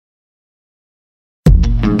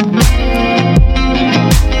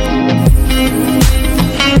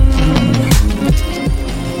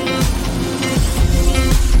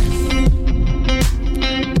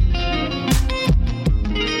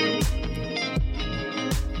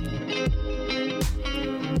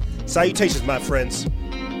Salutations, my friends,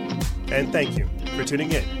 and thank you for tuning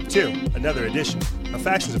in to another edition of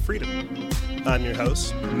Factions of Freedom. I'm your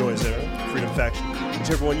host, Noise Era, Freedom Faction,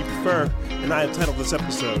 whichever one you prefer, and I have titled this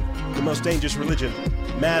episode, The Most Dangerous Religion,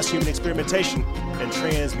 Mass Human Experimentation, and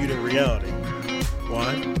Transmuting Reality.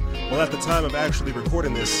 Why? Well, at the time of actually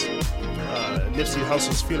recording this, Nipsey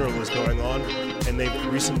Hussle's funeral was going on, and they've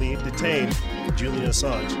recently detained Julian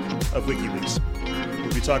Assange of WikiLeaks.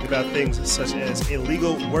 We'll be talking about things such as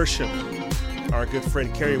illegal worship. Our good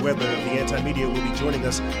friend Kerry Wedler of the Anti-Media will be joining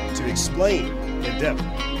us to explain in depth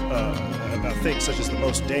about things such as the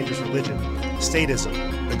most dangerous religion, statism,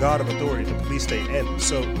 the god of authority, the police state, and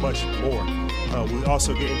so much more. We'll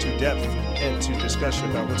also get into depth into discussion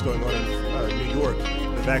about what's going on in New York,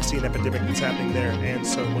 the vaccine epidemic that's happening there, and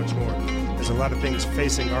so much more. There's a lot of things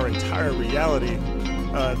facing our entire reality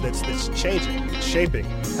that's changing, shaping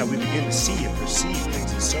how we begin to see and perceive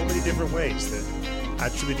things in so many different ways that I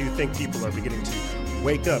truly do think people are beginning to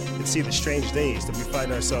wake up and see the strange days that we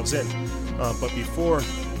find ourselves in. But before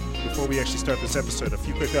we actually start this episode, a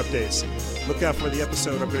few quick updates. Look out for the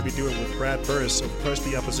episode I'm going to be doing with Brad Burris of Crush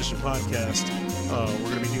the Opposition podcast. We're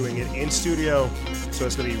going to be doing it in studio, so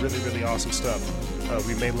it's going to be really, really awesome stuff.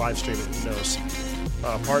 We may live stream it, who knows.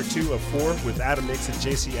 Part 2 of 4 with Adam Nix and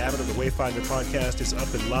JC Abbott of the Wayfinder podcast is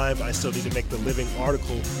up and live. I still need to make the living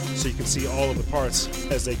article so you can see all of the parts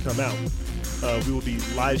as they come out. We will be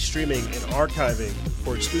live streaming and archiving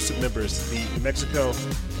for exclusive members the New Mexico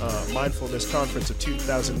Mindfulness Conference of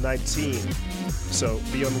 2019. So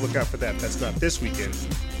be on the lookout for that. That's not this weekend,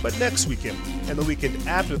 but next weekend. And the weekend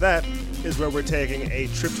after that is where we're taking a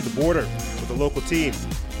trip to the border with a local team.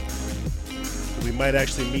 We might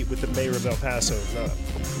actually meet with the mayor of El Paso.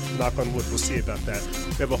 Knock on wood, we'll see about that.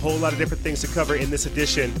 We have a whole lot of different things to cover in this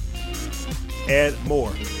edition and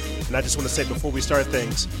more. And I just want to say before we start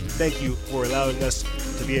things, thank you for allowing us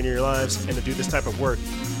to be in your lives and to do this type of work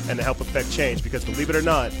and to help affect change. Because believe it or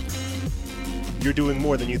not, you're doing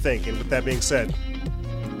more than you think. And with that being said,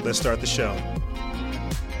 let's start the show.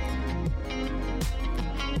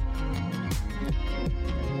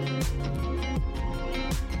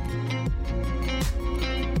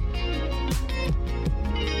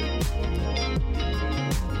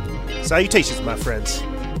 Salutations, my friends.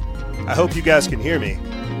 I hope you guys can hear me.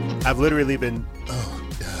 I've literally been... Oh,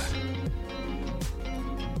 God.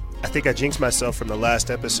 I think I jinxed myself from the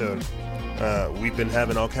last episode. We've been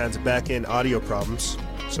having all kinds of back-end audio problems.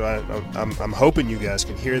 So I'm hoping you guys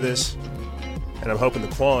can hear this. And I'm hoping the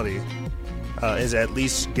quality is at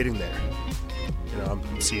least getting there. You know,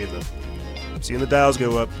 I'm seeing the dials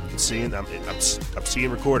go up. I'm seeing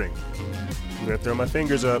recording. I'm going to throw my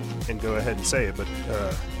fingers up and go ahead and say it. But...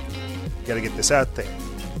 got to get this out there.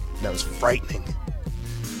 That was frightening.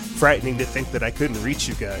 Frightening to think that I couldn't reach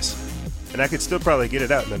you guys. And I could still probably get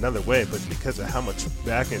it out in another way, but because of how much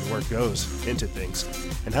back-end work goes into things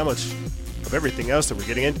and how much of everything else that we're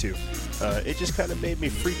getting into, it just kind of made me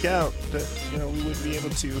freak out that, you know, we wouldn't be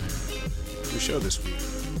able to do a show this week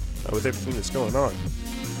with everything that's going on.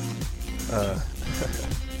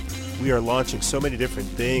 We are launching so many different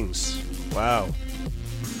things. Wow.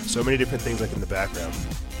 So many different things like in the background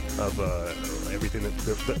of everything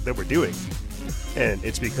that we're doing, and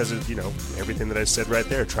it's because of, you know, everything that I said right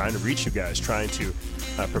there, trying to reach you guys, trying to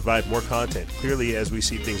provide more content. Clearly, as we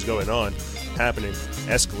see things going on, happening,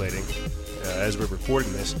 escalating, as we're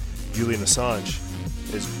recording this, Julian Assange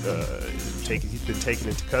he's been taken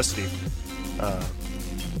into custody,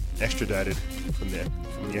 extradited from the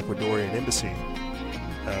Ecuadorian embassy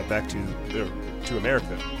back to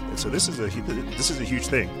America, and so this is a huge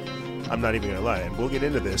thing. I'm not even going to lie, and we'll get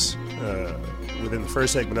into this within the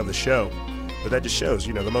first segment of the show, but that just shows,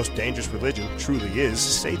 you know, the most dangerous religion truly is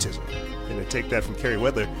statism. And to take that from Kerry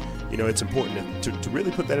Wedler, you know, it's important to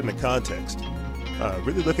really put that into context.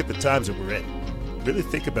 Really look at the times that we're in. Really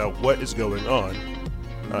think about what is going on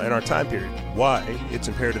in our time period. Why it's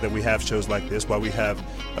imperative that we have shows like this, why we have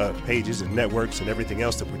pages and networks and everything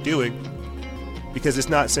else that we're doing, because it's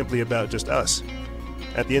not simply about just us.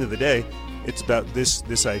 At the end of the day, it's about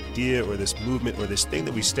this idea or this movement or this thing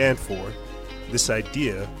that we stand for, this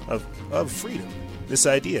idea of freedom, this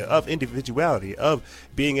idea of individuality, of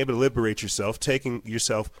being able to liberate yourself, taking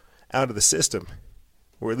yourself out of the system,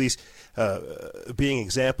 or at least being an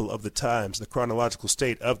example of the times, the chronological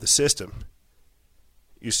state of the system.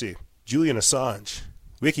 You see, Julian Assange,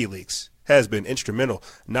 WikiLeaks, has been instrumental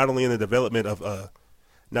not only in the development of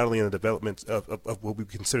what we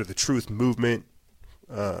consider the truth movement,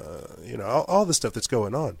 you know, all the stuff that's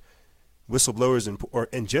going on, whistleblowers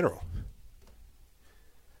in general.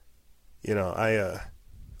 You know, I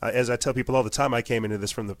as I tell people all the time, I came into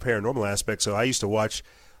this from the paranormal aspect, so I used to watch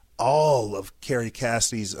all of Carrie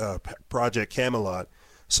Cassidy's Project Camelot.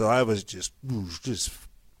 So I was just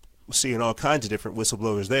seeing all kinds of different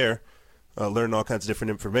whistleblowers there, learning all kinds of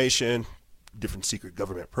different information, different secret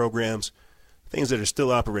government programs, things that are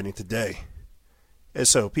still operating today. And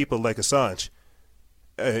so people like Assange,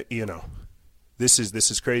 this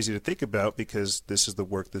is crazy to think about because this is the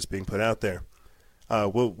work that's being put out there.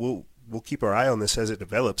 We'll keep our eye on this as it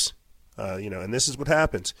develops, and this is what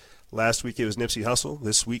happens. Last week it was Nipsey Hussle.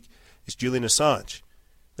 This week it's Julian Assange.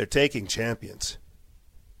 They're taking champions.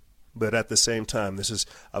 But at the same time, this is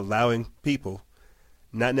allowing people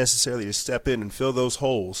not necessarily to step in and fill those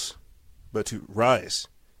holes, but to rise.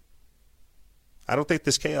 I don't think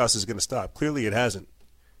this chaos is going to stop. Clearly it hasn't.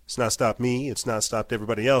 It's not stopped me. It's not stopped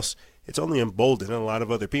everybody else. It's only emboldened a lot of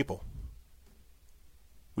other people.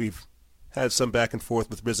 We've had some back and forth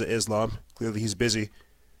with Rizza Islam. Clearly he's busy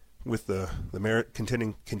with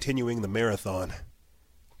continuing the marathon,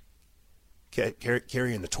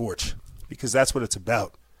 carrying the torch, because that's what it's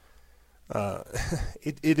about.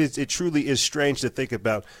 It truly is strange to think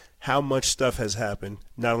about how much stuff has happened,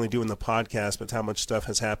 not only doing the podcast, but how much stuff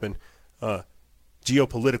has happened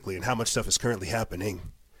geopolitically and how much stuff is currently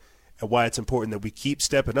happening, and why it's important that we keep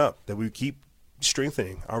stepping up, that we keep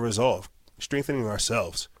strengthening our resolve, strengthening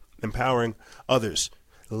ourselves, empowering others,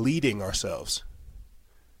 leading ourselves.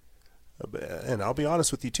 And I'll be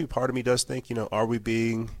honest with you too, part of me does think, are we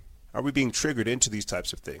being triggered into these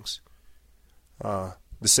types of things?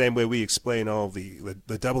 The same way we explain all the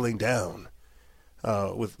doubling down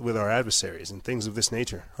with our adversaries and things of this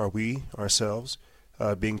nature. Are we ourselves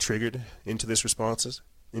being triggered into these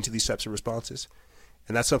types of responses?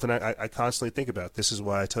 And that's something I constantly think about. This is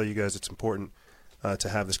why I tell you guys it's important to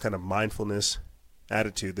have this kind of mindfulness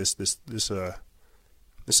attitude, this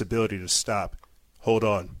ability to stop, hold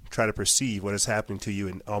on, try to perceive what is happening to you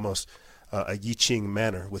in almost a I Ching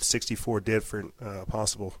manner with 64 different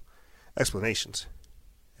possible explanations.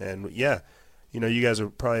 And yeah, you guys are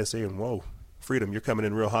probably saying, whoa, Freedom, you're coming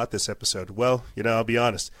in real hot this episode. Well, I'll be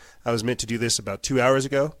honest. I was meant to do this about 2 hours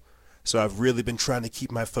ago, so I've really been trying to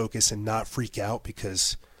keep my focus and not freak out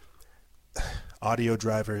because audio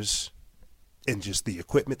drivers and just the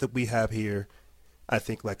equipment that we have here, I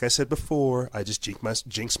think, like I said before, I just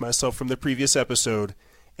jinxed myself from the previous episode,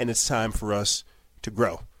 and it's time for us to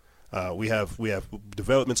grow. We have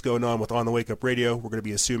developments going on with On the Wake Up Radio. We're going to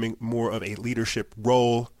be assuming more of a leadership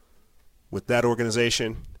role with that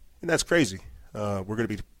organization, and that's crazy. We're going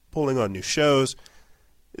to be pulling on new shows.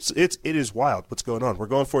 It is wild what's going on. We're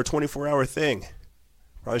going for a 24-hour thing.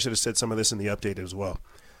 Probably should have said some of this in the update as well.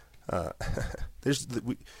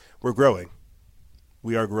 We're growing.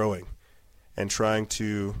 We are growing, and trying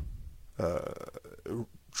to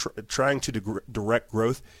direct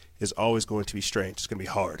growth is always going to be strange. It's going to be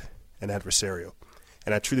hard and adversarial.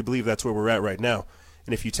 And I truly believe that's where we're at right now.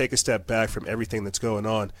 And if you take a step back from everything that's going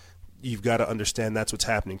on, you've got to understand that's what's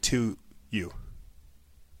happening to you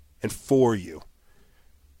and for you,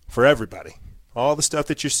 for everybody. All the stuff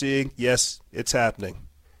that you're seeing, yes, it's happening.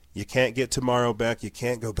 You can't get tomorrow back. You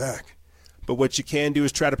can't go back. But what you can do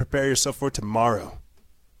is try to prepare yourself for tomorrow.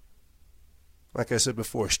 Like I said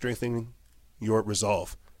before, strengthening your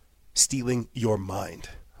resolve, stealing your mind,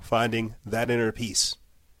 finding that inner peace.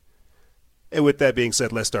 And with that being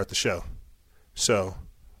said, let's start the show. So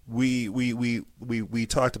we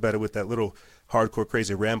talked about it with that little hardcore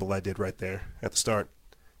crazy ramble I did right there at the start.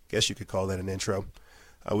 Guess you could call that an intro.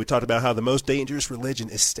 We talked about how the most dangerous religion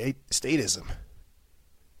is statism.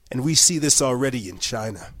 And we see this already in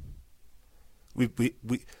China. We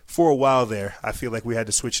for a while there, I feel like we had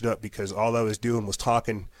to switch it up because all I was doing was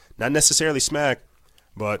talking, not necessarily smack,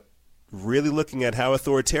 but really looking at how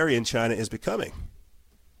authoritarian China is becoming.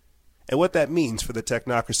 And what that means for the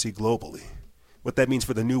technocracy globally. What that means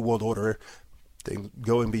for the New World Order,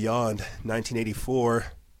 going beyond 1984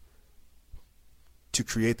 to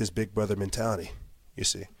create this big brother mentality, you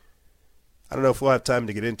see. I don't know if we'll have time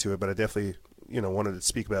to get into it, but I definitely, wanted to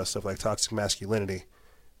speak about stuff like toxic masculinity,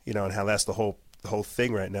 and how that's the whole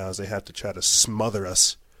thing right now is they have to try to smother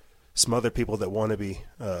us, smother people that want to be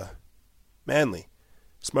manly,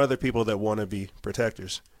 smother people that want to be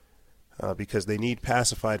protectors, because they need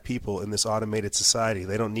pacified people in this automated society.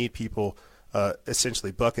 They don't need people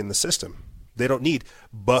essentially bucking the system. They don't need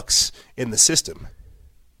bucks in the system.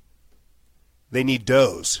 They need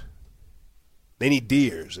does. They need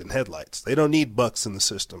deers and headlights. They don't need bucks in the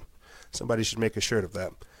system. Somebody should make a shirt of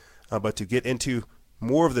that. But to get into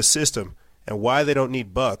more of the system and why they don't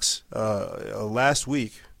need bucks, last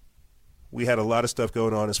week we had a lot of stuff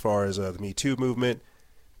going on as far as the Me Too movement,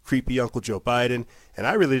 creepy Uncle Joe Biden, and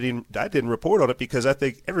I didn't report on it because I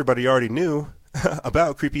think everybody already knew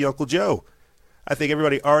about Creepy Uncle Joe. I think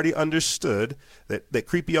everybody already understood that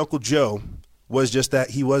Creepy Uncle Joe was just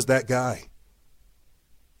that. He was that guy.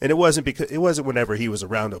 And it wasn't whenever he was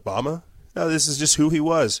around Obama. No, this is just who he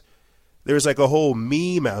was. There's like a whole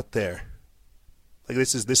meme out there. Like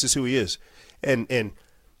this is who he is. And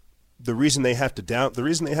the reason they have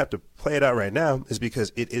to play it out right now is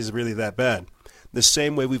because it is really that bad. The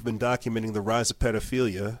same way we've been documenting the rise of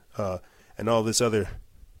pedophilia and all this other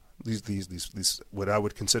these what I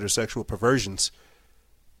would consider sexual perversions.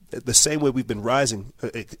 The same way we've been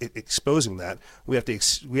exposing that, we have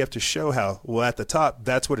to show how, well, at the top,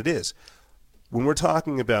 that's what it is. When we're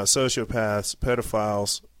talking about sociopaths,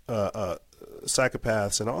 pedophiles,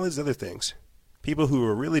 psychopaths, and all these other things, people who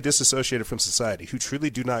are really disassociated from society, who truly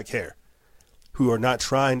do not care, who are not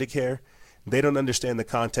trying to care, they don't understand the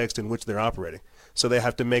context in which they're operating. So they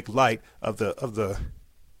have to make light of the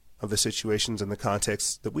situations and the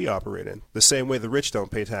context that we operate in. The same way the rich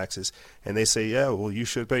don't pay taxes, and they say, yeah, well, you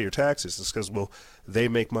should pay your taxes. It's because, well, they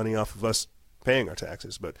make money off of us paying our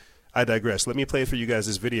taxes. But I digress. Let me play for you guys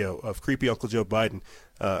this video of creepy Uncle Joe Biden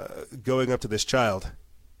going up to this child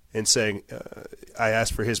and saying, I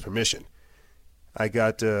asked for his permission. I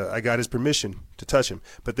got his permission to touch him.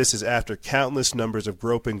 But this is after countless numbers of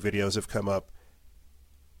groping videos have come up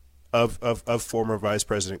of former Vice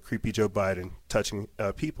President Creepy Joe Biden touching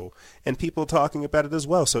people, and people talking about it as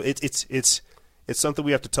well. So it's something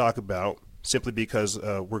we have to talk about, simply because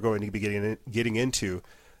we're going to be getting into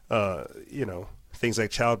things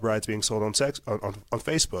like child brides being sold on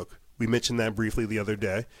Facebook. We mentioned that briefly the other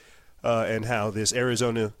day, and how this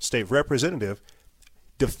Arizona state representative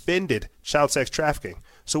defended child sex trafficking.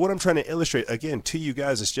 So what I'm trying to illustrate again to you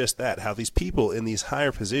guys is just that, how these people in these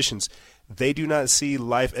higher positions, they do not see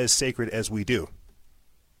life as sacred as we do.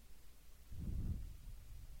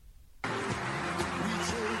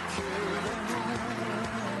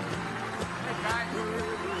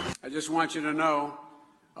 I just want you to know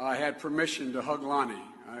I had permission to hug Lonnie.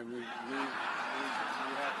 We had permission.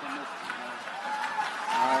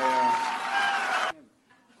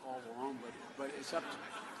 All along, but it's up to.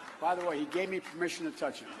 By the way, he gave me permission to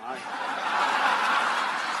touch him. Why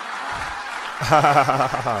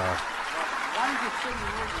did you sit in the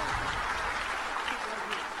room like that?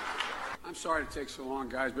 I'm sorry it takes so long,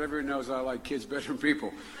 guys, but everyone knows I like kids better than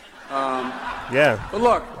people. Yeah. But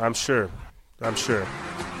look, I'm sure.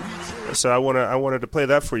 So I wanted to play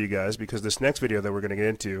that for you guys, because this next video that we're going to get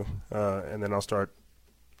into, and then I'll start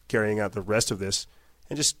carrying out the rest of this,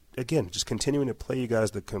 and just continuing to play you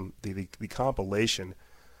guys the compilation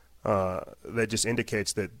that just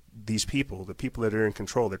indicates that these people, the people that are in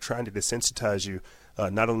control, they're trying to desensitize you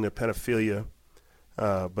not only to pedophilia,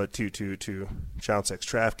 but to child sex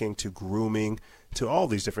trafficking, to grooming, to all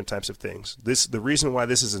these different types of things. The reason why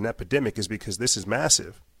this is an epidemic is because this is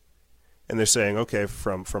massive. And they're saying, okay,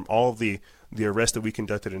 from all of the arrests that we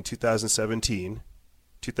conducted in 2017,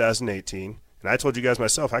 2018, and I told you guys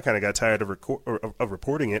myself, I kind of got tired of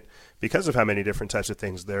reporting it because of how many different types of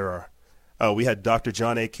things there are. We had Dr.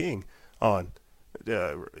 John A. King on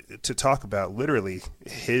to talk about literally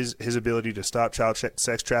his ability to stop child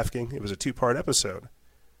sex trafficking. It was a 2-part episode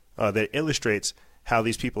that illustrates how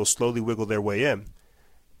these people slowly wiggle their way in.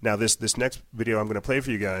 Now, this next video I'm going to play for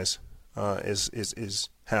you guys is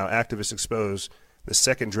how activists expose the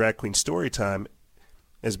second drag queen story time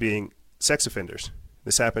as being sex offenders.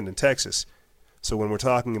 This happened in Texas. So when we're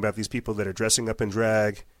talking about these people that are dressing up in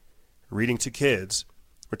drag, reading to kids,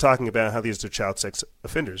 we're talking about how these are child sex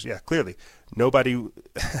offenders. Yeah, clearly. Nobody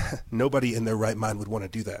in their right mind would want to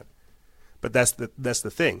do that. But that's the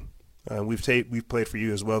thing. We've played for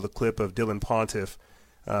you as well the clip of Dylan Pontiff,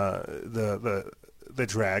 the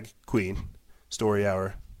drag queen story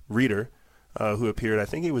hour reader, who appeared, I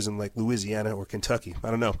think he was in like Louisiana or Kentucky. I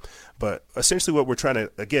don't know. But essentially what we're trying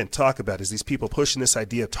to, again, talk about is these people pushing this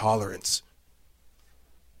idea of tolerance.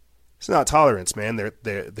 It's not tolerance, man.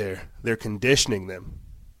 They're conditioning them.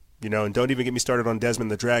 And don't even get me started on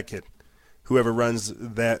Desmond the drag kid. Whoever runs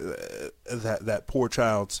that poor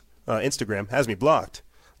child's Instagram has me blocked.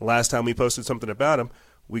 Last time we posted something about him,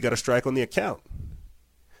 we got a strike on the account.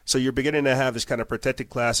 So you're beginning to have this kind of protected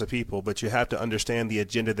class of people, but you have to understand the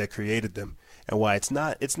agenda that created them and why it's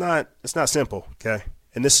not simple, okay?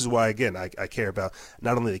 And this is why, again, I care about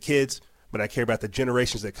not only the kids, but I care about the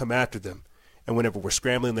generations that come after them. And whenever we're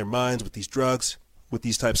scrambling their minds with these drugs, with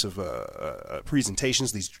these types of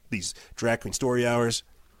presentations, these drag queen story hours,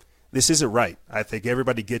 this isn't right. I think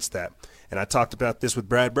everybody gets that. And I talked about this with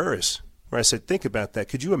Brad Burris, where I said, think about that.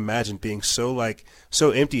 Could you imagine being so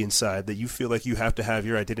empty inside that you feel like you have to have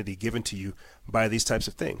your identity given to you by these types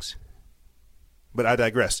of things? But I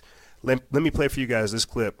digress. Let me play for you guys this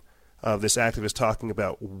clip of this activist talking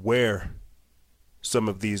about where some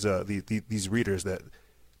of these readers that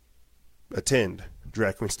attend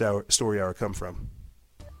Drag Queen Story Hour come from.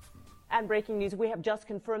 And breaking news, we have just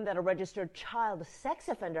confirmed that a registered child sex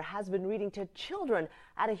offender has been reading to children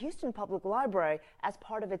at a Houston public library as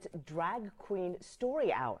part of its Drag Queen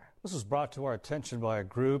Story Hour. This was brought to our attention by a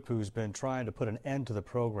group who's been trying to put an end to the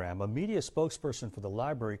program. A media spokesperson for the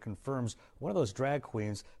library confirms one of those drag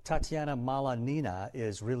queens, Tatiana Malanina,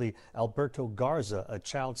 is really Alberto Garza, a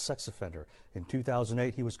child sex offender. In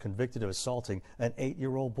 2008, he was convicted of assaulting an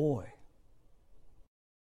 8-year-old boy.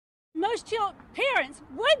 Most parents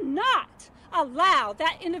would not allow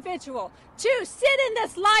that individual to sit in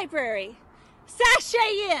this library,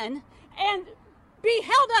 sashay in, and be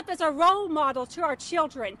held up as a role model to our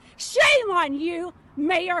children. Shame on you,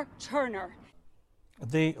 Mayor Turner.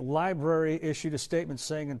 The library issued a statement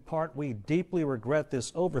saying, in part, we deeply regret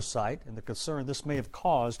this oversight and the concern this may have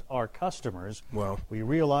caused our customers. Well, we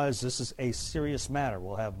realize this is a serious matter.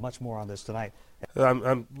 We'll have much more on this tonight.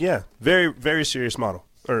 Yeah, very, very serious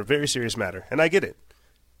very serious matter. And I get it.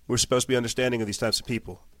 We're supposed to be understanding of these types of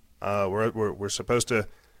people. We're supposed to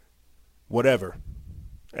whatever.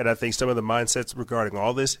 And I think some of the mindsets regarding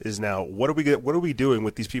all this is now, what are we doing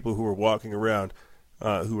with these people who are walking around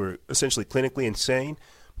who are essentially clinically insane,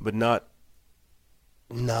 but not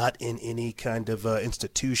in any kind of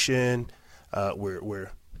institution.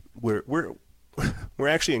 We're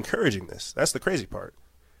actually encouraging this. That's the crazy part.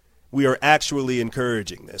 We are actually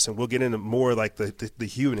encouraging this, and we'll get into more like the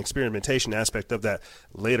human experimentation aspect of that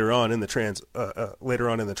later on in the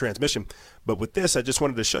transmission. But with this, I just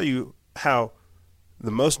wanted to show you how the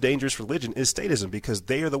most dangerous religion is statism, because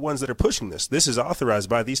they are the ones that are pushing this. This is authorized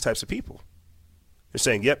by these types of people. They're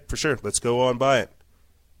saying, yep, for sure, let's go on by it.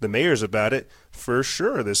 The mayor's about it. For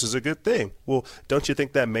sure, this is a good thing. Well, don't you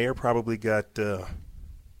think that mayor probably got,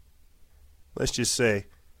 let's just say,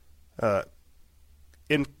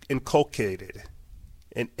 inculcated.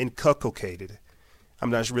 I'm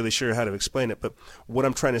not really sure how to explain it, but what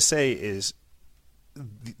I'm trying to say is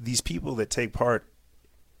these people that take part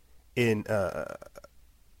in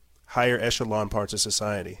higher echelon parts of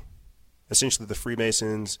society, essentially the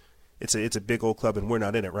Freemasons, it's a big old club and we're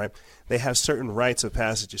not in it, right? They have certain rites of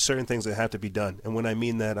passage, certain things that have to be done. And when I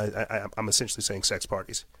mean that, I'm essentially saying sex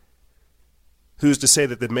parties. Who's to say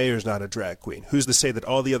that the mayor's not a drag queen? Who's to say that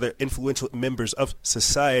all the other influential members of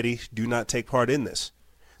society do not take part in this?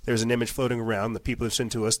 There's an image floating around that people have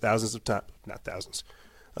sent to us dozens of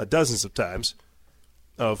times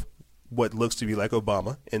of what looks to be like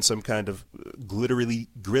Obama in some kind of glittery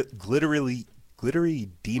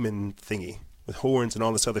demon thingy with horns and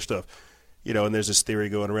all this other stuff. You know, and there's this theory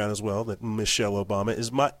going around as well that Michelle Obama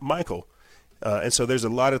is Michael. And so there's a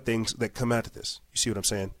lot of things that come out of this. You see what I'm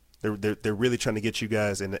saying? They're really trying to get you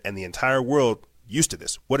guys and the entire world used to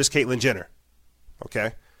this. What is Caitlyn Jenner?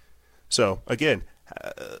 Okay? So, again,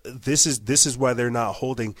 this is why they're not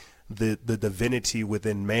holding the divinity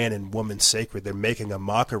within man and woman sacred. They're making a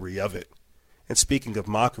mockery of it. And speaking of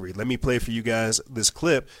mockery, let me play for you guys this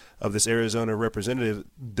clip of this Arizona representative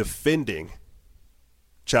defending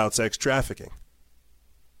child sex trafficking.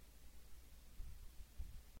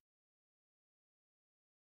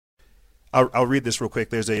 I'll read this real quick.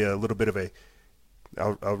 There's a little bit of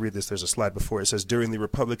I'll read this. There's a slide before. It says, during the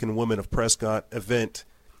Republican Women of Prescott event,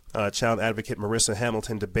 child advocate Marissa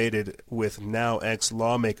Hamilton debated with now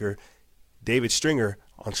ex-lawmaker David Stringer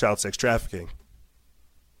on child sex trafficking.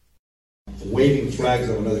 Waving flags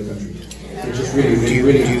of another country. It's just really, do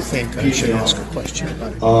you think I should ask a question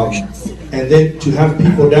about immigration? And then to have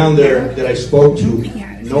people down there that I spoke to,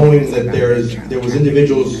 knowing that there was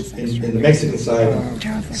individuals in the Mexican side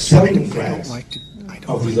selling flags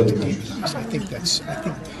of these other countries. I think It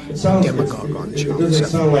sounds, demagogue on it child doesn't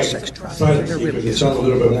sound like sex trafficking. silent There really speakers. It is sounds a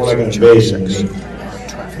little bit more like an invasion.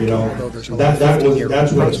 You know,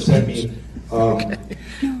 that's what upset me.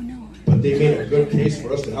 But they made a good case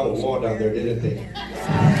for us to have a wall down there, didn't they?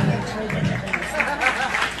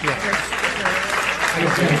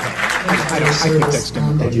 I think that's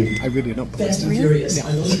demagogue. I really don't believe Fast and that. Furious. Yeah.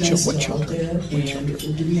 I know that's What out children? there, What children?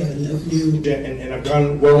 and do we have enough new? And I've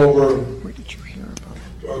gone well over Where did you hear about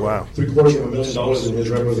it? Wow. $750,000 in his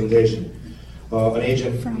representation. An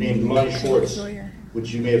agent named Lonnie Schwartz,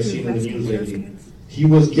 which you may have seen in the news lately. He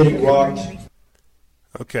was getting robbed.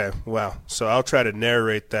 Okay, wow. So I'll try to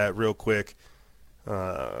narrate that real quick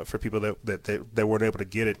for people that weren't able to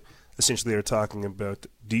get it. Essentially, they're talking about,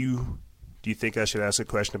 do you think I should ask a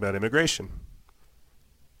question about immigration?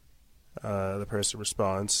 The person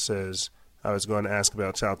responds, says, I was going to ask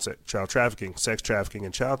about child trafficking, sex trafficking,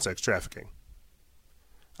 and child sex trafficking.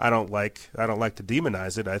 I don't like to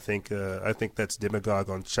demonize it. I think that's demagogue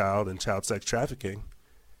on child and child sex trafficking.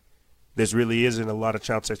 There really isn't a lot of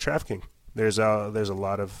child sex trafficking. There's a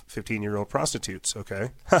lot of 15-year-old prostitutes. Okay,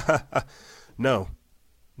 no.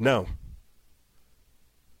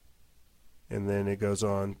 And then it goes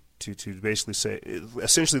on to basically say,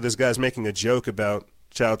 essentially, this guy's making a joke about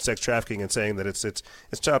child sex trafficking and saying that it's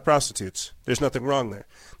child prostitutes. There's nothing wrong there.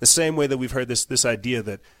 The same way that we've heard this idea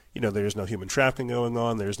that, you know, there's no human trafficking going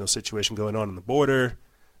on, there's no situation going on the border.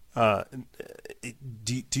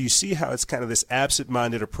 Do you see how it's kind of this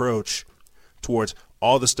absent-minded approach towards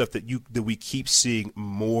all the stuff that we keep seeing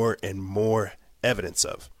more and more evidence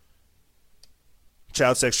of?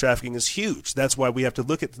 Child sex trafficking is huge. That's why we have to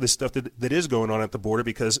look at this stuff that is going on at the border,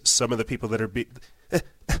 because some of the people that are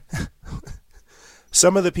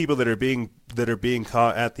being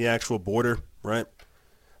caught at the actual border, right?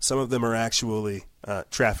 Some of them are actually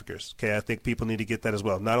traffickers. Okay, I think people need to get that as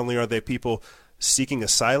well. Not only are they people seeking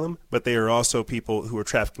asylum, but they are also people who are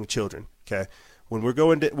trafficking children. Okay, when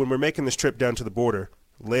we're making this trip down to the border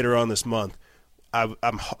later on this month,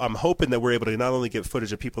 I'm hoping that we're able to not only get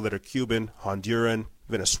footage of people that are Cuban, Honduran,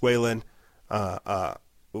 Venezuelan,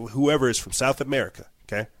 whoever is from South America,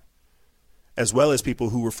 okay, as well as people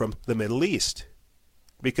who were from the Middle East,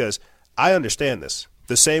 because I understand this.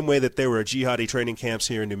 The same way that there were jihadi training camps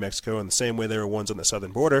here in New Mexico, and the same way there are ones on the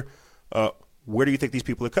southern border, where do you think these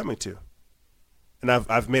people are coming to? And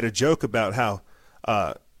I've made a joke about how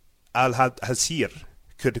Al-Hazir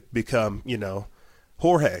could become, you know,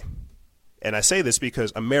 Jorge. And I say this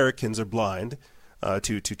because Americans are blind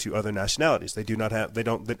to other nationalities. They don't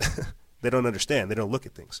understand. They don't look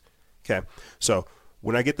at things. Okay, so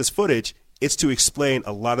when I get this footage, it's to explain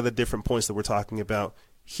a lot of the different points that we're talking about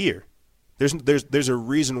here. There's a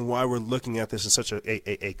reason why we're looking at this in such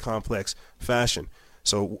a complex fashion.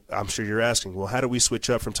 So I'm sure you're asking, well, how do we switch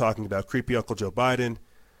up from talking about creepy Uncle Joe Biden,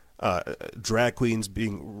 drag queens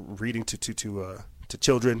reading to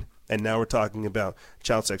children, and now we're talking about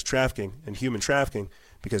child sex trafficking and human trafficking,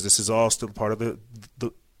 because this is all still part of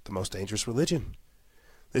the most dangerous religion.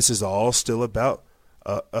 This is all still about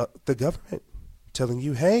the government telling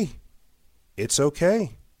you, hey, it's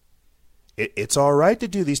okay. It's all right to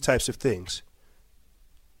do these types of things.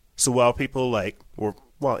 So while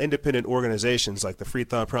while independent organizations like the Free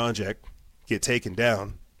Thought Project get taken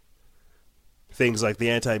down, things like the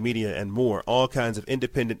Anti-Media and more, all kinds of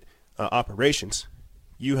independent operations,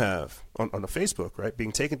 you have on the Facebook, right,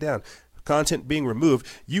 being taken down, content being removed.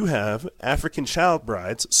 You have African child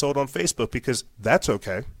brides sold on Facebook because that's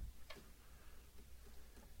okay.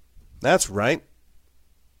 That's right.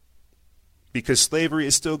 Because slavery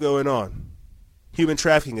is still going on. Human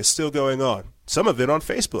trafficking is still going on. Some of it on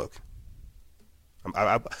Facebook.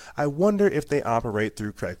 I wonder if they operate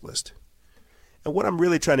through Craigslist. And what I'm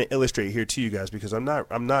really trying to illustrate here to you guys, because I'm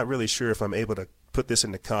not really sure if I'm able to put this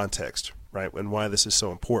into context, right, and why this is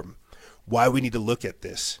so important, why we need to look at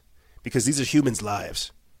this, because these are humans'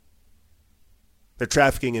 lives. They're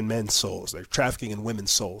trafficking in men's souls. They're trafficking in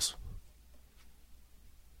women's souls.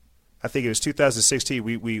 I think it was 2016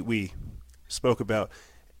 we spoke about,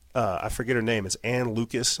 I forget her name, it's Ann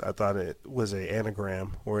Lucas. I thought it was an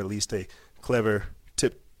anagram, or at least a clever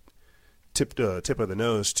tip of the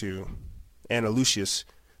nose to Anna Lucius,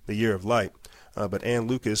 the Year of Light. But Ann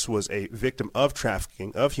Lucas was a victim of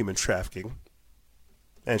trafficking, of human trafficking,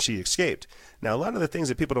 and she escaped. Now, a lot of the things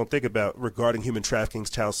that people don't think about regarding human trafficking,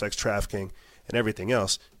 child sex trafficking, and everything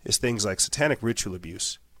else is things like satanic ritual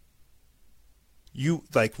abuse. You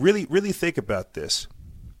really think about this.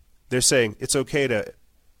 They're saying it's okay to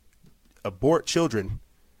abort children,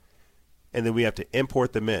 and then we have to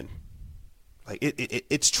import them in.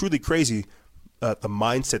 It's truly crazy, the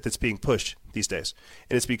mindset that's being pushed these days,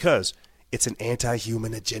 and it's because it's an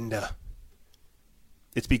anti-human agenda.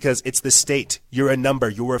 It's because it's the state. You're a number.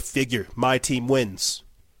 You're a figure. My team wins.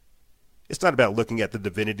 It's not about looking at the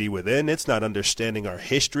divinity within. It's not understanding our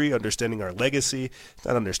history, understanding our legacy. It's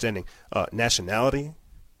not understanding nationality.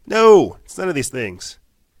 No, it's none of these things.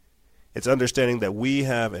 It's understanding that we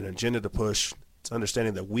have an agenda to push. It's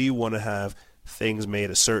understanding that we want to have things made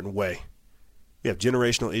a certain way. We have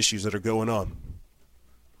generational issues that are going on.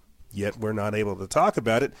 Yet we're not able to talk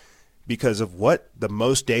about it because of what? The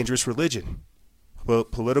most dangerous religion. Well,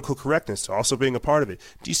 political correctness also being a part of it.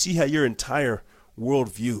 Do you see how your entire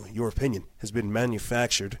worldview, your opinion, has been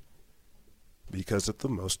manufactured because of the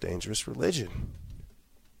most dangerous religion?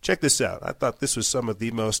 Check this out. I thought this was some of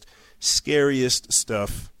the most scariest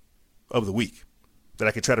stuff of the week that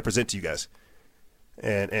I could try to present to you guys.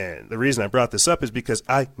 And the reason I brought this up is because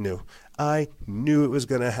I knew it was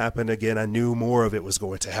going to happen again. I knew more of it was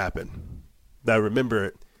going to happen. I remember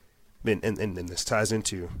it And this ties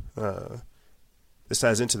into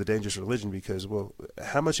the dangerous religion because, well,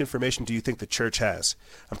 how much information do you think the church has?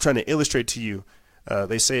 I'm trying to illustrate to you.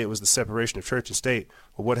 They say it was the separation of church and state.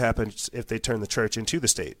 Well, what happens if they turn the church into the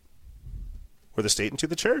state, or the state into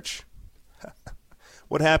the church?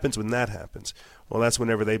 What happens when that happens? Well, that's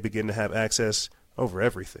whenever they begin to have access over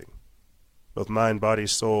everything, both mind, body,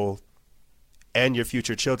 soul, and your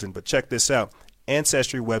future children. But check this out.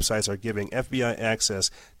 Ancestry websites are giving FBI access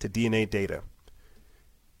to DNA data.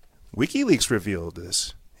 WikiLeaks revealed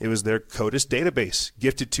this. It was their CODIS database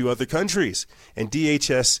gifted to other countries. And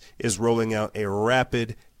DHS is rolling out a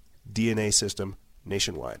rapid DNA system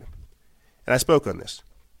nationwide. And I spoke on this.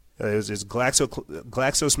 It was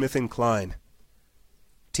GlaxoSmithKline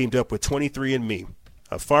teamed up with 23andMe,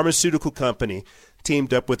 a pharmaceutical company,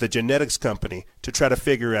 teamed up with a genetics company to try to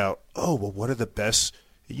figure out, what are the best,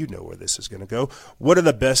 you know where this is going to go, what are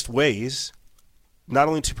the best ways not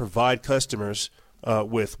only to provide customers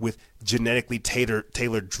with genetically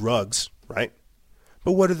tailored drugs, right,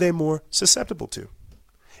 but what are they more susceptible to?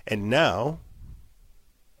 And now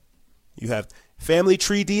you have family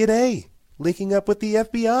tree DNA linking up with the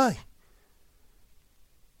FBI.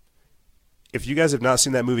 If you guys have not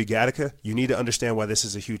seen that movie Gattaca, you need to understand why this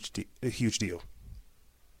is a huge deal.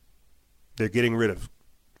 They're getting rid of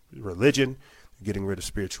religion. They're getting rid of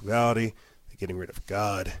spirituality. They're getting rid of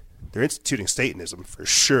God. They're instituting Satanism for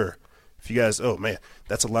sure. If you guys,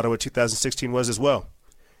 that's a lot of what 2016 was as well.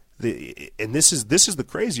 And this is the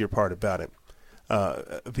crazier part about it,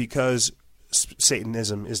 because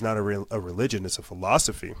Satanism is not a religion; it's a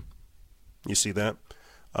philosophy. You see that?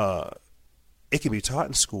 It can be taught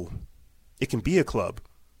in school. It can be a club.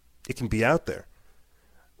 It can be out there.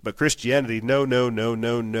 But Christianity, no.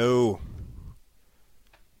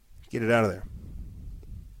 Get it out of there.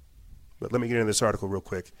 But let me get into this article real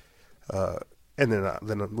quick, and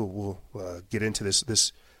then we'll get into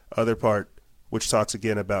this other part, which talks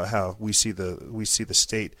again about how we see the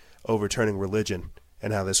state overturning religion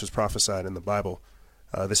and how this was prophesied in the Bible.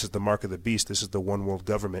 This is the mark of the beast. This is the one world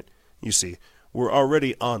government. You see, we're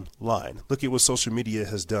already online. Look at what social media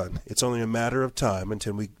has done. It's only a matter of time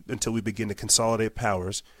until we begin to consolidate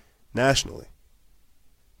powers nationally.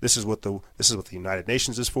 This is what the United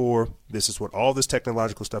Nations is for. This is what all this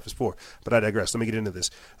technological stuff is for. But I digress. Let me get into this.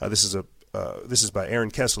 This is by Aaron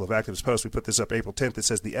Kessel of Activist Post. We put this up April 10th. It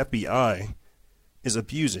says the FBI is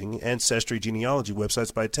abusing ancestry genealogy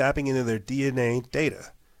websites by tapping into their DNA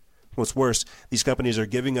data. What's worse, these companies are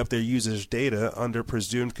giving up their users' data under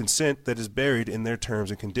presumed consent that is buried in their terms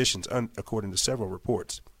and conditions, according to several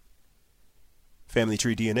reports. Family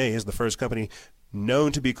Tree DNA is the first company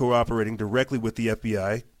known to be cooperating directly with the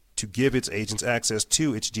FBI to give its agents access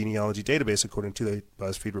to its genealogy database, according to a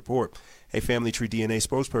BuzzFeed report. A Family Tree DNA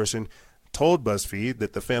spokesperson told BuzzFeed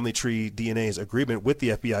that the Family Tree DNA's agreement with the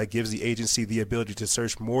FBI gives the agency the ability to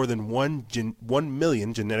search more than 1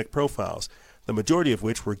 million genetic profiles, the majority of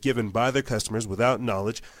which were given by their customers without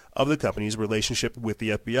knowledge of the company's relationship with the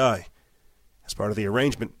FBI. As part of the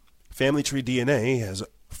arrangement, Family Tree DNA has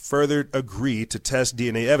further agreed to test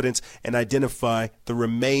DNA evidence and identify the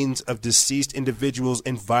remains of deceased individuals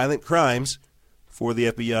in violent crimes for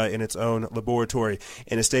the FBI in its own laboratory.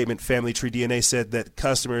 In a statement, Family Tree DNA said that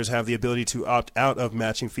customers have the ability to opt out of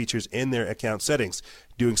matching features in their account settings.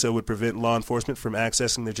 Doing so would prevent law enforcement from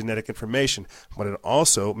accessing their genetic information, but it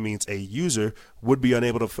also means a user would be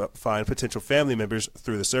unable to find potential family members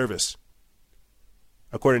through the service.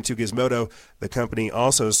 According to Gizmodo, the company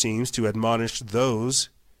also seems to admonish those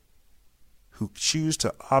who choose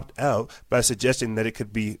to opt out by suggesting that it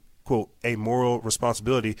could be, quote, a moral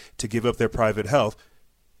responsibility to give up their private health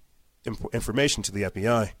information to the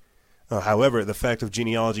FBI. However, the fact of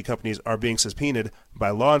genealogy companies are being subpoenaed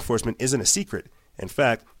by law enforcement isn't a secret. In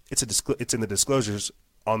fact, it's in the disclosures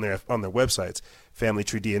on their websites. Family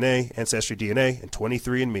Tree DNA, Ancestry DNA, and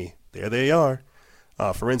 23andMe. There they are.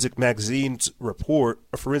 Forensic Magazine reports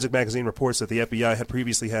that the FBI had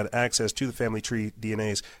previously had access to the Family Tree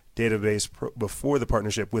DNA's database before the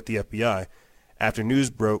partnership with the FBI. After news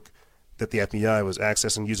broke that the FBI was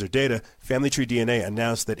accessing user data, Family Tree DNA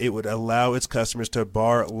announced that it would allow its customers to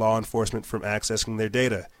bar law enforcement from accessing their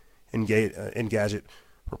data, Engadget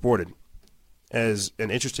reported. As an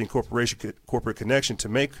interesting corporate connection to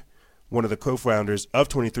make, one of the co-founders of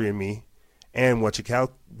 23andMe, Anne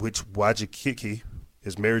Wojcicki,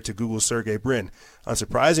 is married to Google's Sergey Brin.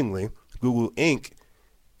 Unsurprisingly, Google Inc.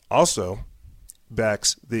 also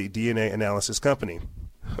backs the DNA analysis company.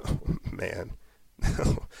 Oh, man.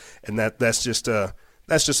 And that's just a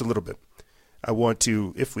little bit. I want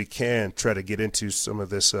to, if we can, try to get into some of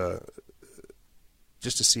this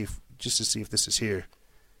just to see if this is here.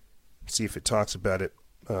 see if it talks about it,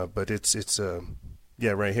 but it's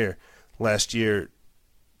right here. Last year,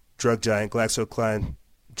 drug giant GlaxoSmithKline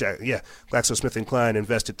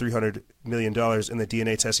invested $300 million in the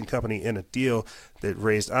DNA testing company in a deal that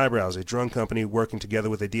raised eyebrows. A drug company working together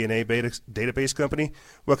with a DNA database company?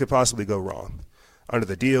 What could possibly go wrong? Under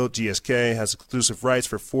the deal, GSK has exclusive rights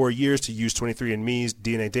for 4 years to use 23andMe's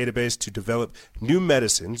DNA database to develop new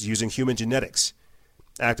medicines using human genetics.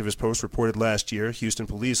 Activist Post reported last year Houston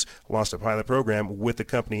police launched a pilot program with the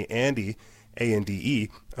company ANDE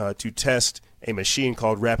to test a machine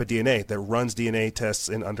called Rapid DNA that runs DNA tests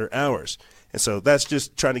in under hours. And so that's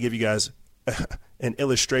just trying to give you guys an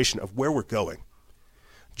illustration of where we're going.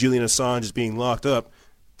 Julian Assange is being locked up.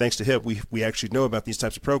 Thanks to him, we actually know about these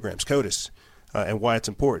types of programs, CODIS, and why it's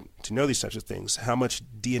important to know these types of things, how much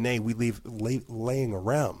DNA we leave laying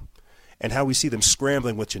around, and how we see them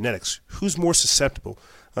scrambling with genetics. Who's more susceptible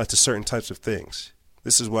to certain types of things?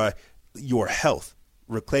 This is why your health,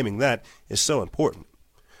 reclaiming that, is so important.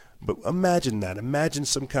 But imagine that. Imagine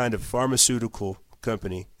some kind of pharmaceutical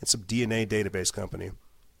company and some DNA database company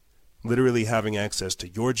literally having access to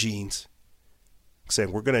your genes,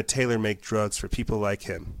 saying, we're going to tailor-make drugs for people like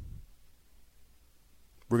him.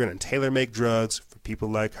 We're going to tailor-make drugs for people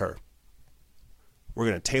like her. We're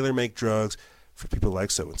going to tailor-make drugs for people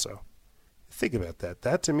like so-and-so. Think about that.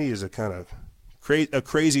 That, to me, is a kind of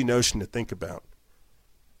crazy notion to think about.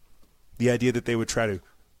 The idea that they would try to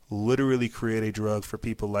literally create a drug for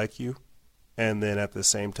people like you, and then at the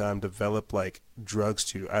same time develop like drugs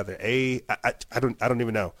to either I don't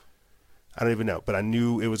even know, but I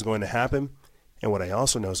knew it was going to happen. And what I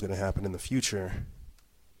also know is going to happen in the future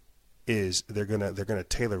is they're gonna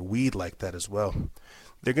tailor weed like that as well.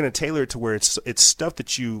 They're gonna tailor it to where it's stuff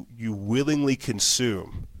that you willingly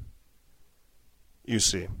consume. You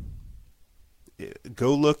see,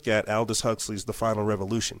 go look at Aldous Huxley's The Final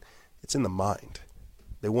Revolution. It's in the mind.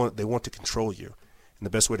 They want to control you, and the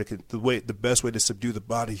best way to subdue the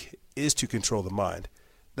body is to control the mind.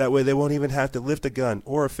 That way, they won't even have to lift a gun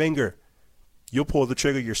or a finger. You'll pull the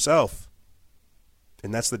trigger yourself,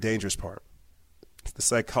 and that's the dangerous part. It's the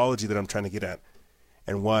psychology that I'm trying to get at,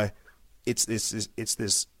 and why it's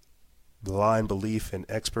this blind belief in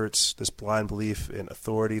experts, this blind belief in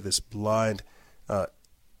authority, this blind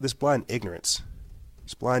ignorance,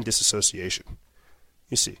 this blind disassociation.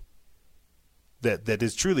 You see. That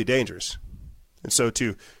is truly dangerous. And so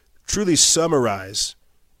to truly summarize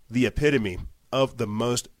the epitome of the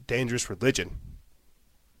most dangerous religion,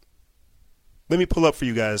 let me pull up for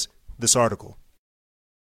you guys this article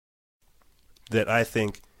that I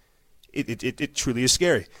think it truly is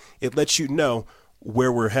scary. It lets you know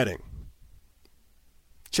where we're heading.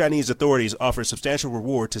 Chinese authorities offer substantial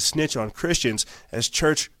reward to snitch on Christians as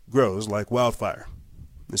church grows like wildfire.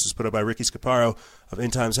 This is put up by Ricky Scaparo of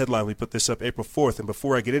End Times Headline. We put this up April 4th. And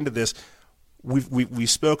before I get into this, we've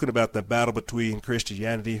spoken about the battle between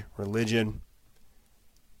Christianity, religion,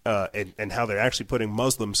 and how they're actually putting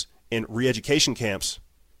Muslims in re-education camps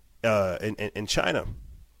in China,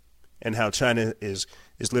 and how China is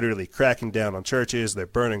literally cracking down on churches. They're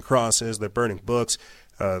burning crosses. They're burning books.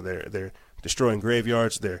 They're destroying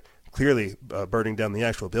graveyards. They're clearly burning down the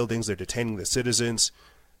actual buildings. They're detaining the citizens.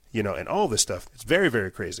 And all this stuff. It's very,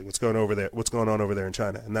 very crazy what's going on over there in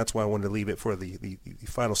China. And that's why I wanted to leave it for the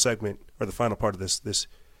final segment, or the final part of this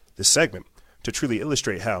segment, to truly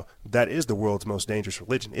illustrate how that is the world's most dangerous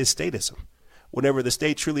religion, is statism. Whenever the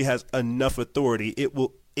state truly has enough authority, it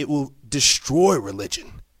will destroy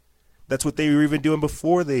religion. That's what they were even doing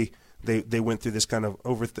before they went through this kind of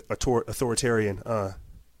authoritarian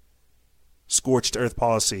scorched earth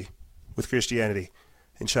policy with Christianity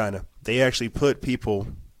in China. They actually put people,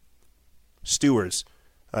 stewards,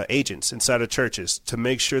 agents inside of churches to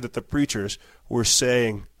make sure that the preachers were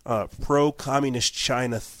saying pro-communist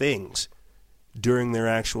China things during their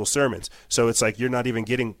actual sermons. So it's like you're not even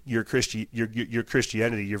getting your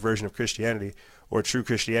Christianity, your version of Christianity, or true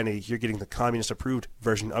Christianity. You're getting the communist-approved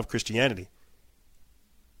version of Christianity.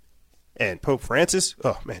 And Pope Francis,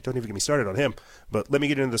 oh man, don't even get me started on him. But let me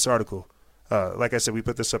get into this article. Like I said, we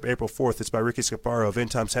put this up April 4th. It's by Ricky Scaparo of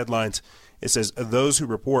End Times Headlines. It says, those who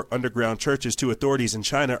report underground churches to authorities in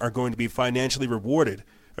China are going to be financially rewarded,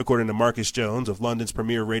 according to Marcus Jones of London's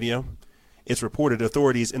Premier Radio. It's reported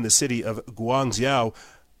authorities in the city of Guangzhou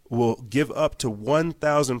will give up to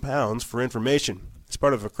 £1,000 for information. It's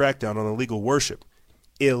part of a crackdown on illegal worship.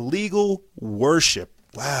 Illegal worship.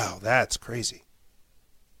 Wow, that's crazy.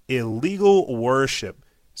 Illegal worship.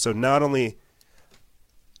 So not only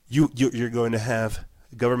you're going to have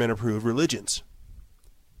government-approved religions.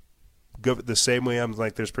 The same way I'm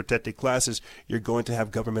like there's protected classes, you're going to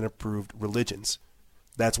have government-approved religions.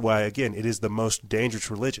 That's why, again, it is the most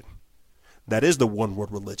dangerous religion. That is the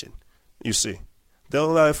one-world religion, you see.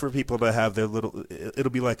 They'll allow for people to have their little,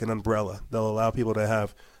 it'll be like an umbrella. They'll allow people to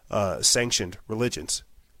have sanctioned religions.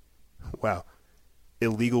 Wow.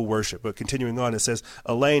 Illegal worship. But continuing on, it says,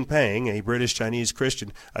 Elaine Pang, a British Chinese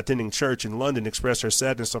Christian attending church in London, expressed her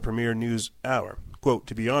sadness on Premier News Hour. Quote,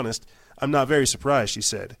 to be honest, I'm not very surprised, she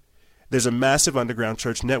said. There's a massive underground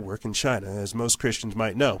church network in China, as most Christians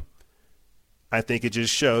might know. I think it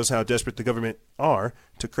just shows how desperate the government are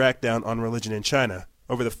to crack down on religion in China.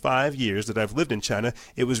 Over the 5 years that I've lived in China,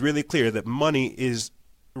 it was really clear that money is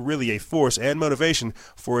really a force and motivation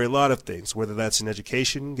for a lot of things, whether that's in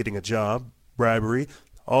education, getting a job, bribery,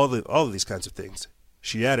 all of these kinds of things.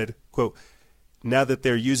 She added, quote, now that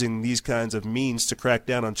they're using these kinds of means to crack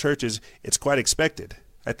down on churches, it's quite expected.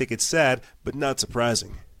 I think it's sad, but not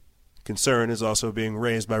surprising. Concern is also being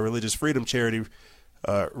raised by religious freedom charity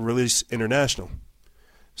Release International.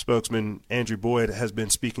 Spokesman Andrew Boyd has been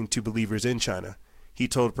speaking to believers in China. He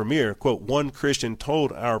told Premier, quote, one Christian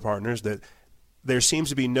told our partners that there seems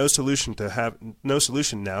to be no solution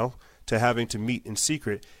now to having to meet in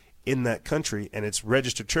secret in that country, and it's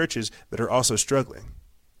registered churches that are also struggling.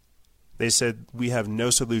 They said, we have no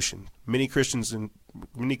solution. Many Christian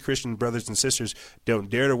brothers and sisters don't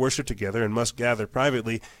dare to worship together and must gather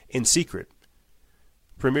privately in secret.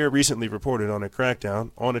 Premier recently reported on a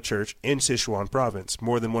crackdown on a church in Sichuan province.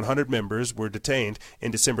 More than 100 members were detained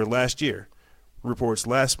in December last year. Reports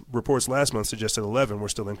last month suggested 11 were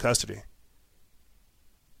still in custody.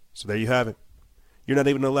 So there you have it. You're not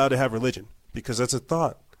even allowed to have religion because that's a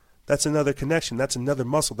thought. That's another connection. That's another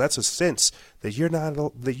muscle. That's a sense that you're not.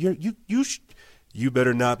 That you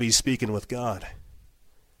better not be speaking with God.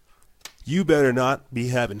 You better not be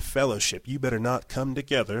having fellowship. You better not come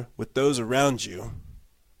together with those around you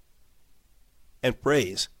and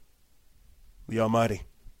praise the Almighty.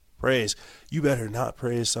 Praise. You better not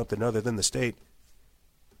praise something other than the state.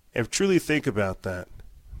 And truly think about that.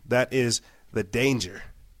 That is the danger.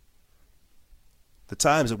 The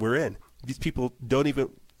times that we're in. These people don't even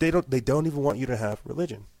want you to have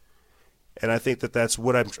religion. And I think that that's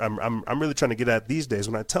what I'm really trying to get at these days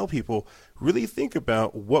when I tell people, really think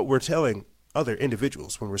about what we're telling other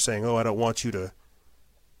individuals when we're saying, oh, I don't want you to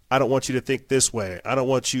think this way. I don't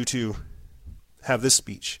want you to have this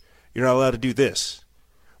speech. You're not allowed to do this.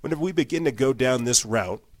 Whenever we begin to go down this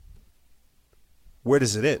route, where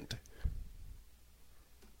does it end?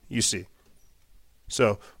 You see.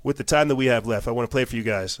 So with the time that we have left, I want to play for you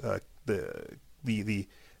guys the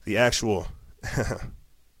actual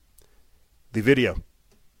the video,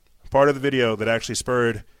 part of the video that actually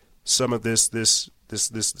spurred some of this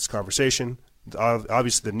conversation.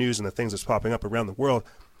 Obviously, the news and the things that's popping up around the world,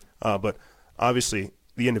 but obviously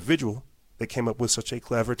the individual that came up with such a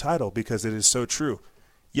clever title because it is so true.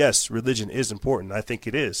 Yes, religion is important. I think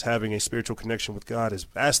it is. Having a spiritual connection with God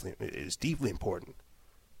is deeply important.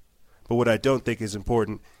 But what I don't think is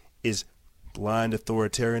important is blind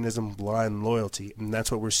authoritarianism, blind loyalty. And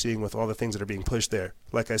that's what we're seeing with all the things that are being pushed there.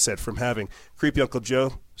 Like I said, from having creepy Uncle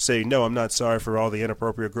Joe say, no, I'm not sorry for all the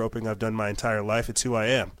inappropriate groping I've done my entire life. It's who I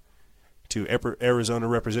am. To Arizona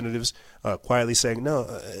representatives quietly saying, no,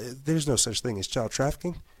 there's no such thing as child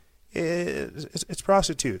trafficking. It's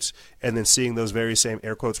prostitutes. And then seeing those very same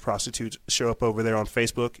air quotes prostitutes show up over there on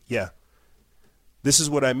Facebook. Yeah. This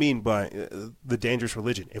is what I mean by the dangerous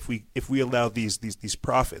religion. If we allow these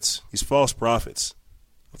prophets, these false prophets,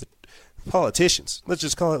 the politicians, let's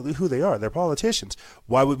just call it who they are. They're politicians.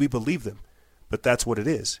 Why would we believe them? But that's what it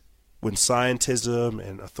is. When scientism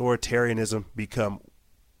and authoritarianism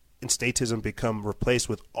and statism become replaced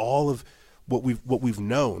with all of what we've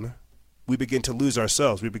known, we begin to lose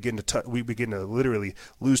ourselves. We begin to literally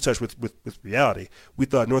lose touch with reality. We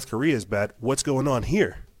thought North Korea is bad. What's going on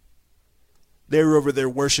here? They're over there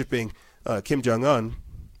worshiping Kim Jong-un,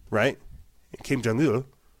 right? Kim Jong-il.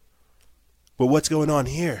 But what's going on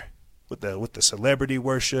here with the celebrity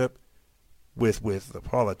worship, with the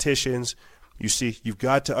politicians? You see, you've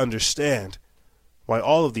got to understand why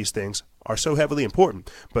all of these things are so heavily important.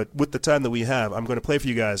 But with the time that we have, I'm going to play for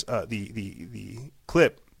you guys the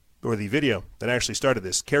clip or the video that actually started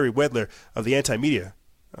this. Carrie Wedler of the Anti-Media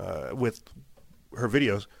with her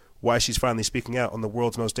videos, why she's finally speaking out on the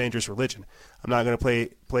world's most dangerous religion. I'm not going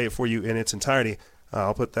to play it for you in its entirety.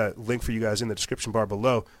 I'll put that link for you guys in the description bar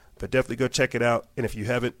below. But definitely go check it out. And if you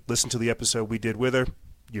haven't listened to the episode we did with her,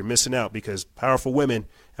 you're missing out because powerful women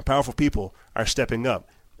and powerful people are stepping up.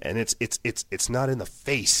 And it's not in the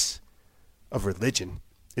face of religion.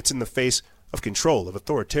 It's in the face of control, of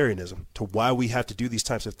authoritarianism, to why we have to do these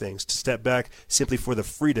types of things, to step back simply for the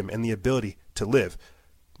freedom and the ability to live.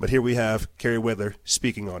 But here we have Carrie Whittler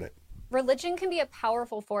speaking on it. Religion can be a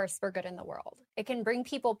powerful force for good in the world. It can bring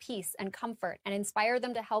people peace and comfort and inspire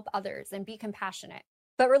them to help others and be compassionate.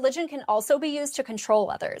 But religion can also be used to control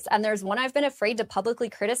others, and there's one I've been afraid to publicly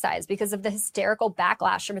criticize because of the hysterical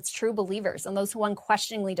backlash from its true believers and those who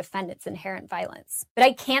unquestioningly defend its inherent violence. But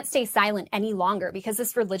I can't stay silent any longer because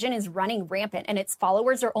this religion is running rampant and its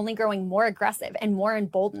followers are only growing more aggressive and more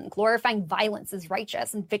emboldened, glorifying violence as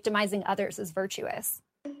righteous and victimizing others as virtuous.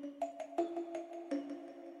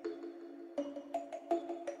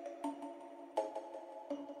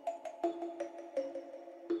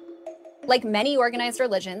 Like many organized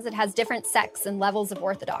religions, it has different sects and levels of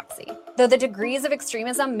orthodoxy. Though the degrees of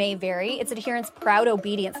extremism may vary, its adherents' proud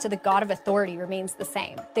obedience to the God of authority remains the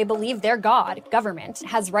same. They believe their God, government,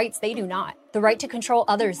 has rights they do not, the right to control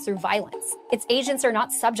others through violence. Its agents are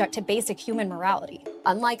not subject to basic human morality.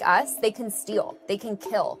 Unlike us, they can steal, they can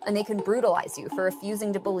kill, and they can brutalize you for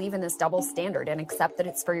refusing to believe in this double standard and accept that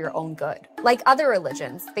it's for your own good. Like other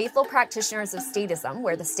religions, faithful practitioners of statism,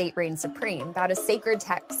 where the state reigns supreme, bow to sacred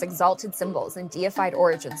texts, exalted symbols, and deified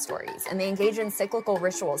origin stories, and they engage in cyclical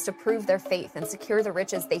rituals to prove their faith and secure the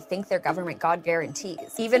riches they think their government God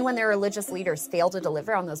guarantees, even when their religious leaders fail to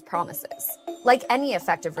deliver on those promises. Like any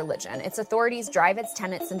effective religion, its authorities drive its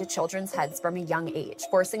tenets into children's heads from a young age,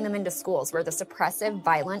 forcing them into schools where the suppressive,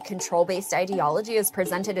 violent, control-based ideology is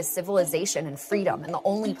presented as civilization and freedom and the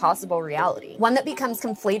only possible reality, one that becomes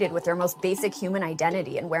conflated with their most basic human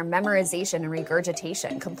identity and where memorization and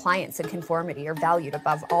regurgitation, compliance and conformity are valued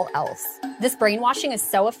above all else. This brainwashing is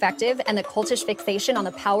so effective and the cultish fixation on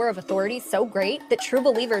the power of authority so great that true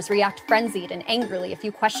believers react frenzied and angrily if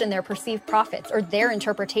you question their perceived prophets or their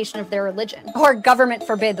interpretation of their religion, or government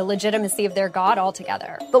forbid the legitimacy of their God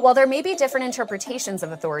altogether. But while there may be different interpretations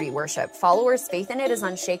of authority worship, followers' faith in it is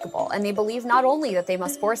unshakable, and they believe not only that they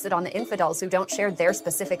must force it on the infidels who don't share their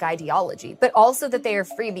specific ideology, but also that they are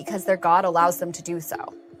free because their God allows them to do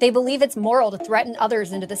so. They believe it's moral to threaten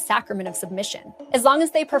others into the sacrament of submission. As long as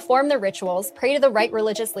they perform their rituals, pray to the right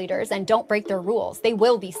religious leaders, and don't break their rules, they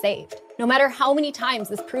will be saved. No matter how many times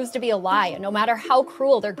this proves to be a lie, and no matter how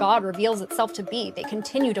cruel their God reveals itself to be, they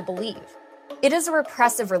continue to believe. It is a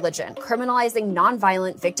repressive religion, criminalizing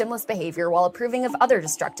nonviolent, victimless behavior while approving of other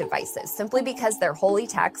destructive vices, simply because their holy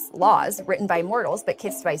texts, laws, written by mortals but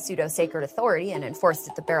kissed by pseudo-sacred authority and enforced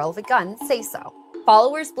at the barrel of a gun, say so.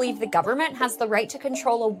 Followers believe the government has the right to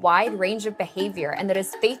control a wide range of behavior and that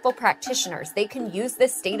as faithful practitioners, they can use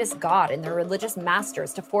this status god and their religious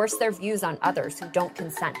masters to force their views on others who don't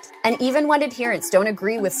consent. And even when adherents don't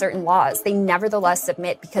agree with certain laws, they nevertheless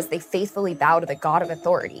submit because they faithfully bow to the God of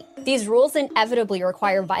authority. These rules inevitably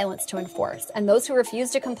require violence to enforce, and those who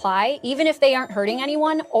refuse to comply, even if they aren't hurting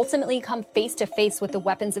anyone, ultimately come face to face with the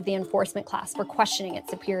weapons of the enforcement class for questioning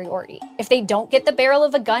its superiority. If they don't get the barrel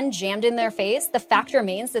of a gun jammed in their face, the fact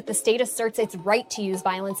remains that the state asserts its right to use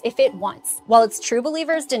violence if it wants, while its true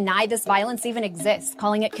believers deny this violence even exists,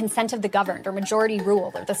 calling it consent of the governed or majority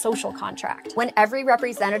rule or the social contract. When every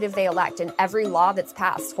representative they elect and every law that's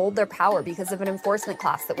passed hold their power because of an enforcement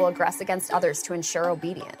class that will aggress against others to ensure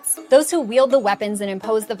obedience. Those who wield the weapons and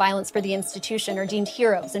impose the violence for the institution are deemed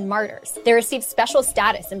heroes and martyrs. They receive special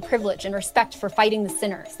status and privilege and respect for fighting the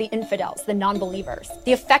sinners, the infidels, the non-believers.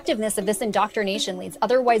 The effectiveness of this indoctrination leads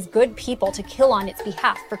otherwise good people to kill on its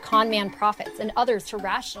behalf for con man profits and others to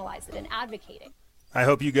rationalize it and advocate it. I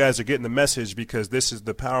hope you guys are getting the message, because this is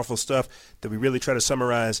the powerful stuff that we really try to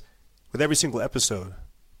summarize with every single episode.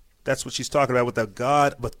 That's what she's talking about with the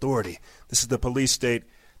God of authority. This is the police state.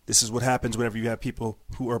 This is what happens whenever you have people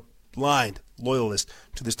who are blind, loyalists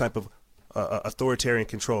to this type of authoritarian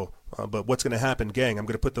control. But what's going to happen, gang? I'm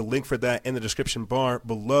going to put the link for that in the description bar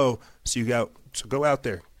below. So go out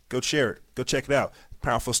there, go share it, go check it out.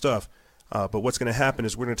 Powerful stuff. But what's going to happen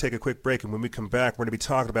is we're going to take a quick break, and when we come back, we're going to be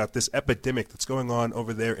talking about this epidemic that's going on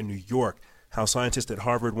over there in New York, how scientists at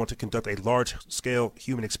Harvard want to conduct a large-scale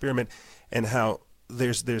human experiment, and how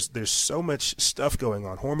there's so much stuff going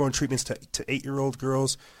on. Hormone treatments to 8-year-old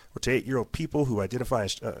girls or to 8-year-old people who identify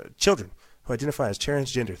as children who identify as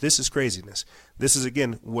transgender. This is craziness. This is,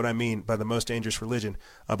 again, what I mean by the most dangerous religion.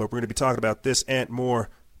 But we're going to be talking about this and more,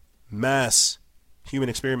 mass human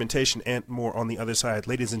experimentation and more on the other side.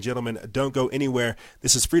 Ladies and gentlemen, don't go anywhere.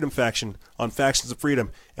 This is Freedom Faction on Factions of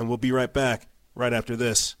Freedom, and we'll be right back right after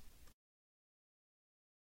this.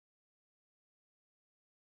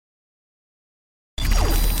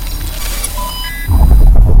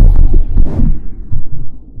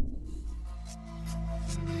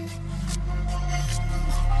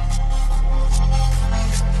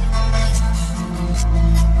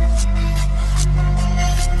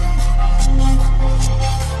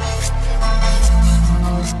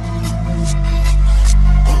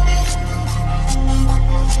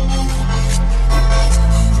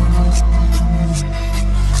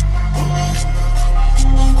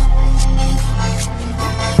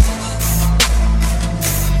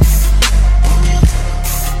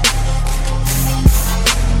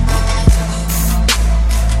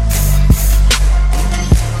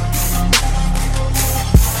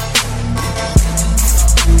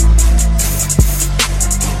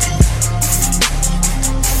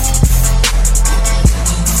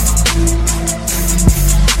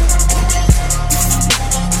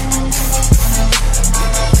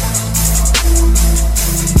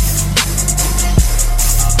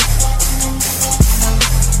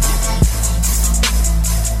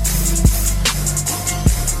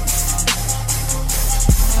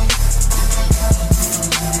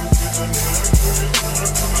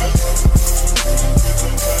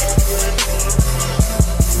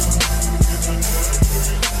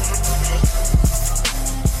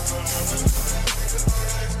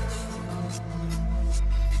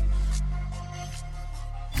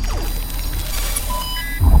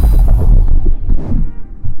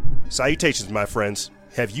 Salutations, my friends.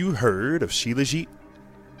 Have you heard of Shilajit?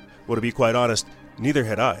 Well, to be quite honest, neither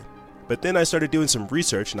had I. But then I started doing some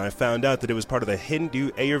research and I found out that it was part of the Hindu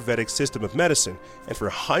Ayurvedic system of medicine, and for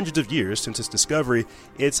hundreds of years since its discovery,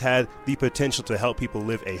 it's had the potential to help people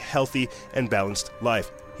live a healthy and balanced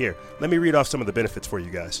life. Here, let me read off some of the benefits for you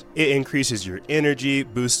guys. It increases your energy,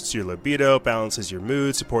 boosts your libido, balances your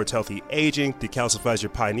mood, supports healthy aging, decalcifies your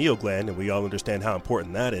pineal gland, and we all understand how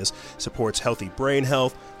important that is, supports healthy brain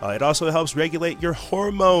health. It also helps regulate your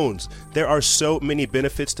hormones. There are so many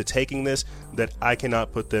benefits to taking this that I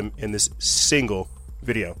cannot put them in this single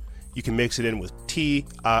video. You can mix it in with tea.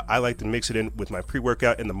 I like to mix it in with my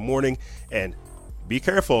pre-workout in the morning, and be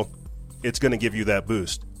careful, it's going to give you that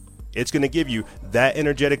boost. It's going to give you that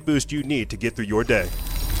energetic boost you need to get through your day.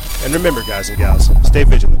 And remember, guys and gals, stay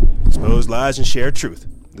vigilant, expose lies, and share truth.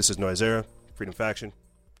 This is Noisera, Freedom Faction,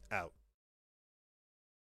 out.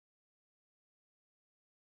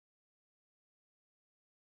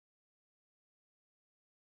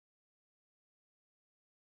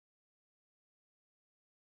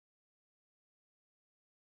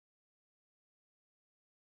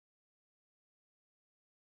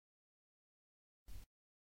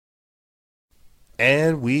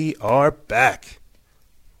 And we are back.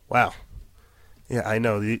 Wow. Yeah, I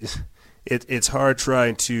know. It's hard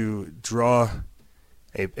trying to draw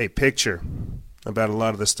a picture about a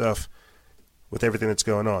lot of the stuff with everything that's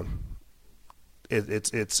going on.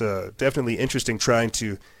 It's definitely interesting trying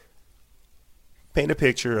to paint a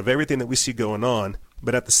picture of everything that we see going on,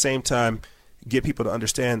 but at the same time get people to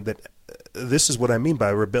understand that this is what I mean by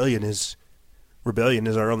rebellion is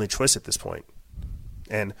our only choice at this point.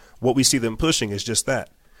 And what we see them pushing is just that.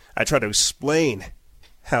 I try to explain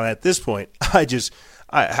how at this point, how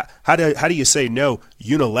do you say no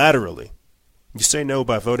unilaterally? You say no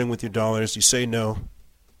by voting with your dollars. You say no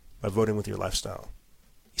by voting with your lifestyle.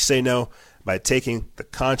 You say no by taking the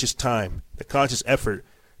conscious time, the conscious effort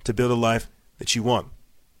to build a life that you want.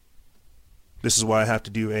 This is why I have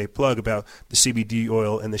to do a plug about the CBD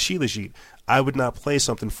oil and the Shilajit. I would not play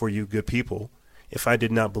something for you good people if I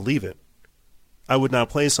did not believe it. I would not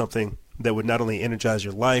play something that would not only energize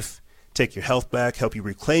your life, take your health back, help you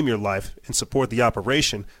reclaim your life, and support the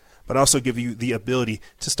operation, but also give you the ability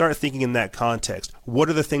to start thinking in that context. What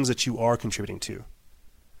are the things that you are contributing to?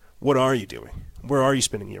 What are you doing? Where are you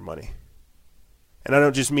spending your money? And I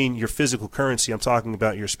don't just mean your physical currency. I'm talking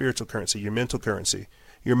about your spiritual currency, your mental currency,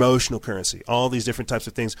 your emotional currency. All these different types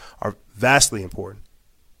of things are vastly important.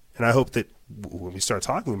 And I hope that when we start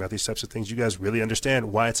talking about these types of things, you guys really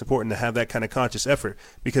understand why it's important to have that kind of conscious effort.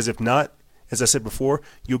 Because if not, as I said before,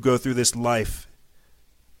 you'll go through this life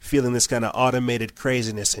feeling this kind of automated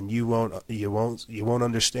craziness, and you won't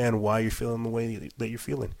understand why you're feeling the way that you're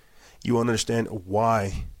feeling. You won't understand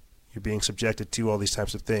why you're being subjected to all these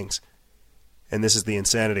types of things. And this is the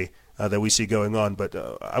insanity that we see going on. But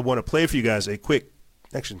I want to play for you guys a quick.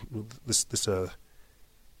 Actually,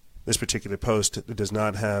 this particular post does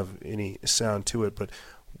not have any sound to it, but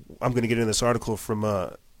I'm going to get in this article from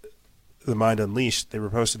The Mind Unleashed. They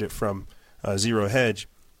reposted it from Zero Hedge.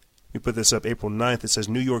 We put this up April 9th. It says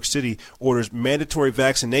New York City orders mandatory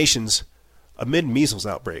vaccinations amid measles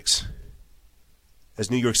outbreaks.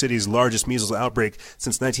 As New York City's largest measles outbreak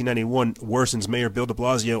since 1991 worsens, Mayor Bill de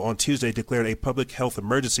Blasio on Tuesday declared a public health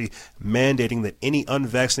emergency mandating that any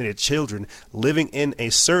unvaccinated children living in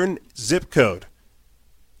a certain zip code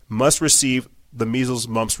must receive the measles,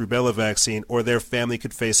 mumps, rubella vaccine, or their family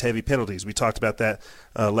could face heavy penalties. We talked about that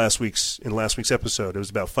in last week's episode. It was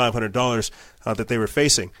about $500 that they were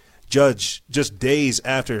facing. Just days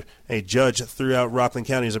after a judge threw out Rockland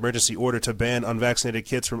County's emergency order to ban unvaccinated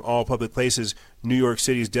kids from all public places, New York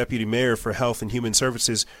City's Deputy Mayor for Health and Human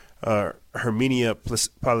Services, Herminia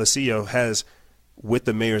Palacio, has, with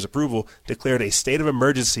the mayor's approval, declared a state of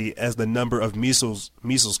emergency as the number of measles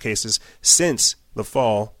cases since the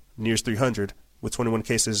fall nears 300, with 21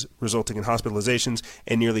 cases resulting in hospitalizations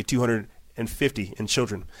and nearly 250 in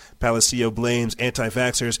children. Palacio blames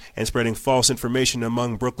anti-vaxxers and spreading false information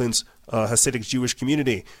among Brooklyn's Hasidic Jewish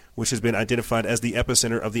community, which has been identified as the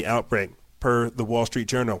epicenter of the outbreak, per the Wall Street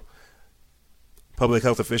Journal. Public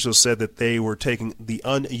health officials said that they were taking the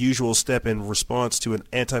unusual step in response to an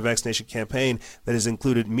anti-vaccination campaign that has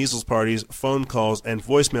included measles parties, phone calls, and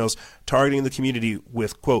voicemails targeting the community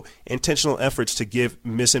with, quote, intentional efforts to give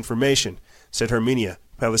misinformation, said Herminia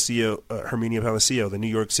Palacio, the New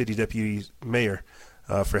York City Deputy Mayor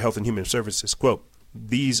for Health and Human Services. Quote,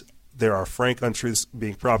 there are frank untruths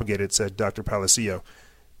being propagated, said Dr. Palacio.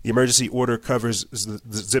 The emergency order covers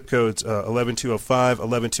the zip codes 11205,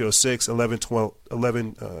 11206,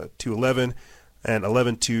 11211, and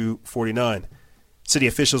 11249. City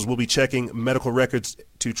officials will be checking medical records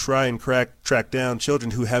to try and track down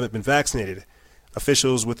children who haven't been vaccinated.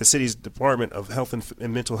 Officials with the city's Department of Health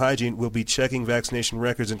and Mental Hygiene will be checking vaccination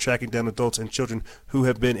records and tracking down adults and children who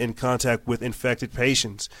have been in contact with infected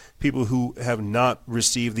patients. People who have not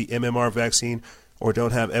received the MMR vaccine or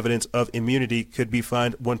don't have evidence of immunity could be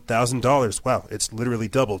fined $1,000. Wow, it's literally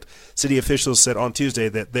doubled. City officials said on Tuesday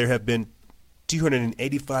that there have been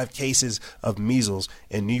 285 cases of measles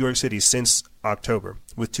in New York City since October,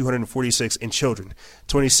 with 246 in children.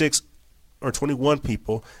 21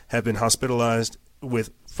 people have been hospitalized,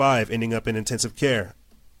 with 5 ending up in intensive care,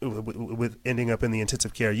 with ending up in the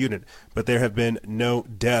intensive care unit. But there have been no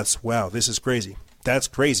deaths. Wow, this is crazy. That's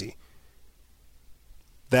crazy.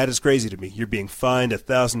 That is crazy to me. You're being fined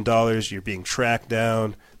 $1,000. You're being tracked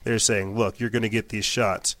down. They're saying, look, you're going to get these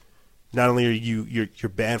shots. Not only are you're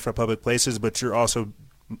banned from public places, but you're also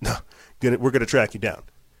we're going to track you down.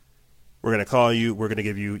 We're going to call you. We're going to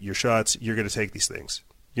give you your shots. You're going to take these things.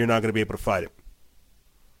 You're not going to be able to fight it.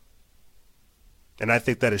 And I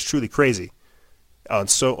think that is truly crazy on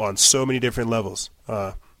so many different levels.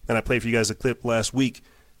 And I played for you guys a clip last week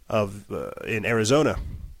of in Arizona,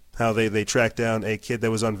 how they tracked down a kid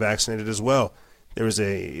that was unvaccinated as well.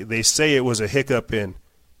 They say it was a hiccup in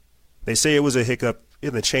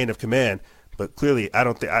the chain of command, but clearly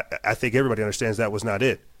I think everybody understands that was not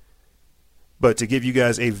it. But to give you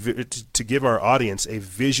guys to give our audience a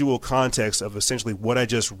visual context of essentially what I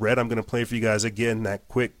just read, I'm going to play for you guys again that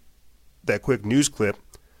quick news clip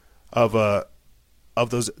of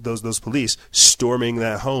those police storming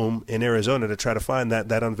that home in Arizona to try to find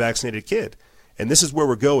that unvaccinated kid. And this is where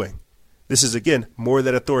we're going. This is, again, more of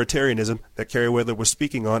that authoritarianism that Carrie Wheeler was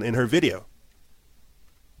speaking on in her video.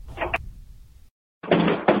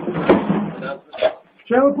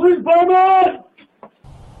 Chandler Police Department!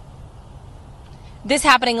 This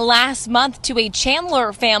happening last month to a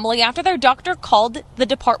Chandler family after their doctor called the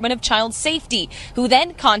Department of Child Safety, who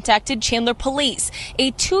then contacted Chandler Police.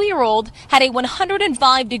 A 2-year-old had a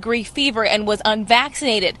 105-degree fever and was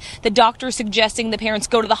unvaccinated. The doctor suggesting the parents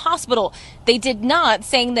go to the hospital. They did not,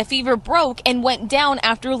 saying the fever broke and went down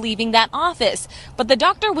after leaving that office. But the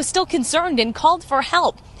doctor was still concerned and called for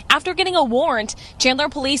help. After getting a warrant, Chandler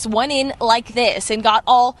Police went in like this and got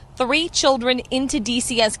all 3 children into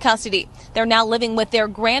DCS custody. They're now living with their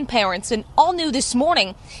grandparents, and all new this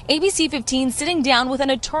morning, ABC 15 sitting down with an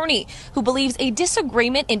attorney who believes a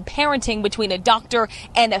disagreement in parenting between a doctor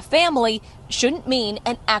and a family shouldn't mean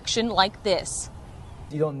an action like this.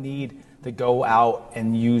 You don't need to go out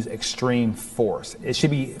and use extreme force. It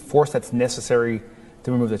should be force that's necessary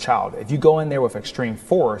to remove the child. If you go in there with extreme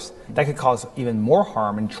force, that could cause even more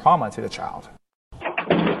harm and trauma to the child.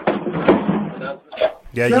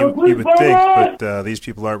 Yeah, you would think, but these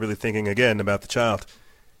people aren't really thinking again about the child.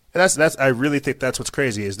 And that's I really think that's what's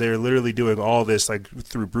crazy, is they're literally doing all this like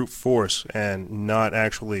through brute force and not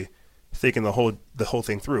actually thinking the whole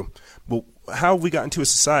thing through. Well, how have we got into a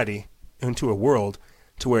society, into a world,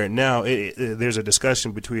 to where now there's a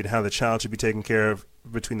discussion between how the child should be taken care of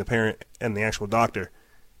between the parent and the actual doctor,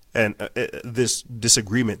 and this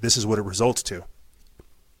disagreement, this is what it results to.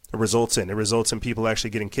 It results in people actually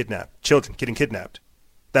getting kidnapped, children getting kidnapped.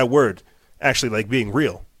 That word actually like being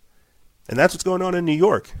real, and that's what's going on in New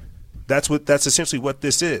York. That's essentially what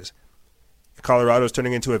this is. Colorado is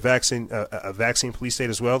turning into a vaccine police state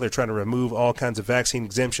as well. They're trying to remove all kinds of vaccine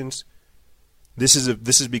exemptions. This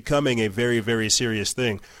is becoming a very, very serious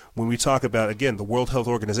thing. When we talk about, again, the World Health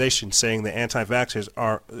Organization saying the anti-vaxxers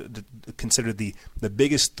are considered the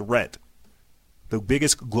biggest threat, the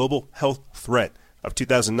biggest global health threat of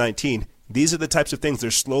 2019, these are the types of things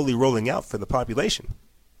they're slowly rolling out for the population.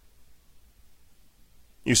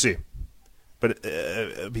 You see. But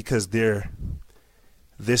because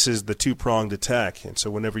this is the two-pronged attack. And so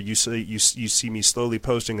whenever you see me slowly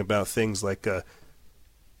posting about things like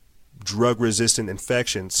drug-resistant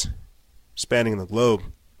infections spanning the globe,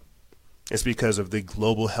 it's because of the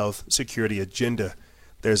global health security agenda.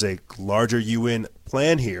 There's a larger UN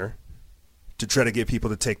plan here to try to get people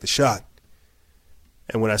to take the shot.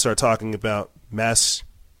 And when I start talking about mass,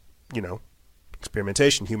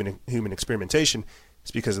 experimentation, human experimentation,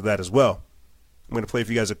 it's because of that as well. I'm going to play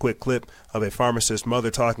for you guys a quick clip of a pharmacist mother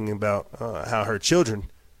talking about how her children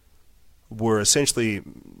were essentially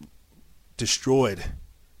destroyed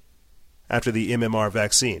after the MMR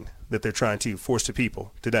vaccine that they're trying to force to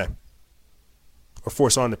people today, or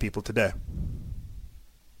force on to people today.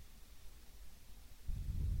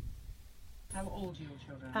 How old are your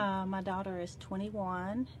children? My daughter is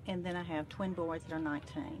 21, and then I have twin boys that are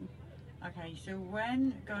 19. Okay, so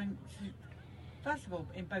first of all,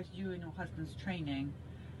 in both you and your husband's training,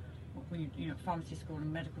 when you know, pharmacy school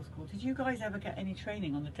and medical school, did you guys ever get any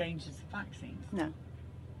training on the dangers of vaccines? No.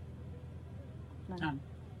 None.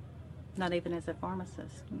 Not even as a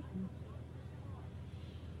pharmacist. Mm-mm.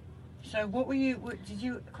 So did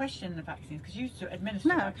you question the vaccines? Because you used to administer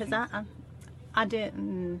No, vaccines. because I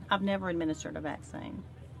didn't. I've never administered a vaccine.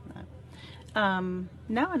 No.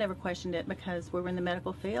 No, I never questioned it because we were in the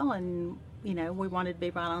medical field, and you know we wanted to be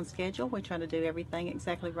right on schedule. We tried to do everything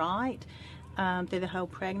exactly right through the whole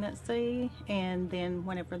pregnancy, and then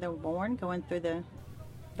whenever they were born, going through the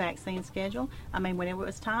vaccine schedule. I mean, whenever it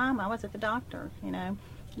was time, I was at the doctor. You know,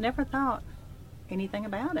 never thought anything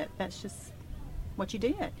about it. That's just what you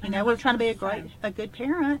did. You know, we were trying to be a good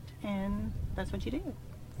parent, and that's what you did.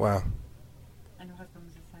 Wow. And your husband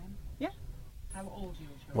was the same? Yeah. How old are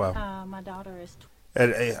your children? Wow. My daughter is.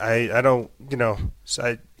 I don't, you know,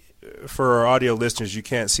 for our audio listeners, you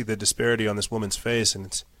can't see the disparity on this woman's face,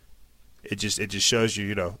 and it just shows you,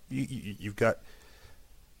 you know, you've got.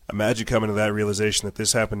 Imagine coming to that realization that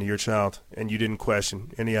this happened to your child, and you didn't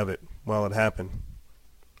question any of it while it happened.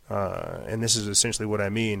 And this is essentially what I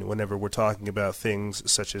mean whenever we're talking about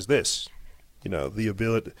things such as this. You know, the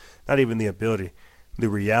ability, not even the ability, the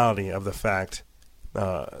reality of the fact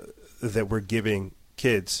that we're giving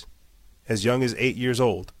kids as young as 8 years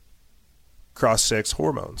old cross-sex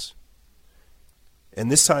hormones.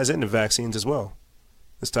 And this ties into vaccines as well.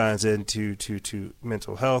 This ties into to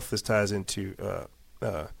mental health. This ties into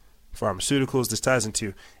pharmaceuticals. This ties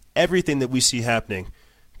into everything that we see happening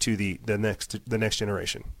to the next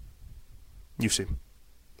generation. You see,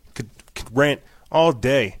 could rant all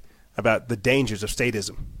day about the dangers of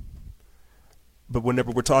statism, but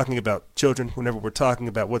whenever we're talking about children, whenever we're talking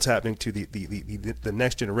about what's happening to the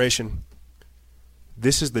next generation,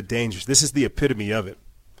 this is the dangers. This is the epitome of it.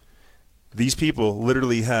 These people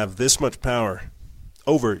literally have this much power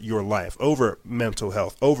over your life, over mental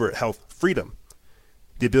health, over health freedom.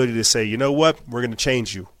 The ability to say, you know what, we're going to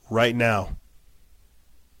change you right now.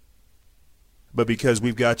 But because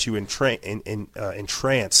we've got you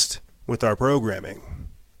entranced with our programming,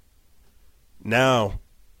 now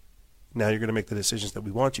you're going to make the decisions that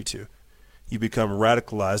we want you to. You become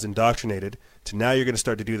radicalized, indoctrinated, to now you're going to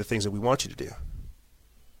start to do the things that we want you to do.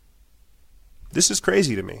 This is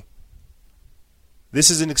crazy to me. This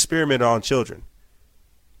is an experiment on children.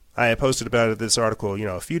 I had posted about this article, you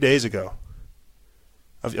know, a few days ago.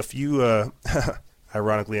 A few,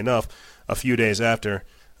 ironically enough, a few days after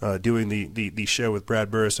doing the show with Brad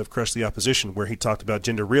Burris of Crush the Opposition, where he talked about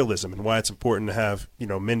gender realism and why it's important to have, you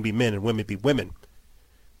know, men be men and women be women.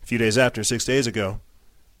 A few days after, 6 days ago,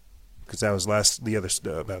 because that was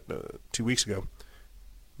about 2 weeks ago.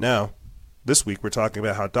 Now, this week we're talking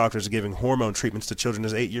about how doctors are giving hormone treatments to children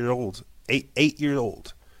as 8 years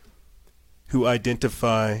old, who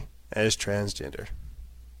identify as transgender.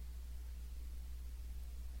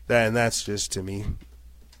 And that's just, to me,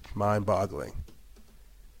 mind-boggling.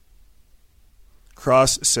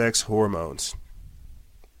 Cross-sex hormones.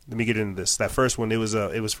 Let me get into this. That first one, it was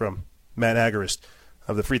from Matt Agarist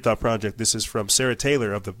of the Free Thought Project. This is from Sarah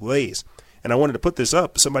Taylor of The Blaze. And I wanted to put this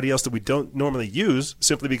up, somebody else that we don't normally use,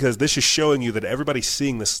 simply because this is showing you that everybody's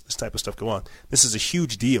seeing this type of stuff go on. This is a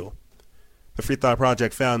huge deal. The Free Thought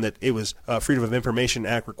Project found that it was Freedom of Information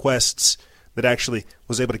Act requests that actually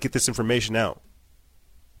was able to get this information out.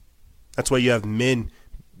 That's why you have men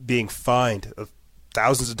being fined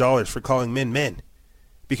thousands of dollars for calling men.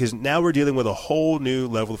 Because now we're dealing with a whole new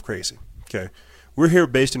level of crazy. Okay, we're here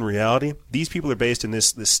based in reality. These people are based in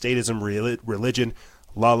this statism religion,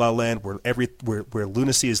 la la land, where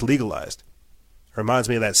lunacy is legalized. It reminds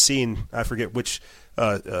me of that scene. I forget which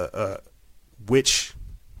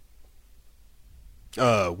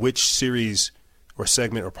series or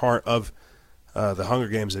segment or part of the Hunger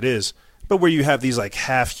Games it is. But where you have these like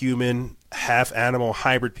half human, half animal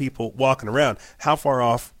hybrid people walking around. How far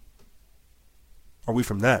off are we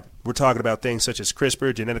from that? We're talking about things such as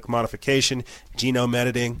CRISPR, genetic modification, genome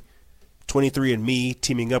editing, 23andMe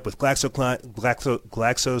teaming up with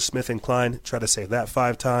GlaxoSmithKline, try to say that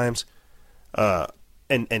 5 times,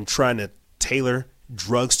 and trying to tailor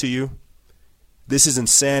drugs to you. This is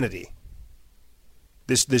insanity.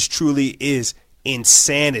 This truly is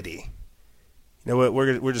insanity. You know what?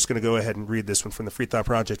 We're just going to go ahead and read this one from the Free Thought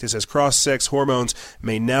Project. It says, cross-sex hormones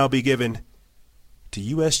may now be given to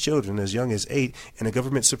U.S. children as young as 8 in a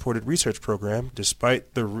government-supported research program,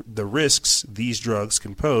 despite the risks these drugs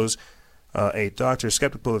can pose. A doctor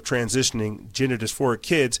skeptical of transitioning gender dysphoric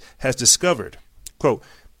kids has discovered, quote,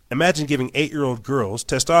 imagine giving 8-year-old girls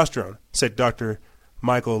testosterone, said Dr.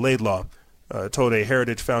 Michael Laidlaw, told a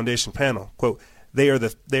Heritage Foundation panel. Quote, they are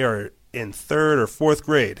in 3rd or 4th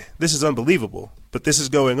grade. This is unbelievable. but this is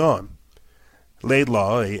going on.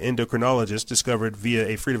 Laidlaw, an endocrinologist, discovered via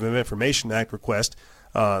a Freedom of Information Act request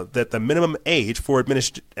that the minimum age for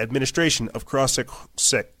administration of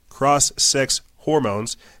cross-sex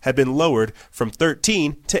hormones had been lowered from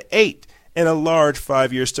 13 to 8 in a large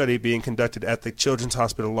 5-year study being conducted at the Children's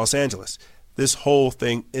Hospital of Los Angeles. This whole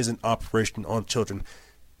thing is an operation on children.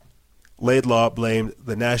 Laidlaw blamed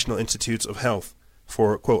the National Institutes of Health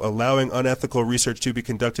for, quote, allowing unethical research to be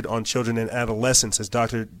conducted on children and adolescents, as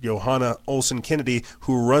Dr. Johanna Olson Kennedy,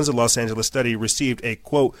 who runs the Los Angeles study, received a,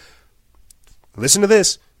 quote, listen to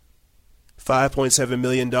this, $5.7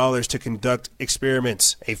 million to conduct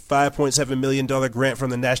experiments, a $5.7 million grant from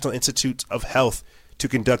the National Institutes of Health to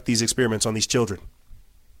conduct these experiments on these children.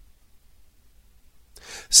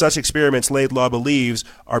 Such experiments, Laidlaw believes,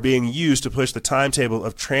 are being used to push the timetable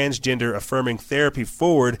of transgender affirming therapy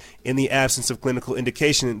forward in the absence of clinical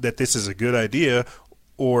indication that this is a good idea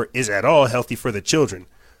or is at all healthy for the children.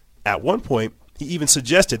 At one point, he even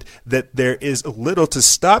suggested that there is little to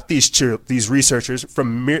stop these researchers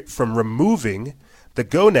from removing the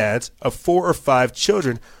gonads of 4 or 5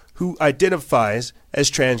 children who identifies as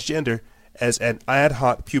transgender as an ad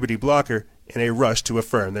hoc puberty blocker in a rush to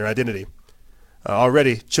affirm their identity.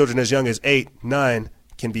 Already, children as young as 8, 9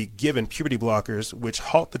 can be given puberty blockers which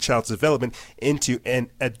halt the child's development into an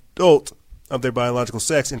adult of their biological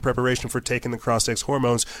sex in preparation for taking the cross-sex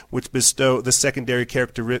hormones which bestow the secondary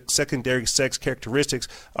sex characteristics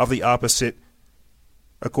of the opposite,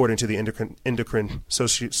 according to the Endocrine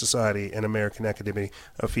Society and American Academy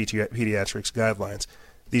of Pediatrics guidelines.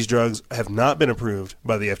 These drugs have not been approved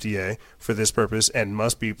by the FDA for this purpose and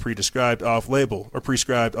must be prescribed off-label,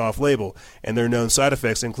 and their known side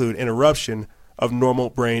effects include interruption of normal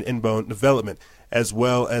brain and bone development, as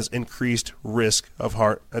well as increased risk of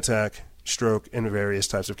heart attack, stroke, and various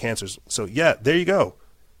types of cancers. So, yeah, there you go.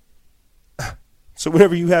 So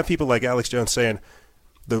whenever you have people like Alex Jones saying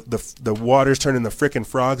the water's turning the frickin'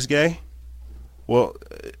 frogs gay, well,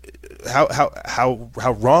 how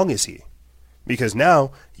wrong is he? Because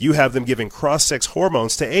now you have them giving cross-sex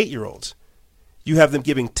hormones to 8-year-olds. You have them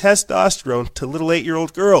giving testosterone to little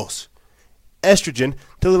 8-year-old girls. Estrogen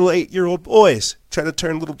to little 8-year-old boys. Trying to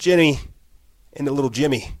turn little Jenny into little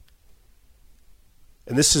Jimmy.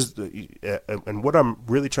 And this is, and what I'm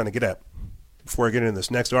really trying to get at, before I get into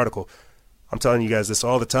this next article, I'm telling you guys this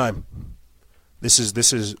all the time. This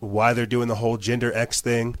is why they're doing the whole gender X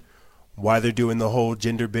thing, why they're doing the whole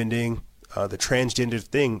gender bending. The transgender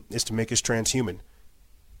thing is to make us transhuman.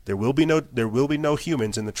 There will be no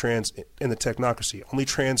humans in the technocracy. Only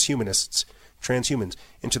transhumans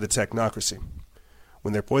into the technocracy.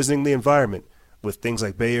 When they're poisoning the environment with things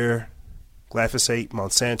like Bayer, glyphosate,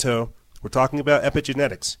 Monsanto, we're talking about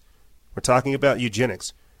epigenetics. We're talking about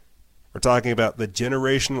eugenics. We're talking about the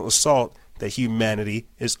generational assault that humanity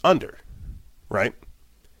is under, right?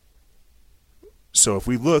 So if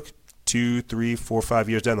we look 2, 3, 4, 5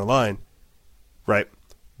 years down the line, right,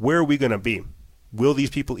 where are we going to be? Will these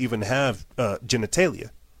people even have genitalia?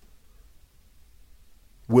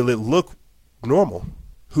 Will it look normal?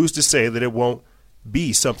 Who's to say that it won't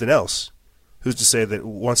be something else? Who's to say that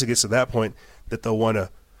once it gets to that point that they'll want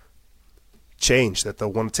to change, that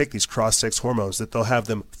they'll want to take these cross-sex hormones, that they'll have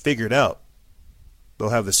them figured out? They'll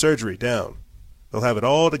have the surgery down. They'll have it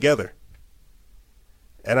all together.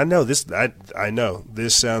 And I know this. I know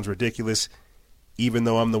this sounds ridiculous, even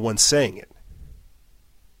though I'm the one saying it.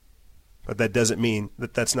 But that doesn't mean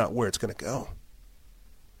that that's not where it's going to go.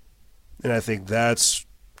 And I think that's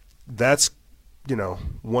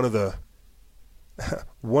one of the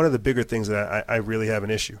bigger things that I really have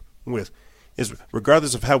an issue with is,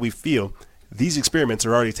 regardless of how we feel, these experiments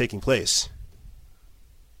are already taking place.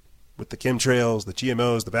 With the chemtrails, the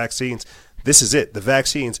GMOs, the vaccines, this is it. The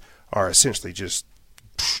vaccines are essentially just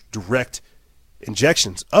direct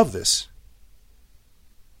injections of this.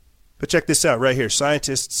 But check this out right here.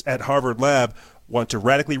 Scientists at Harvard Lab want to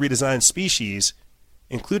radically redesign species,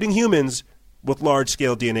 including humans, with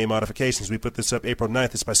large-scale DNA modifications. We put this up April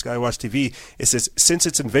 9th. It's by Skywatch TV. It says, since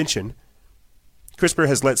its invention, CRISPR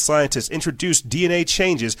has let scientists introduce DNA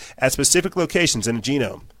changes at specific locations in a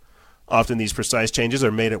genome. Often these precise changes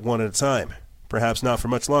are made at one at a time, perhaps not for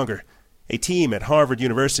much longer. A team at Harvard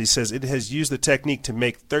University says it has used the technique to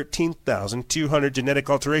make 13,200 genetic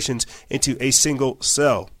alterations into a single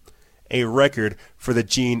cell, a record for the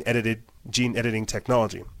gene editing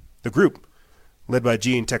technology. The group, led by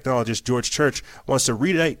gene technologist George Church, wants to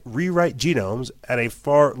rewrite genomes at a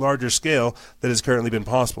far larger scale than has currently been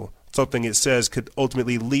possible, something it says could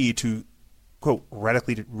ultimately lead to, quote,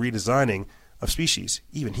 radically redesigning of species,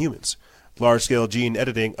 even humans. Large-scale gene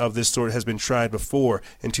editing of this sort has been tried before.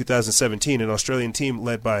 In 2017, an Australian team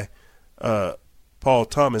led by Paul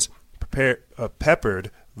Thomas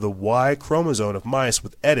peppered the Y chromosome of mice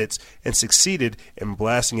with edits and succeeded in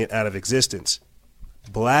blasting it out of existence.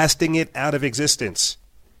 Blasting it out of existence.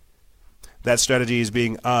 That strategy is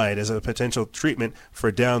being eyed as a potential treatment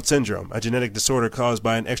for Down syndrome, a genetic disorder caused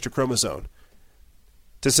by an extra chromosome.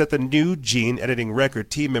 To set the new gene editing record,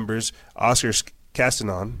 team members Oscar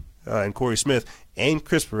Castanon and Corey Smith and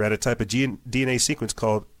CRISPR at a type of DNA sequence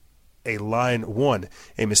called a line 1,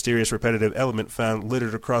 a mysterious repetitive element found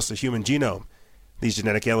littered across the human genome. These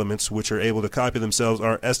genetic elements, which are able to copy themselves,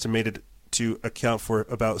 are estimated to account for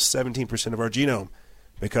about 17% of our genome.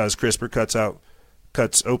 Because CRISPR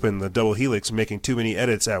cuts open the double helix, making too many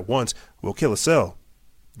edits at once will kill a cell.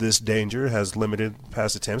 This danger has limited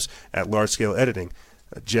past attempts at large-scale editing.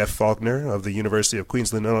 Jeff Faulkner of the University of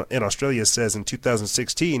Queensland in Australia says in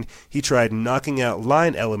 2016 he tried knocking out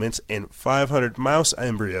line elements in 500 mouse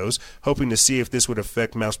embryos, hoping to see if this would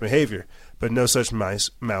affect mouse behavior, but no such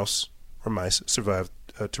mice survived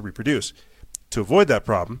to reproduce. To avoid that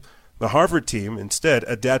problem, the Harvard team instead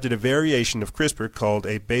adapted a variation of CRISPR called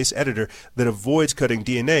a base editor that avoids cutting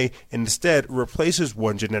DNA and instead replaces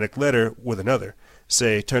one genetic letter with another,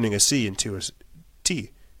 say turning a C into a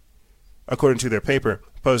T. According to their paper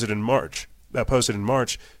posted in March to the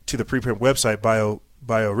preprint website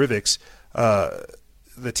BioRivix,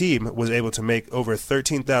 the team was able to make over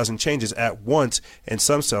 13,000 changes at once in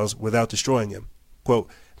some cells without destroying them. Quote,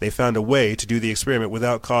 they found a way to do the experiment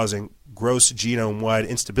without causing gross genome-wide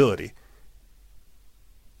instability.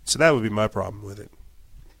 So that would be my problem with it,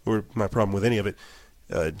 or my problem with any of it,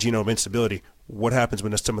 genome instability. What happens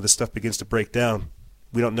when some of this stuff begins to break down?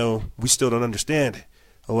 We don't know. We still don't understand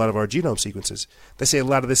a lot of our genome sequences. They say a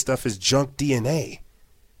lot of this stuff is junk DNA.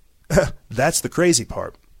 That's the crazy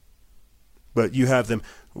part. But you have them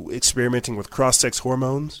experimenting with cross-sex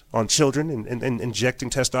hormones on children and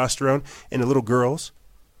injecting testosterone into little girls.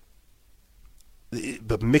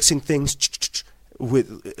 But mixing things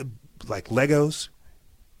with like Legos,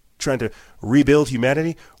 trying to rebuild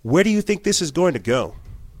humanity. Where do you think this is going to go?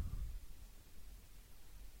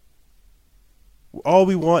 All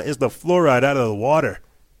we want is the fluoride out of the water,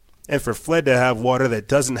 and for Fled to have water that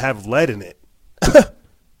doesn't have lead in it.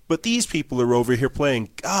 But these people are over here playing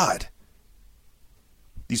God.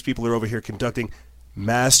 These people are over here conducting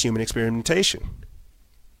mass human experimentation,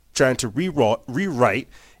 trying to rewrite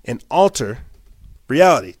and alter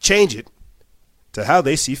reality, change it to how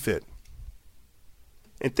they see fit.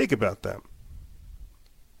 And think about that.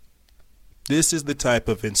 This is the type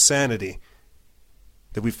of insanity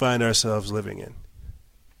that we find ourselves living in.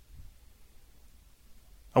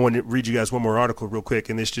 I want to read you guys one more article real quick,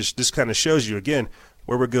 and this kind of shows you again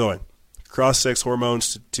where we're going. Cross-sex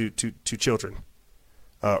hormones to children.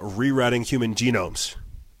 Rewriting human genomes.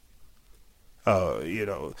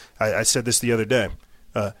 I said this the other day.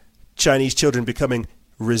 Chinese children becoming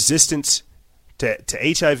resistant to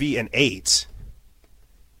HIV and AIDS.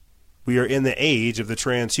 We are in the age of the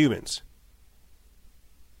transhumans.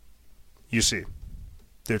 You see,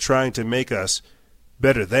 they're trying to make us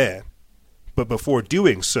better than, but before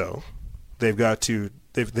doing so, they've got to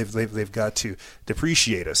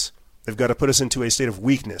depreciate us. They've got to put us into a state of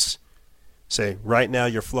weakness. Say, right now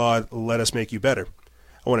you're flawed, let us make you better.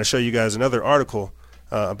 I want to show you guys another article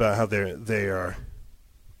about how they are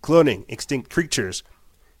cloning extinct creatures,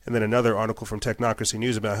 and then another article from Technocracy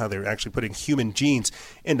News about how they're actually putting human genes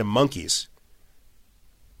into monkeys.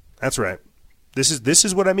 That's right. This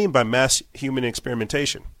is what I mean by mass human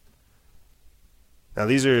experimentation. Now,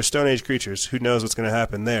 these are Stone Age creatures. Who knows what's going to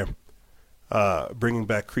happen there? Bringing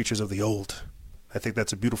back creatures of the old. I think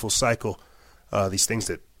that's a beautiful cycle. These things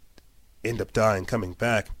that end up dying, coming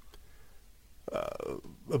back.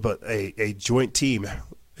 But a joint team,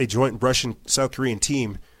 a joint Russian-South Korean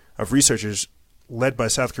team of researchers led by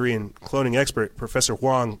South Korean cloning expert Professor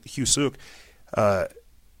Hwang Hyu-suk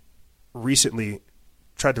recently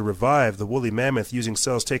tried to revive the woolly mammoth using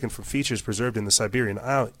cells taken from features preserved in the Siberian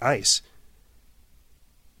ice.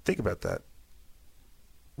 Think about that.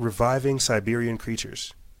 Reviving Siberian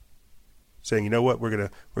creatures. Saying, you know what, we're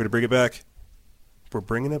gonna bring it back. We're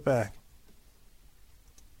bringing it back.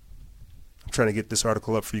 I'm trying to get this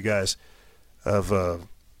article up for you guys of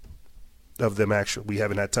them actually. We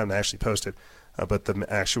haven't had time to actually post it, but them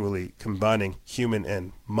actually combining human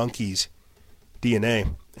and monkeys'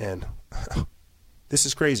 DNA, and this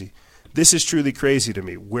is crazy. This is truly crazy to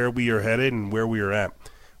me, where we are headed and where we are at.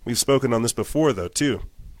 We've spoken on this before, though, too.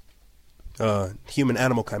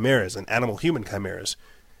 Human-animal chimeras and animal-human chimeras.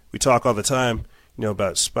 We talk all the time,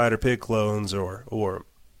 about spider pig clones or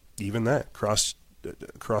even that, cross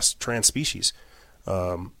trans species.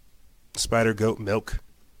 Spider, goat, milk,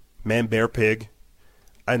 man, bear, pig.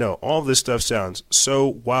 I know, all of this stuff sounds so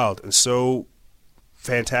wild and so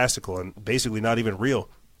fantastical and basically not even real.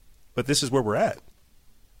 But this is where we're at.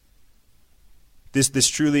 This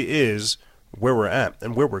truly is where we're at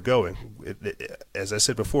and where we're going. As I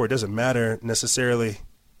said before, it doesn't matter necessarily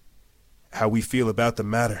how we feel about the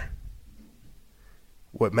matter.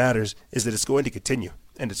 What matters is that it's going to continue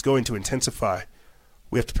and it's going to intensify.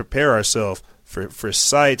 We have to prepare ourselves for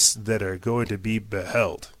sights that are going to be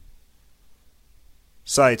beheld.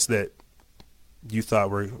 Sights that you thought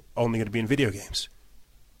were only going to be in video games,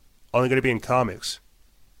 only going to be in comics.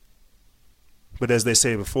 But as they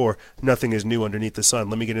say before, nothing is new underneath the sun.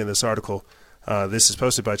 Let me get into this article. This is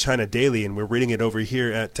posted by China Daily, and we're reading it over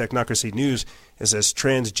here at Technocracy News. It says,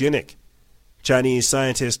 transgenic. Chinese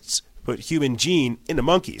scientists put human gene into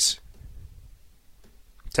monkeys.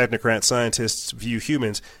 Technocrat scientists view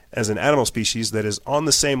humans as an animal species that is on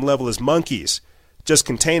the same level as monkeys, just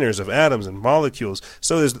containers of atoms and molecules,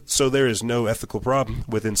 so there is no ethical problem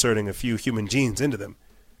with inserting a few human genes into them.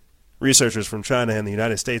 Researchers from China and the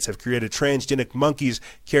United States have created transgenic monkeys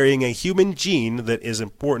carrying a human gene that is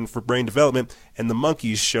important for brain development, and the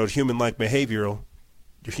monkeys showed human-like brain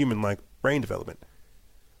development.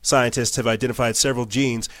 Scientists have identified several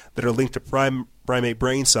genes that are linked to primate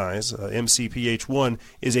brain size. MCPH1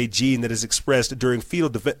 is a gene that is expressed during fetal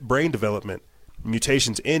brain development.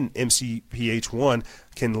 Mutations in MCPH1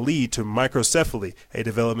 can lead to microcephaly, a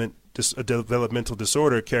developmental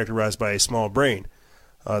disorder characterized by a small brain.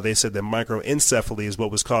 They said that microencephaly is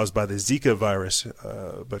what was caused by the Zika virus.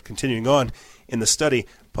 But continuing on, in the study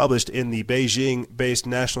published in the Beijing-based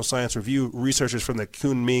National Science Review, researchers from the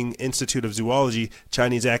Kunming Institute of Zoology,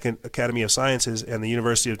 Chinese Academy of Sciences, and the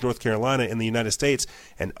University of North Carolina in the United States,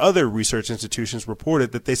 and other research institutions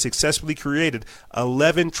reported that they successfully created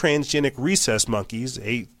 11 transgenic rhesus monkeys,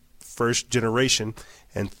 8 first generation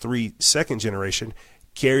and 3 second generation,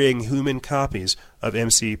 carrying human copies of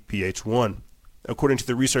MCPH1. According to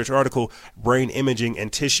the research article, brain imaging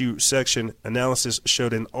and tissue section analysis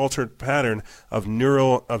showed an altered pattern of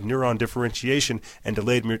neuron differentiation and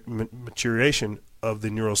delayed maturation of the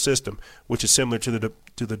neural system, which is similar to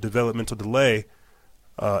the developmental delay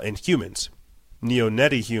in humans.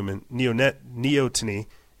 Neoteny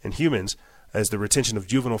in humans as the retention of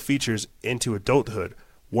juvenile features into adulthood.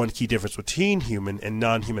 One key difference between human and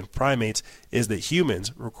non-human primates is that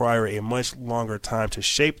humans require a much longer time to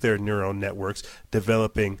shape their neural networks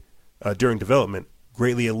during development,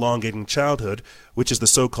 greatly elongating childhood, which is the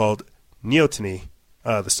so-called neoteny.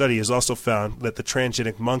 The study has also found that the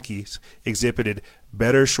transgenic monkeys exhibited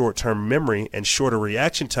better short-term memory and shorter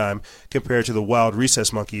reaction time compared to the wild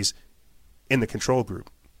rhesus monkeys in the control group.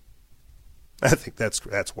 I think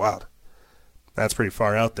that's wild. That's pretty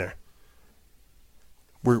far out there.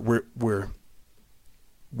 We're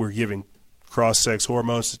giving cross-sex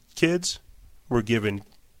hormones to kids. We're giving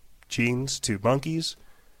genes to monkeys.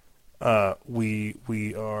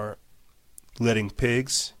 We are letting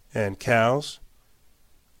pigs and cows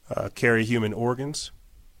carry human organs.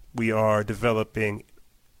 We are developing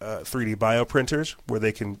 3D bioprinters where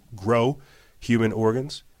they can grow human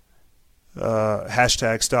organs.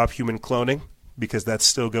 Hashtag stop human cloning, because that's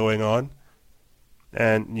still going on,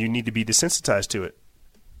 and you need to be desensitized to it.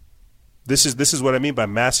 This is what I mean by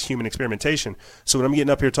mass human experimentation. So when I'm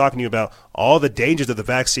getting up here talking to you about all the dangers of the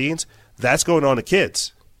vaccines, that's going on to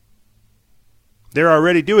kids. They're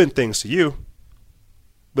already doing things to you.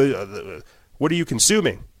 But what are you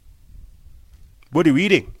consuming? What are you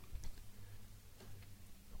eating?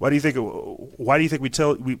 Why do you think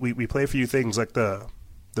we play for you things like the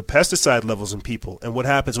pesticide levels in people and what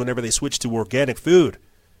happens whenever they switch to organic food?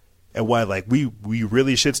 And why, we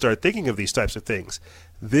really should start thinking of these types of things.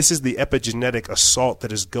 This is the epigenetic assault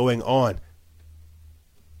that is going on.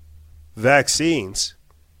 Vaccines,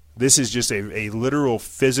 this is just a literal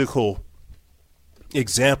physical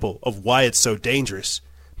example of why it's so dangerous.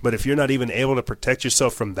 But if you're not even able to protect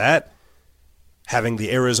yourself from that, having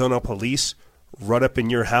the Arizona police run up in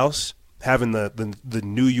your house, having the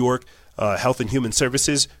New York Health and Human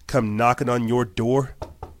Services come knocking on your door,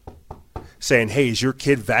 saying, hey, is your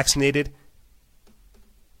kid vaccinated?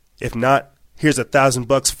 If not, here's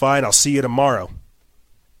 $1,000 fine. I'll see you tomorrow.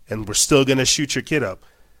 And we're still going to shoot your kid up.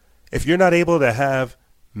 If you're not able to have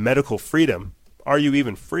medical freedom, are you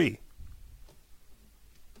even free?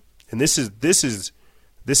 And this is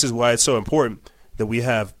why it's so important that we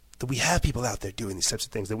have people out there doing these types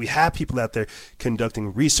of things, that we have people out there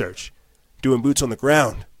conducting research, doing boots on the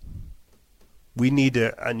ground. I need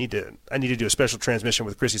to do a special transmission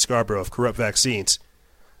with Chrissy Scarborough of Corrupt Vaccines.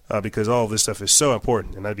 because all of this stuff is so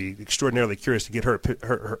important, and I'd be extraordinarily curious to get her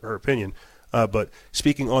opinion. But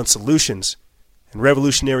speaking on solutions and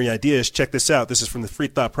revolutionary ideas, check this out. This is from the Free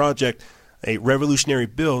Thought Project. A revolutionary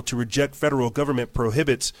bill to reject federal government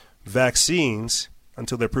prohibits vaccines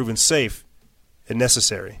until they're proven safe and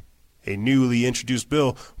necessary. A newly introduced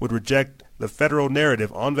bill would reject the federal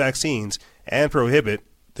narrative on vaccines and prohibit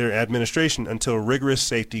their administration until rigorous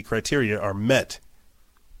safety criteria are met.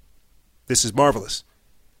 This is marvelous.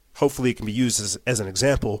 Hopefully it can be used as an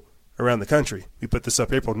example around the country. We put this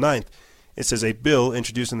up April 9th. It says a bill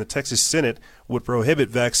introduced in the Texas Senate would prohibit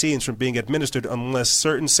vaccines from being administered unless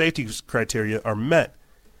certain safety criteria are met.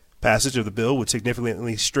 Passage of the bill would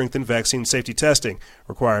significantly strengthen vaccine safety testing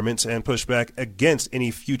requirements and push back against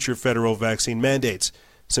any future federal vaccine mandates.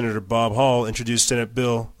 Senator Bob Hall introduced Senate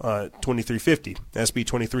Bill 2350, SB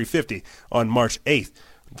 2350, on March 8th.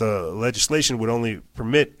 The legislation would only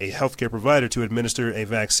permit a healthcare provider to administer a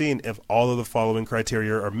vaccine if all of the following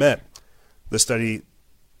criteria are met. The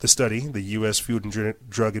U.S. Food and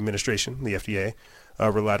Drug Administration, the FDA,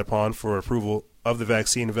 relied upon for approval of the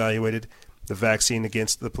vaccine evaluated the vaccine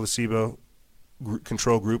against the placebo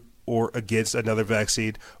control group or against another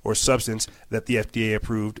vaccine or substance that the FDA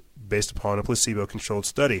approved based upon a placebo-controlled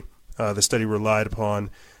study. The study relied upon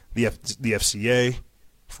the FCA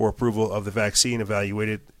for approval of the vaccine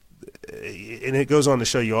evaluated, and it goes on to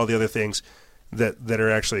show you all the other things that are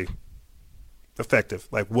actually effective,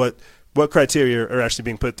 like what criteria are actually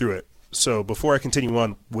being put through it. So before I continue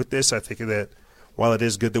on with this, I think that while it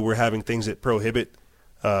is good that we're having things that prohibit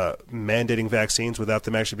mandating vaccines without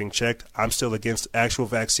them actually being checked, I'm still against actual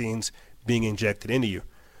vaccines being injected into you.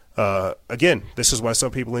 Again, this is why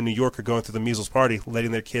some people in New York are going through the measles party,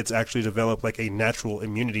 letting their kids actually develop like a natural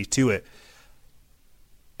immunity to it.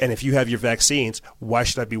 And if you have your vaccines, why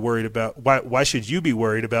should I be worried about why should you be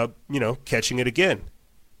worried about, catching it again?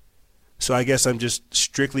 So I guess I'm just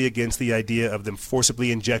strictly against the idea of them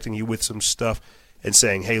forcibly injecting you with some stuff and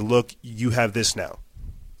saying, hey, look, you have this now.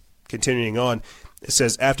 Continuing on, it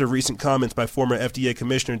says, after recent comments by former FDA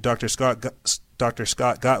Commissioner Dr.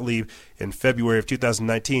 Scott Gottlieb in February of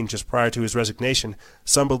 2019, just prior to his resignation,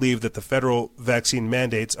 some believe that the federal vaccine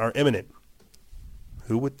mandates are imminent.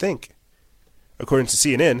 Who would think? According to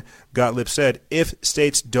CNN, Gottlieb said, if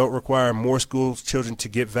states don't require more school children to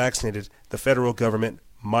get vaccinated, the federal government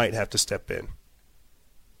might have to step in.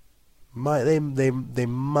 They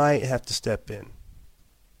might have to step in.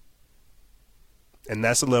 And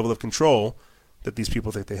that's the level of control that these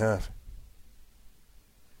people think they have.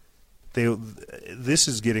 This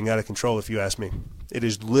is getting out of control, if you ask me. It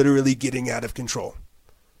is literally getting out of control.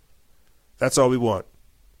 That's all we want.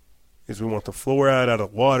 Is we want the fluoride out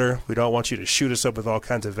of water. We don't want you to shoot us up with all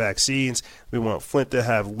kinds of vaccines. We want Flint to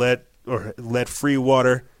have lead-free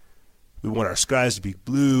water. We want our skies to be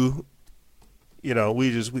blue. We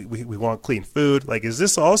want clean food. Like, is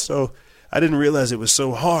this also? I didn't realize it was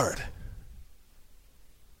so hard.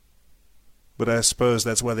 But I suppose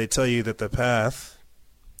that's why they tell you that the path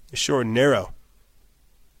is short and narrow.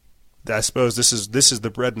 I suppose this is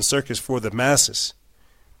the bread and circus for the masses.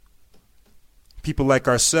 People like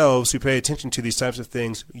ourselves who pay attention to these types of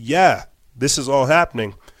things, yeah, this is all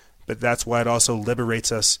happening, but that's why it also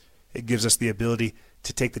liberates us. It gives us the ability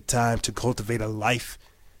to take the time to cultivate a life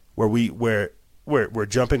where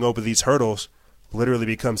jumping over these hurdles literally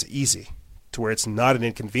becomes easy, to where it's not an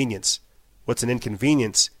inconvenience. What's an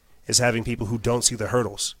inconvenience is having people who don't see the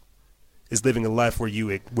hurdles, is living a life where you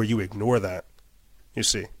ignore that. You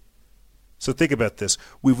see. So think about this.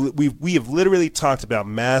 We have literally talked about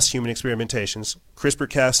mass human experimentations,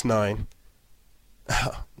 CRISPR-Cas9.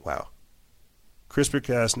 Wow.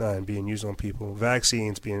 CRISPR-Cas9 being used on people,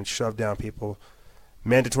 vaccines being shoved down people,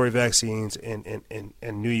 mandatory vaccines in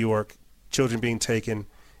New York, children being taken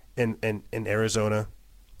in Arizona,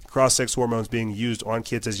 cross-sex hormones being used on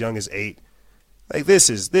kids as young as 8. Like, this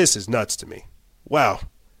is nuts to me. Wow.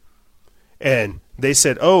 And they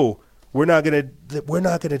said, "Oh, we're not going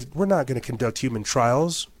to conduct human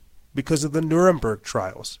trials because of the Nuremberg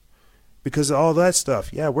trials, because of all that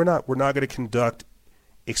stuff. Yeah, we're not going to conduct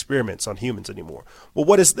experiments on humans anymore." Well,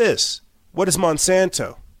 what is this? What is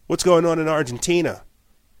Monsanto? What's going on in Argentina?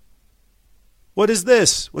 What is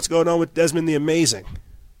this? What's going on with Desmond the Amazing?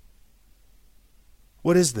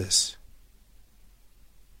 What is this?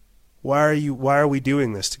 Why are we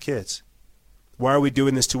doing this to kids? Why are we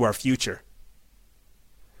doing this to our future?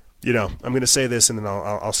 I'm going to say this and then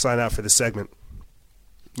I'll sign out for this segment.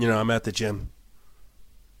 I'm at the gym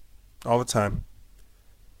all the time,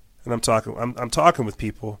 and I'm talking with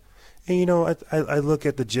people, and I look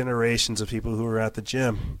at the generations of people who are at the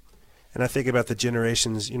gym, and I think about the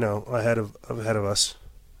generations ahead of us,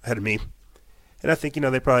 ahead of me. And I think,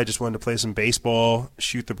 they probably just wanted to play some baseball,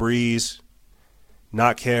 shoot the breeze,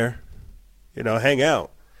 not care, hang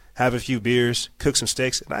out, have a few beers, cook some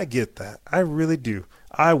steaks. And I get that. I really do.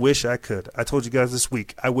 I wish I could. I told you guys this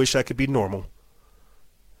week, I wish I could be normal.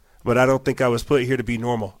 But I don't think I was put here to be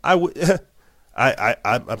normal. I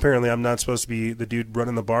apparently I'm not supposed to be the dude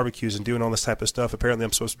running the barbecues and doing all this type of stuff. Apparently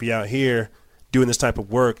I'm supposed to be out here doing this type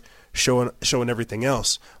of work, showing everything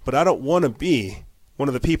else. But I don't want to be one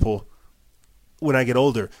of the people when I get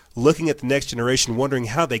older, looking at the next generation, wondering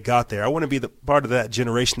how they got there. I want to be the part of that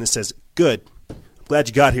generation that says, good, I'm glad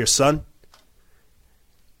you got here, son.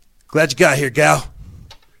 Glad you got here, gal.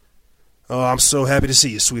 Oh, I'm so happy to see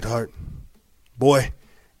you, sweetheart. Boy,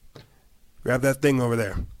 grab that thing over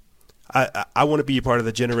there. I want to be a part of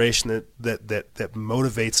the generation that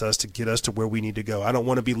motivates us to get us to where we need to go. I don't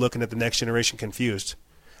want to be looking at the next generation confused.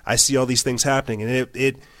 I see all these things happening, and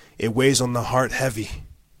it weighs on the heart heavy.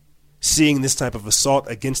 Seeing this type of assault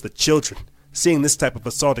against the children, seeing this type of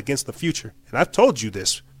assault against the future. And I've told you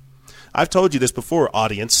this. I've told you this before,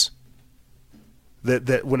 audience.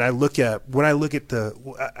 That when I look at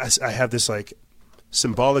I have this like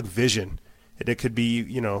symbolic vision, and it could be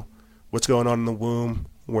what's going on in the womb,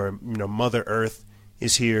 where Mother Earth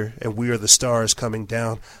is here and we are the stars coming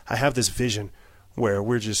down. I have this vision where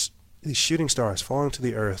we're just these shooting stars falling to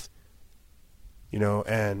the earth,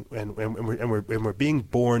 and we're being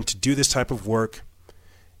born to do this type of work,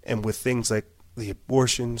 and with things like the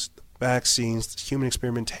abortions, the vaccines, the human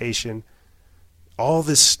experimentation, all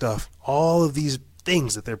this stuff, all of these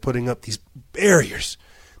things that they're putting up, these barriers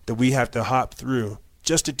that we have to hop through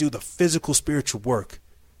just to do the physical, spiritual work.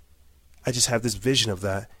 I just have this vision of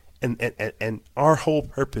that. And our whole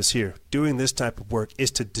purpose here, doing this type of work,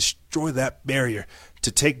 is to destroy that barrier,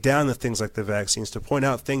 to take down the things like the vaccines, to point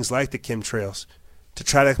out things like the chemtrails, to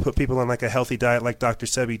try to put people on like a healthy diet like Dr.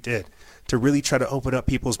 Sebi did, to really try to open up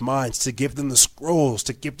people's minds, to give them the scrolls,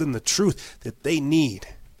 to give them the truth that they need.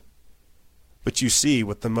 But you see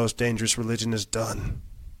what the most dangerous religion has done.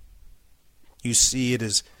 You see it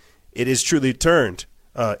is truly turned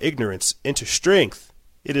ignorance into strength.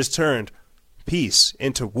 It has turned peace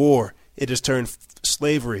into war. It has turned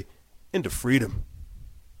slavery into freedom.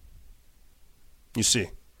 You see.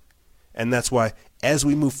 And that's why as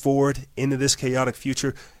we move forward into this chaotic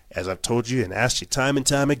future, as I've told you and asked you time and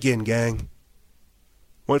time again, gang,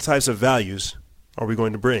 what types of values are we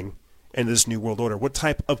going to bring into this new world order? What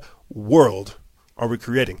type of world are we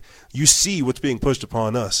creating? You see what's being pushed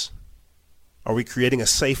upon us. Are we creating a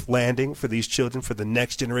safe landing for these children, for the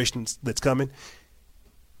next generation that's coming?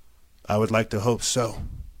 I would like to hope so.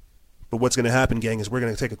 But what's going to happen, gang, is we're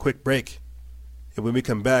going to take a quick break. And when we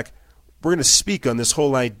come back, we're going to speak on this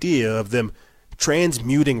whole idea of them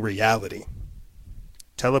transmuting reality.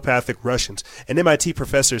 Telepathic Russians. An MIT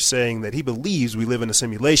professor saying that he believes we live in a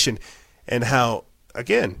simulation, and how,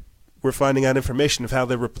 again, we're finding out information of how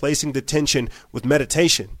they're replacing detention with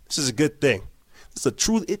meditation. This is a good thing.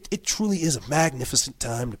 It truly is a magnificent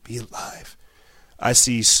time to be alive. I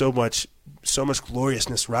see so much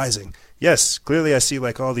gloriousness rising. Yes, clearly I see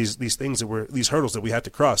like all these things these hurdles that we have to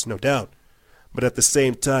cross, no doubt. But at the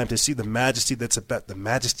same time, to see the majesty the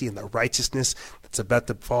majesty and the righteousness that's about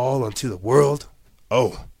to fall onto the world,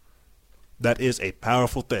 oh, that is a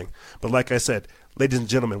powerful thing. But like I said, ladies and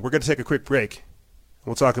gentlemen, we're going to take a quick break.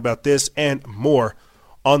 We'll talk about this and more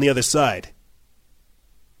on the other side.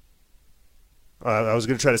 I was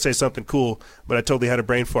going to try to say something cool, but I totally had a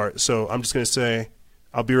brain fart. So I'm just going to say,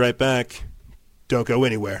 I'll be right back. Don't go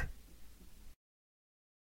anywhere.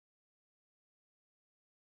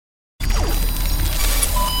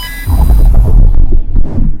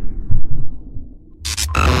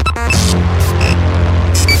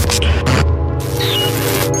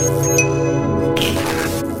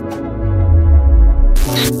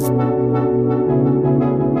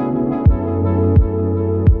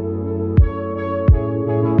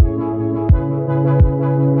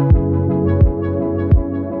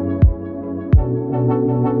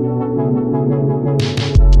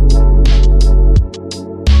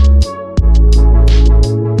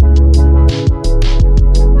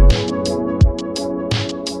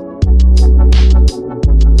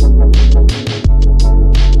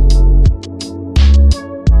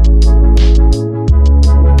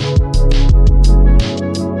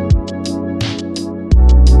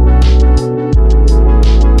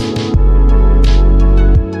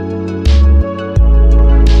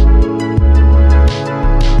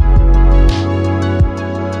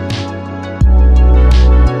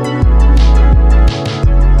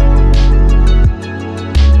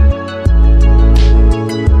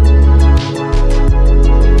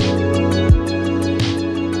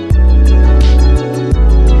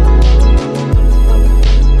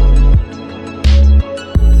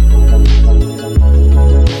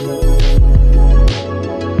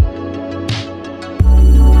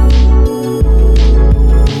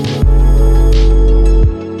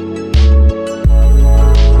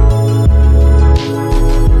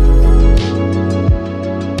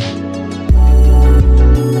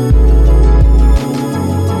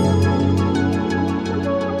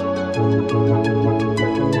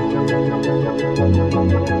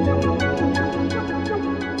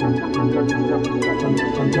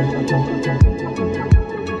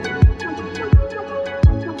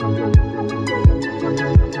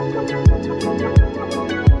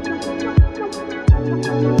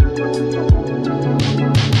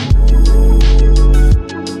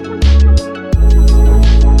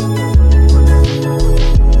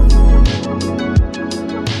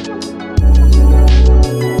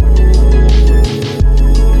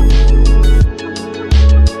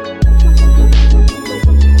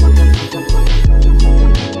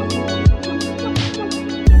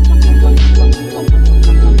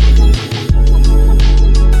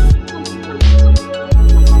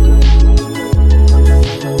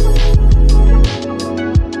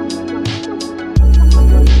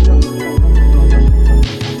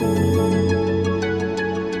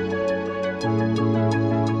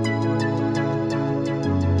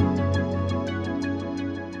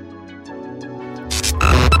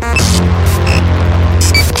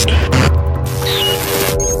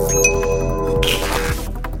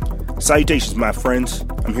 Salutations, my friends.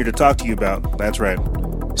 I'm here to talk to you about, that's right,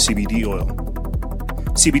 CBD oil.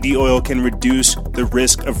 CBD oil can reduce the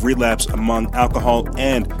risk of relapse among alcohol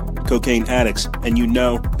and cocaine addicts, and you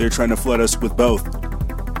know they're trying to flood us with both.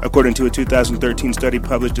 According to a 2013 study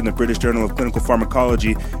published in the British Journal of Clinical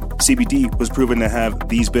Pharmacology, CBD was proven to have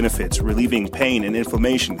these benefits: relieving pain and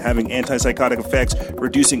inflammation, having antipsychotic effects,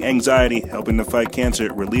 reducing anxiety, helping to fight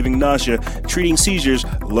cancer, relieving nausea, treating seizures,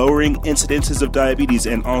 lowering incidences of diabetes,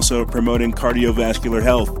 and also promoting cardiovascular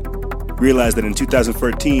health. Realize that in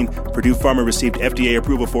 2014, Purdue Pharma received FDA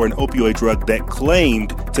approval for an opioid drug that claimed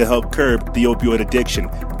to help curb the opioid addiction.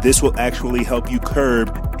 This will actually help you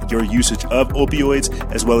curb your usage of opioids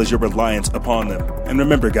as well as your reliance upon them. And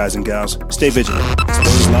remember, guys and gals, stay vigilant.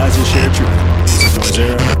 Expose lies and share truth. This is Noise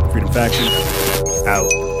Era, Freedom Faction,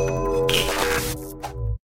 out.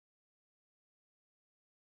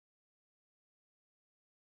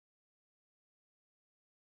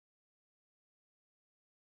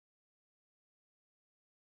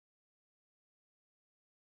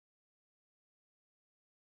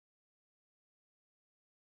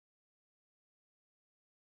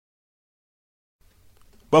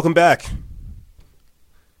 Welcome back.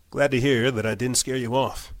 Glad to hear that I didn't scare you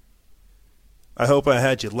off. I hope I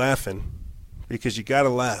had you laughing, because you gotta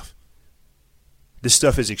laugh. This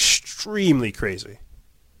stuff is extremely crazy.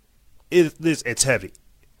 It's heavy.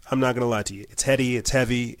 I'm not gonna lie to you. It's heady, it's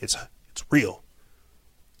heavy, it's real.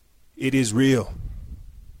 It is real.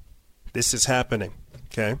 This is happening,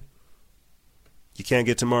 okay? You can't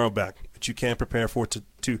get tomorrow back, but you can prepare for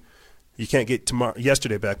you can't get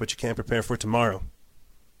yesterday back, but you can prepare for tomorrow.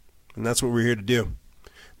 And that's what we're here to do.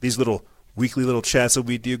 These little weekly little chats that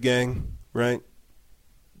we do, gang, right?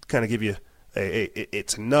 Kind of give you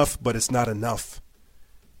it's enough, but it's not enough,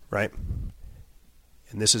 right?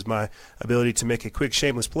 And this is my ability to make a quick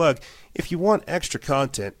shameless plug. If you want extra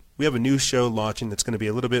content, we have a new show launching that's going to be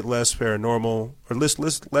a little bit less paranormal, or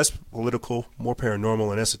less political, more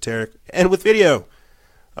paranormal and esoteric, and with video.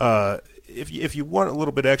 If you want a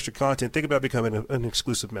little bit extra content, think about becoming an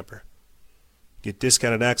exclusive member. Get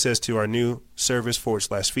discounted access to our new service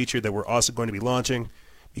 /feature that we're also going to be launching,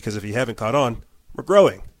 because if you haven't caught on, we're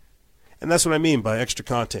growing. And that's what I mean by extra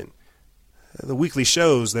content. The weekly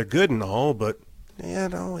shows, they're good and all, but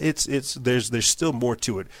there's still more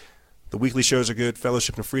to it. The weekly shows are good,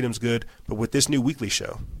 Fellowship and Freedom's good, but with this new weekly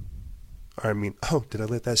show, did I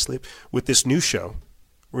let that slip? With this new show,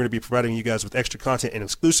 we're going to be providing you guys with extra content, and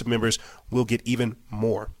exclusive members will get even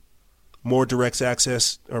more. More direct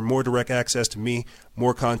access to me,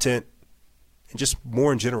 more content, and just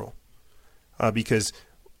more in general. Because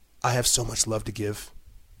I have so much love to give.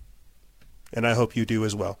 And I hope you do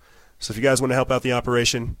as well. So if you guys want to help out the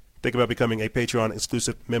operation, think about becoming a Patreon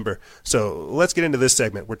exclusive member. So let's get into this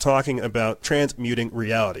segment. We're talking about transmuting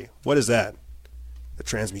reality. What is that? The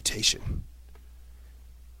transmutation.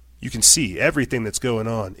 You can see everything that's going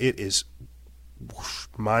on. It is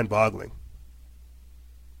mind-boggling.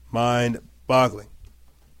 Mind-boggling.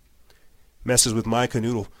 Messes with my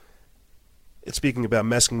canoodle. And speaking about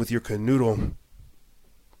messing with your canoodle,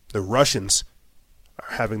 the Russians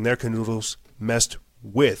are having their canoodles messed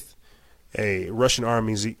with. A Russian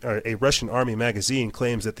army magazine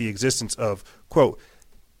claims that the existence of, quote,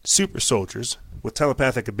 super soldiers with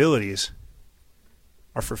telepathic abilities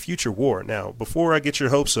are for future war. Now, before I get your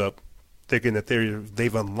hopes up, thinking that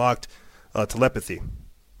they've unlocked telepathy,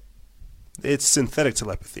 it's synthetic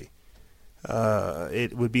telepathy.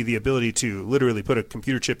 It would be the ability to literally put a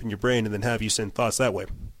computer chip in your brain and then have you send thoughts that way.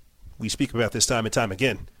 We speak about this time and time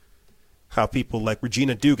again. How people like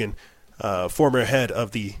Regina Dugan former head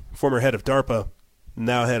of DARPA,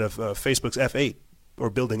 now head of Facebook's F8 or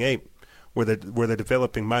Building 8, where they're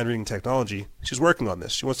developing mind reading technology. She's working on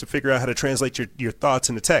this. She wants to figure out how to translate your thoughts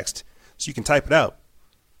into text so you can type it out.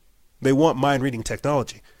 They want mind reading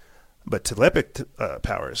technology, but telepathy,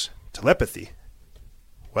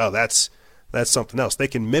 well, that's something else. They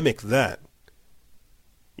can mimic that.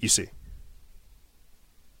 You see.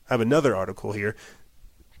 I have another article here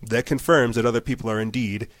that confirms that other people are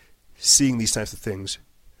indeed seeing these types of things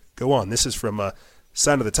go on. This is from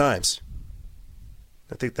Sign of the Times.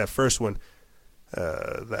 I think that first one,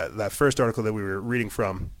 that first article that we were reading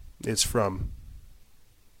from, is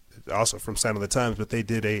also from Sign of the Times, but they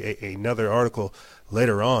did another article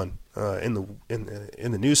later on in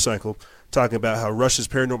the news cycle talking about how Russia's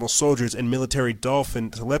paranormal soldiers and military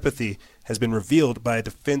dolphin telepathy has been revealed by a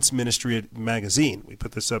Defense Ministry magazine. We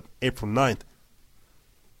put this up April 9th.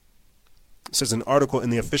 It says an article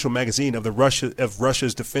in the official magazine of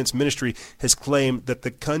Russia's Defense Ministry has claimed that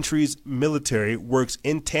the country's military works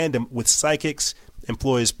in tandem with psychics,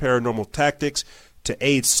 employs paranormal tactics to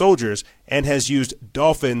aid soldiers, and has used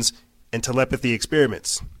dolphins in telepathy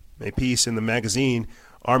experiments. A piece in the magazine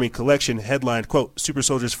Army Collection headlined, quote, "Super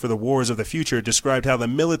Soldiers for the Wars of the Future," described how the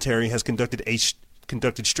military has conducted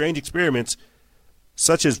strange experiments,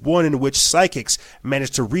 such as one in which psychics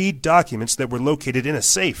managed to read documents that were located in a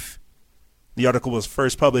safe. The article was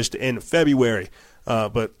first published in February,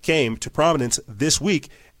 but came to prominence this week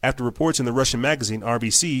after reports in the Russian magazine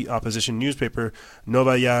RBC, opposition newspaper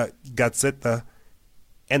Novaya Gazeta,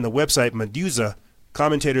 and the website Meduza.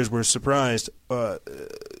 Commentators were surprised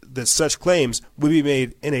that such claims would be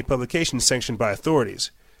made in a publication sanctioned by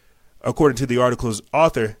authorities. According to the article's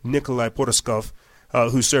author, Nikolai Poroskov,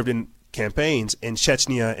 who served in campaigns in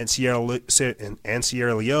Chechnya and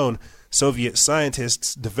Sierra Leone, Soviet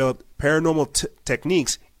scientists developed paranormal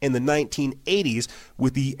techniques in the 1980s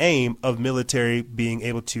with the aim of military being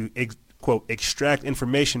able to, quote, extract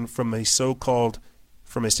information from a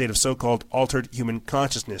state of so-called altered human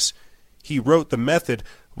consciousness. He wrote the method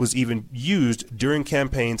was even used during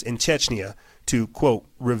campaigns in Chechnya to, quote,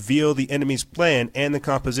 reveal the enemy's plan and the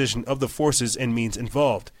composition of the forces and means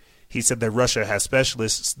involved. He said that Russia has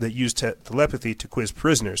specialists that use telepathy to quiz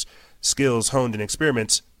prisoners, skills honed in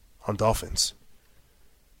experiments on dolphins.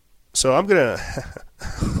 So I'm gonna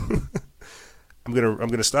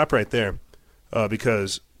stop right there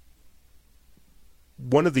because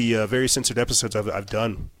one of the very censored episodes I've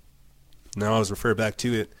done, now I was referred back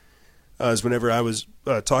to it, is whenever I was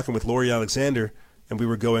talking with Lori Alexander, and we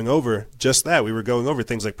were going over just that. We were going over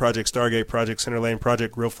things like Project Stargate, Project Centerlane,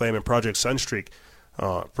 Project Real Flame, and Project Sunstreak,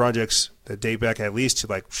 projects that date back at least to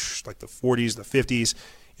like the 40s, the 50s,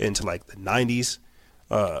 into like the 90s,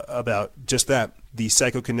 about just that, the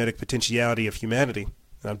psychokinetic potentiality of humanity.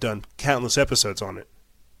 And I've done countless episodes on it.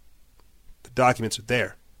 The documents are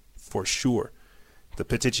there, for sure. The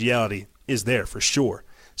potentiality is there, for sure.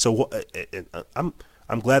 So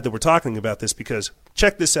I'm glad that we're talking about this because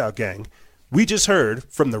check this out, gang. We just heard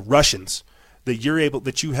from the Russians that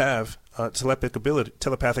you have telepathic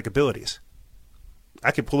abilities.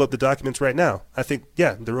 I can pull up the documents right now. I think,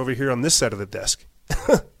 yeah, they're over here on this side of the desk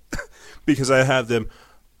because I have them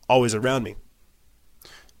always around me.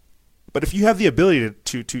 But if you have the ability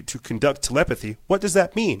to conduct telepathy, what does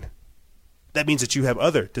that mean? That means that you have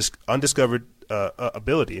other undiscovered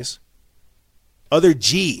abilities, other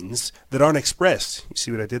genes that aren't expressed. You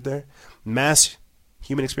see what I did there? Mass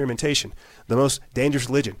human experimentation, the most dangerous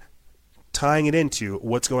religion, tying it into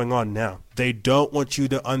what's going on now. They don't want you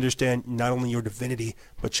to understand not only your divinity,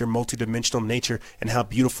 but your multidimensional nature and how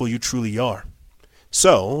beautiful you truly are.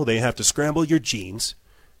 So they have to scramble your genes,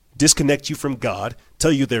 disconnect you from God,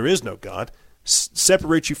 tell you there is no God,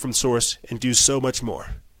 separate you from source, and do so much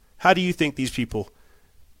more. How do you think these people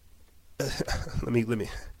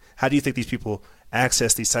how do you think these people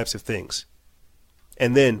access these types of things?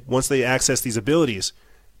 And then once they access these abilities,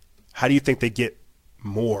 how do you think they get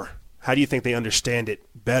more? How do you think they understand it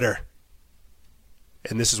better?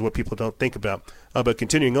 And this is what people don't think about. But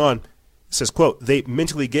continuing on, it says, quote, they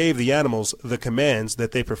mentally gave the animals the commands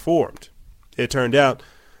that they performed. It turned out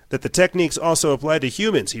that the techniques also applied to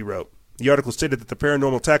humans, he wrote. The article stated that the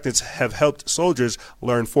paranormal tactics have helped soldiers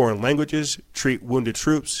learn foreign languages, treat wounded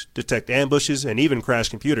troops, detect ambushes, and even crash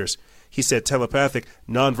computers. He said telepathic,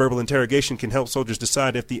 nonverbal interrogation can help soldiers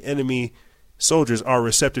decide if the enemy soldiers are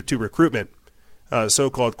receptive to recruitment.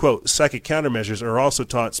 So-called, quote, psychic countermeasures are also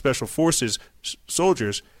taught special forces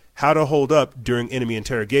soldiers how to hold up during enemy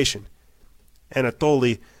interrogation.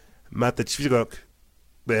 Anatoly Matachviluk,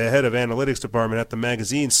 the head of analytics department at the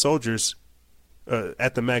magazine Soldiers,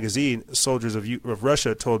 at the magazine, soldiers of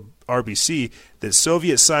Russia told RBC that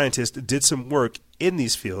Soviet scientists did some work in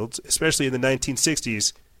these fields, especially in the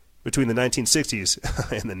 1960s, between the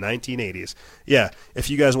 1960s and the 1980s. Yeah, if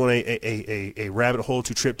you guys want a rabbit hole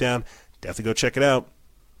to trip down, definitely go check it out.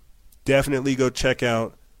 Definitely go check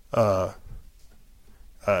out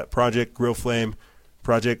Project Grill Flame,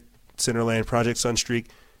 Project Centerland, Project Sunstreak,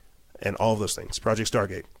 and all of those things. Project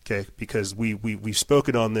Stargate, okay? Because we've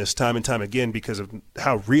spoken on this time and time again because of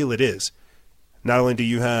how real it is. Not only do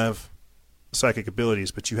you have psychic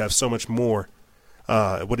abilities, but you have so much more.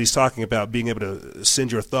 What he's talking about, being able to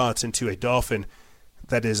send your thoughts into a dolphin,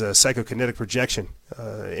 that is a psychokinetic projection,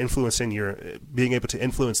 being able to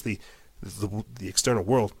influence the external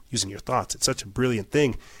world using your thoughts. It's such a brilliant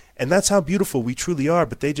thing. And that's how beautiful we truly are,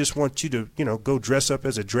 but they just want you to, go dress up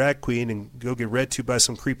as a drag queen and go get read to by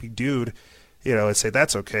some creepy dude, and say,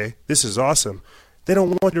 that's okay. This is awesome. They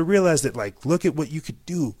don't want you to realize that, look at what you could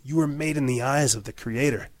do. You were made in the eyes of the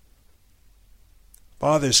Creator.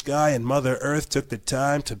 Father Sky and Mother Earth took the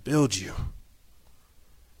time to build you.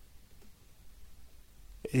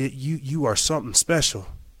 You are something special,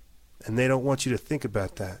 and they don't want you to think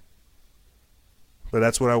about that. But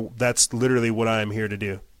that's literally what I am here to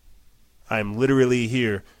do. I am literally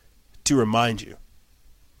here to remind you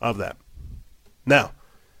of that. Now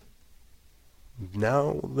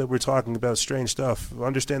that we're talking about strange stuff,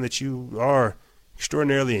 understand that you are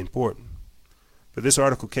extraordinarily important. But this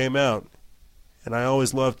article came out, and I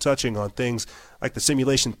always love touching on things like the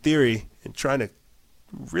simulation theory and trying to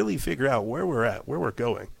really figure out where we're at, where we're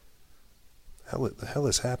going. The hell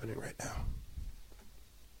is happening right now?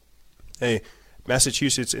 A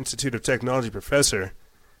Massachusetts Institute of Technology professor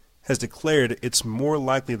has declared it's more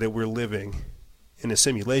likely that we're living in a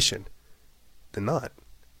simulation than not.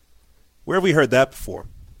 Where have we heard that before?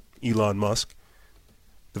 Elon Musk,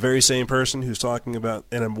 the very same person who's talking about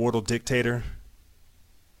an immortal dictator.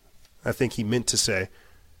 I think he meant to say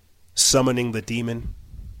summoning the demon.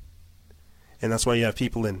 And that's why you have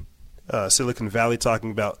people in Silicon Valley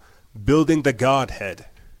talking about building the Godhead.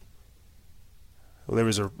 Well,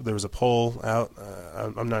 there was a poll out.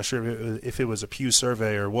 I'm not sure if it was a Pew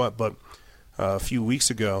survey or what, but a few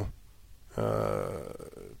weeks ago,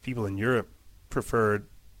 people in Europe preferred,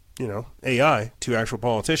 AI to actual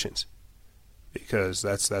politicians, because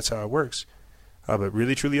that's how it works. But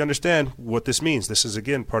really, truly understand what this means. This is,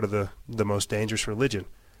 again, part of the most dangerous religion,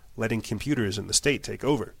 letting computers and the state take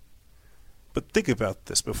over. But think about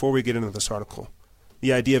this before we get into this article.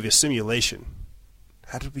 The idea of a simulation.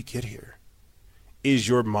 How did we get here? Is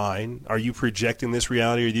your mind, are you projecting this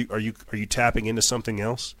reality? Are you tapping into something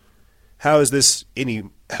else? How is this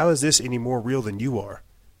any more real than you are?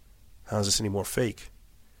 How is this any more fake?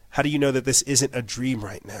 How do you know that this isn't a dream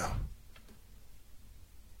right now?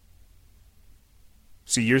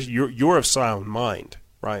 See, you're of sound mind,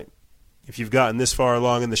 right? If you've gotten this far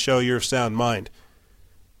along in the show, you're of sound mind.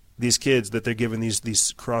 These kids that they're giving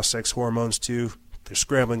these cross-sex hormones to, they're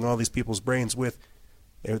scrambling all these people's brains with,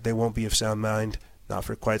 they won't be of sound mind, not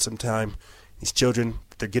for quite some time. These children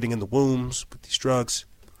that they're getting in the wombs with these drugs,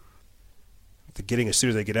 they're getting as soon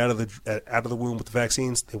as they get out of the womb with the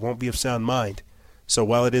vaccines, they won't be of sound mind. So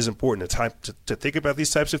while it is important to think about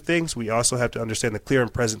these types of things, we also have to understand the clear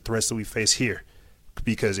and present threats that we face here.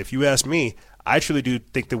 Because if you ask me, I truly do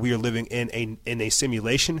think that we are living in a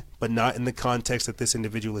simulation, but not in the context that this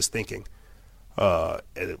individual is thinking. And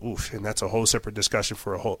that's a whole separate discussion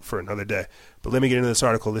for another day. But let me get into this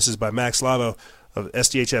article. This is by Max Lavo of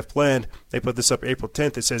SDHF Plan. They put this up April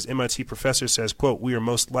 10th. It says MIT professor says, quote, more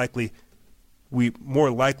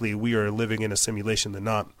likely we are living in a simulation than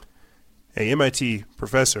not. A MIT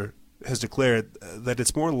professor has declared that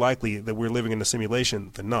it's more likely that we're living in a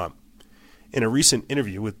simulation than not. In a recent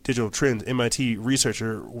interview with Digital Trends, MIT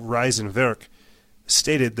researcher Ryzen Verk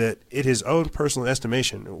stated that in his own personal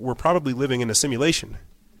estimation, we're probably living in a simulation.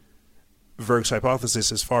 Verk's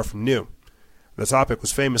hypothesis is far from new. The topic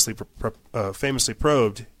was famously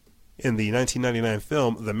probed in the 1999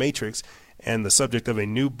 film The Matrix, and the subject of a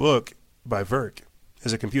new book by Verk.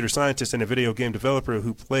 As a computer scientist and a video game developer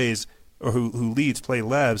who leads Play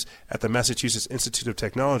Labs at the Massachusetts Institute of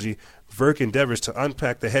Technology, Verk endeavors to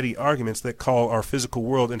unpack the heady arguments that call our physical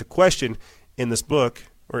world into question in his book,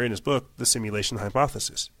 The Simulation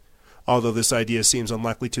Hypothesis. Although this idea seems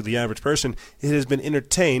unlikely to the average person, it has been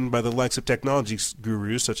entertained by the likes of technology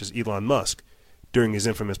gurus such as Elon Musk. During his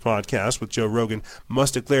infamous podcast with Joe Rogan,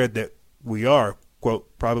 Musk declared that we are,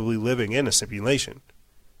 quote, probably living in a simulation,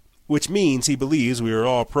 which means he believes we are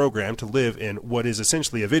all programmed to live in what is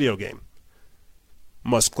essentially a video game.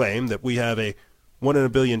 Musk claimed that we have a 1 in a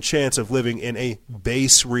billion chance of living in a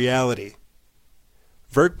base reality.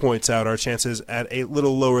 Virk points out our chances at a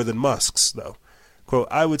little lower than Musk's, though. Quote,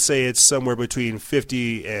 I would say it's somewhere between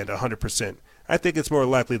 50 and 100%. I think it's more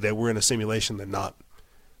likely that we're in a simulation than not.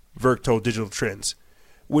 Virk told Digital Trends.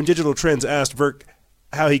 When Digital Trends asked Virk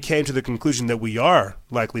how he came to the conclusion that we are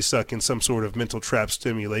likely stuck in some sort of mental trap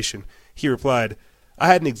simulation, he replied, I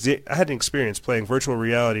had an experience playing virtual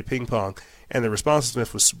reality ping pong, and the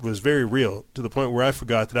responsiveness was very real, to the point where I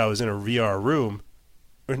forgot that I was in a VR room,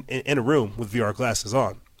 in a room with VR glasses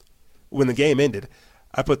on. When the game ended,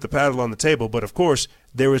 I put the paddle on the table, but of course,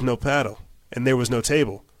 there was no paddle, and there was no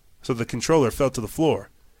table, so the controller fell to the floor.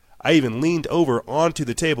 I even leaned over onto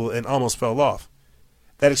the table and almost fell off.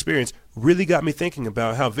 That experience really got me thinking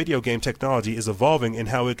about how video game technology is evolving and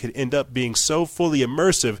how it could end up being so fully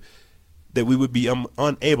immersive that we would be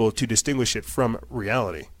unable to distinguish it from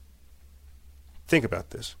reality. Think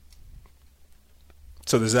about this.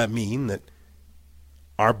 So does that mean that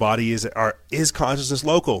our body is consciousness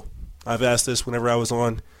local? I've asked this whenever I was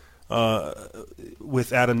on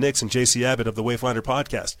with Adam Nix and JC Abbott of the Wayfinder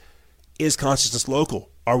podcast. Is consciousness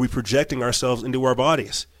local? Are we projecting ourselves into our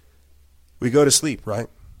bodies? We go to sleep, right?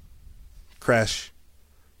 Crash.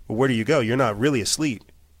 Well, where do you go? You're not really asleep.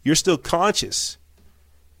 You're still conscious,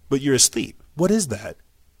 but you're asleep. What is that?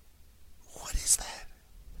 What is that?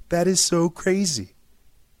 That is so crazy.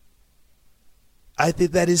 I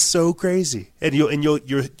think that is so crazy, and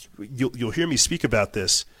you'll hear me speak about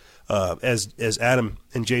this as Adam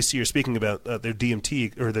and JC are speaking about their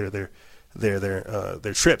DMT or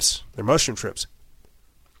their trips, their mushroom trips,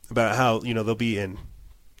 about how they'll be in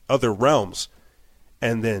other realms,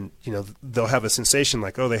 and then they'll have a sensation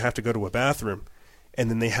like, oh, they have to go to a bathroom,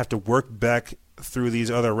 and then they have to work back through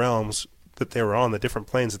these other realms that they were on, the different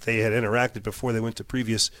planes that they had interacted before they went to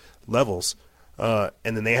previous levels, and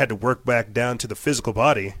then they had to work back down to the physical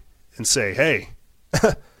body and say, hey,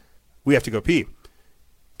 we have to go pee.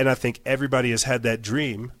 And I think everybody has had that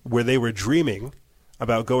dream where they were dreaming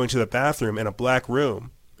about going to the bathroom in a black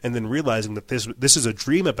room and then realizing that this is a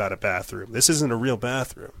dream about a bathroom. This isn't a real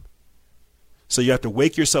bathroom. So you have to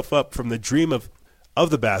wake yourself up from the dream of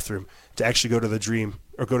the bathroom to actually go to the dream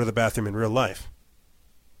or go to the bathroom in real life.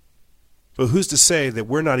 But who's to say that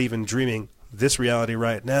we're not even dreaming this reality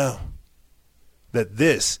right now? That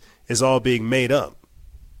this is all being made up?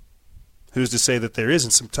 Who's to say that there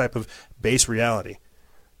isn't some type of base reality?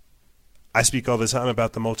 I speak all the time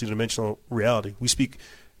about the multidimensional reality. We speak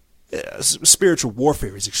spiritual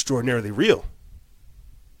warfare is extraordinarily real.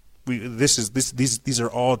 These are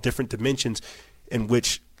all different dimensions in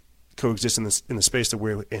which coexist in the space that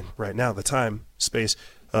we're in right now, the time space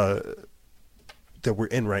that we're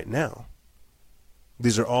in right now.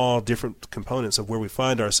 These are all different components of where we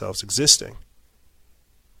find ourselves existing,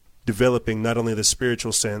 developing not only the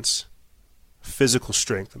spiritual sense, physical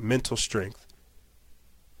strength, mental strength.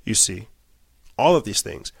 You see, all of these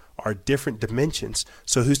things are different dimensions.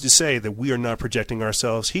 So who's to say that we are not projecting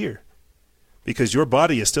ourselves here? Because your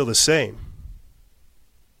body is still the same.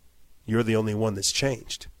 You're the only one that's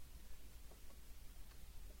changed.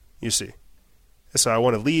 You see. So I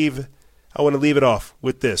want to leave it off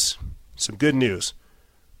with this. Some good news.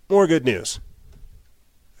 More good news.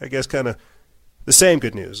 I guess kind of the same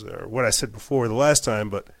good news, or what I said before the last time,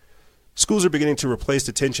 but schools are beginning to replace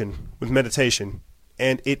detention with meditation,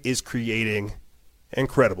 and it is creating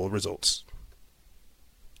incredible results.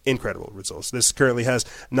 Incredible results. This currently has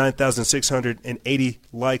 9,680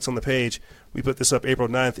 likes on the page. We put this up April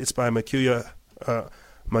 9th. It's by Mayuk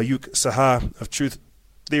Saha of Truth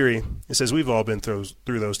Theory. It says, we've all been through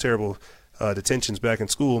those terrible detentions back in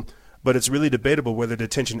school, but it's really debatable whether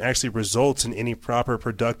detention actually results in any proper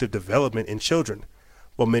productive development in children.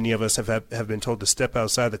 While many of us have been told to step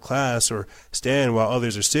outside the class or stand while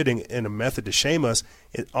others are sitting in a method to shame us,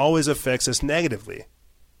 it always affects us negatively.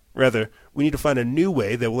 Rather, we need to find a new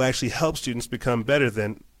way that will actually help students become better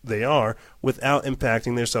than they are without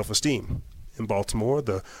impacting their self-esteem. In Baltimore,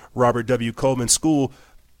 the Robert W. Coleman School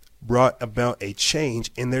brought about a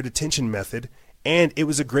change in their detention method, and it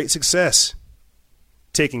was a great success.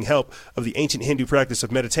 Taking help of the ancient Hindu practice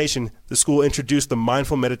of meditation, the school introduced the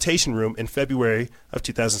Mindful Meditation Room in February of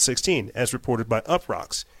 2016, as reported by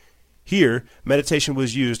UpRocks. Here, meditation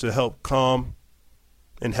was used to help calm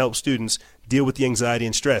and help students deal with the anxiety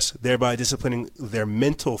and stress, thereby disciplining their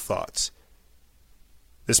mental thoughts.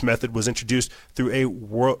 This method was introduced through a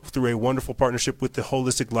wonderful partnership with the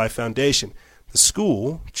Holistic Life Foundation. The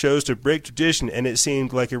school chose to break tradition, and it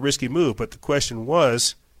seemed like a risky move, but the question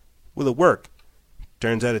was, will it work?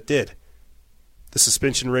 Turns out it did. The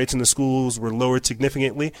suspension rates in the schools were lowered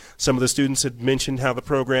significantly. Some of the students had mentioned how the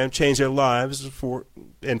program changed their lives. For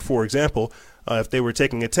example, If they were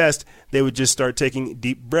taking a test, they would just start taking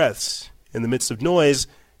deep breaths. In the midst of noise,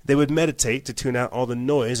 they would meditate to tune out all the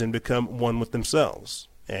noise and become one with themselves.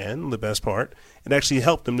 And the best part, it actually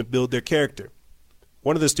helped them to build their character.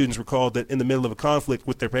 One of the students recalled that in the middle of a conflict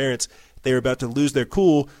with their parents, they were about to lose their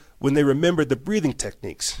cool when they remembered the breathing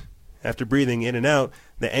techniques. After breathing in and out,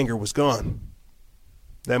 the anger was gone.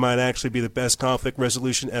 That might actually be the best conflict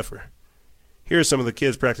resolution ever. Here are some of the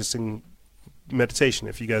kids practicing meditation.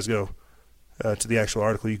 If you guys go to the actual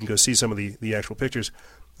article, you can go see some of the actual pictures.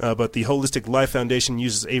 But the Holistic Life Foundation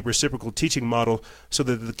uses a reciprocal teaching model so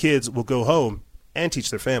that the kids will go home and teach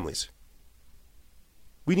their families.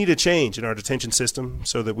 We need a change in our detention system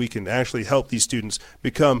so that we can actually help these students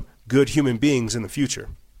become good human beings in the future.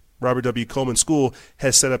 Robert W. Coleman School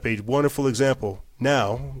has set up a wonderful example.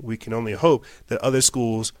 Now we can only hope that other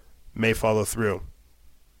schools may follow through.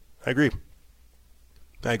 I agree.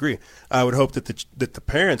 I would hope that the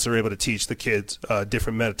parents are able to teach the kids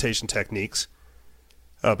different meditation techniques.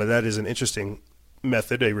 But that is an interesting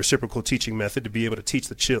method, a reciprocal teaching method, to be able to teach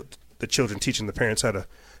the children teaching the parents how to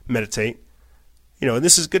meditate. And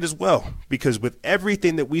this is good as well, because with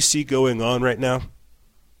everything that we see going on right now,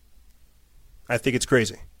 I think it's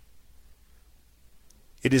crazy.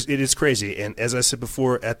 It is crazy. And as I said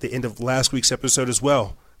before at the end of last week's episode as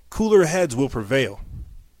well, cooler heads will prevail.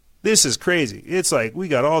 This is crazy. It's like we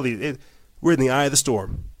got all these, we're in the eye of the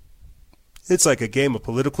storm. It's like a game of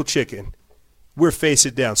political chicken. We're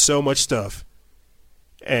facing down so much stuff.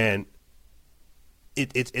 And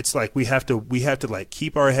it's like we have to like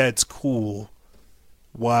keep our heads cool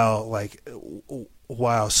while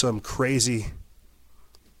some crazy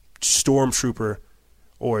stormtrooper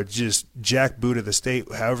or just jackboot of the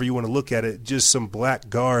state, however you want to look at it, just some black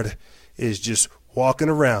guard is just walking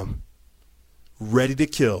around ready to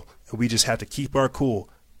kill, and we just have to keep our cool,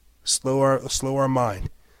 slow our mind,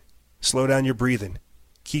 slow down your breathing,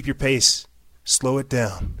 keep your pace, slow it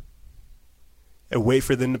down, and wait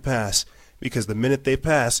for them to pass, because the minute they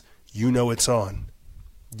pass, you know it's on.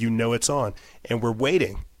 You know it's on, and we're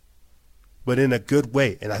waiting, but in a good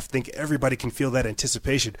way, and I think everybody can feel that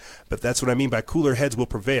anticipation, but that's what I mean by cooler heads will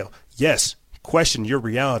prevail. Yes, question your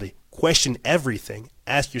reality, question everything,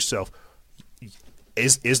 ask yourself,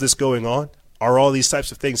 is this going on? Are all these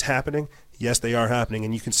types of things happening? Yes, they are happening,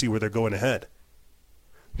 and you can see where they're going ahead.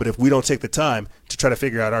 But if we don't take the time to try to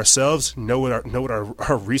figure out ourselves, know what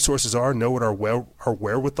our resources are, know what our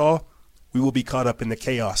wherewithal, we will be caught up in the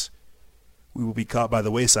chaos. We will be caught by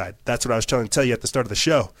the wayside. That's what I was trying to tell you at the start of the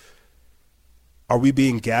show. Are we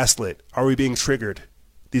being gaslit? Are we being triggered?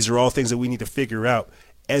 These are all things that we need to figure out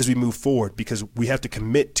as we move forward, because we have to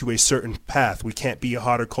commit to a certain path. We can't be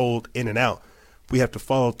hot or cold, in and out. We have to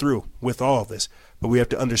follow through with all of this, but we have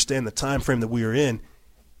to understand the time frame that we are in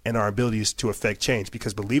and our abilities to affect change,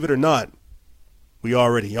 because believe it or not, we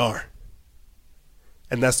already are.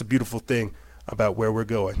 And that's the beautiful thing about where we're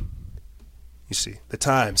going. You see, the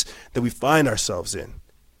times that we find ourselves in,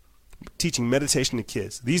 teaching meditation to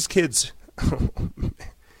kids. These kids,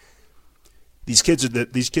 these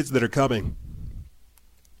kids that are coming,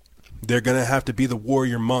 they're going to have to be the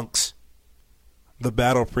warrior monks, the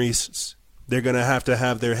battle priests. They're going to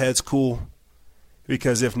have their heads cool,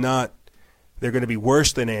 because if not, they're going to be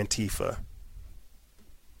worse than Antifa.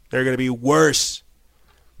 They're going to be worse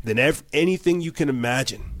than anything you can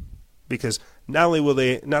imagine, because not only will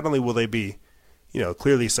they be,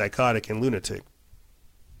 clearly psychotic and lunatic,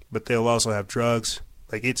 but they'll also have drugs.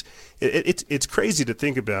 Like it's crazy to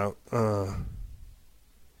think about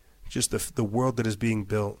just the world that is being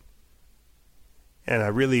built. And I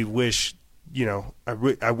really wish,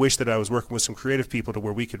 I wish that I was working with some creative people to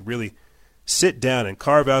where we could really sit down and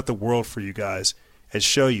carve out the world for you guys and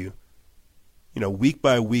show you, week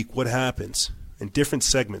by week what happens in different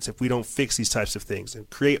segments if we don't fix these types of things and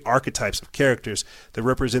create archetypes of characters that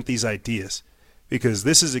represent these ideas. Because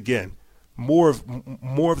this is, again, more of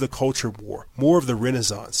the culture war, more of the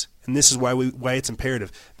Renaissance. And this is why it's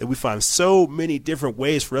imperative that we find so many different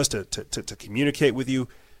ways for us to communicate with you,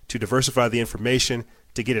 to diversify the information,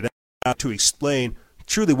 to get it out, to explain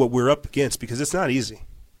truly what we're up against, because it's not easy.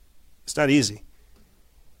 It's not easy.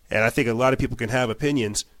 And I think a lot of people can have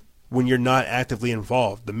opinions when you're not actively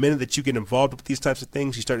involved. The minute that you get involved with these types of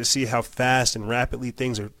things, you start to see how fast and rapidly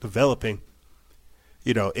things are developing.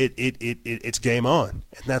 It's game on.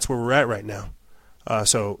 And that's where we're at right now.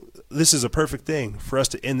 So this is a perfect thing for us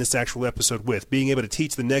to end this actual episode with, being able to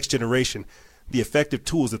teach the next generation the effective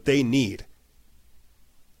tools that they need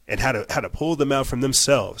and how to pull them out from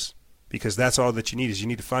themselves, because that's all that you need. Is you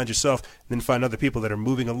need to find yourself and then find other people that are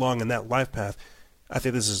moving along in that life path. I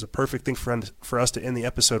think this is a perfect thing for us to end the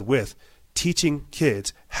episode with, teaching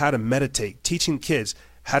kids how to meditate, teaching kids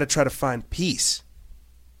how to try to find peace,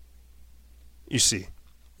 you see,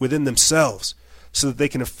 within themselves so that they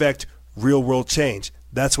can affect real world change.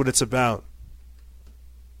 That's what it's about.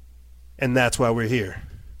 And that's why we're here.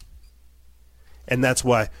 And that's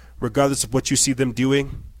why, regardless of what you see them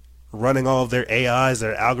doing, running all of their AIs,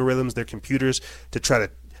 their algorithms, their computers to try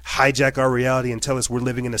to hijack our reality and tell us we're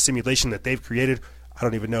living in a simulation that they've created. I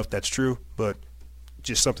don't even know if that's true, but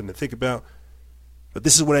just something to think about. But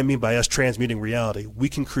this is what I mean by us transmuting reality. We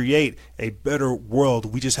can create a better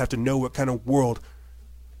world. We just have to know what kind of world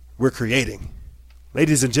we're creating.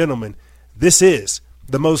 Ladies and gentlemen, this is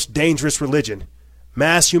the most dangerous religion,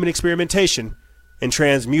 mass human experimentation and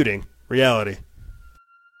transmuting reality.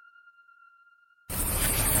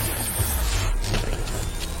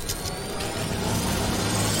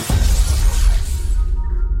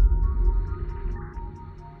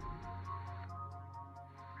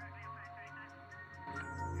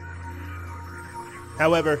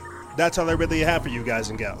 However, that's all I really have for you guys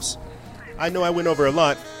and gals. I know I went over a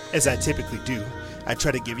lot, as I typically do. I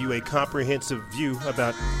try to give you a comprehensive view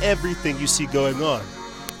about everything you see going on.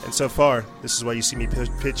 And so far, this is why you see me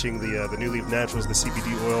pitching the New Leaf Naturals, the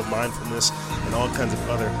CBD oil, mindfulness, and all kinds of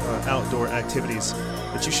other outdoor activities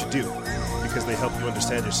that you should do because they help you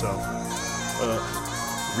understand yourself.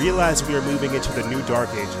 Realize we are moving into the new dark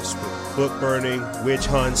ages with book burning, witch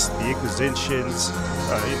hunts, the inquisitions,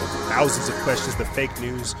 thousands of questions, the fake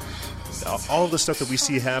news. All the stuff that we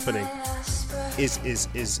see happening is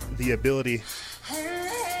the ability,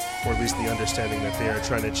 or at least the understanding, that they are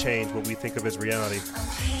trying to change what we think of as reality.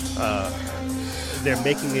 They're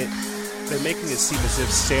making it seem as if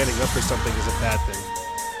standing up for something is a bad thing.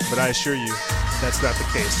 But I assure you, that's not the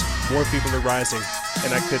case. More people are rising,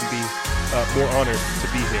 and I couldn't be more honored to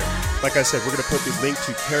be here. Like I said, we're going to put the link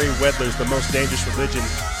to Carrie Wedler's The Most Dangerous Religion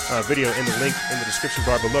video in the link in the description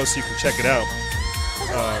bar below so you can check it out.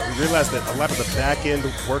 We realize that a lot of the back-end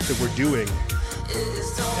work that we're doing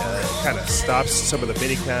kind of stops some of the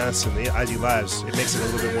mini-casts and the IG Lives. It makes it a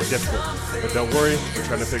little bit more difficult. But don't worry, we're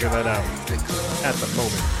trying to figure that out at the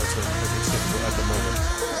moment. That's what it's difficult at the moment.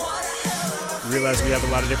 We realize we have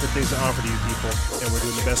a lot of different things to offer to you people, and we're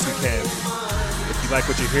doing the best we can. If you like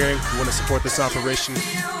what you're hearing, you want to support this operation,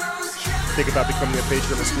 think about becoming a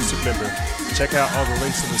Patreon exclusive member. Check out all the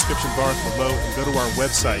links in the description bar below and go to our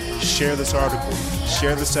website. Share this article,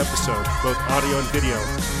 share this episode, both audio and video.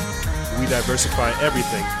 We diversify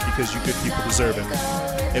everything because you good people deserve it.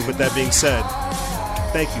 And with that being said,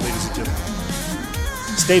 thank you, ladies and gentlemen.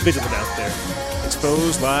 Stay vigilant out there.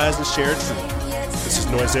 Expose lies and share truth. This is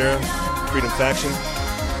Noise Era, Freedom Faction,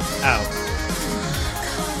 out.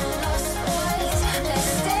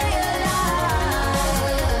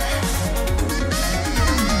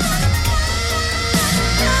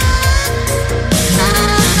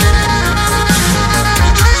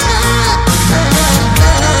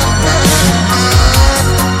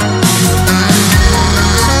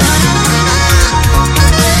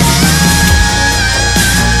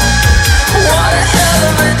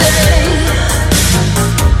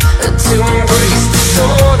 To embrace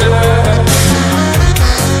disorder.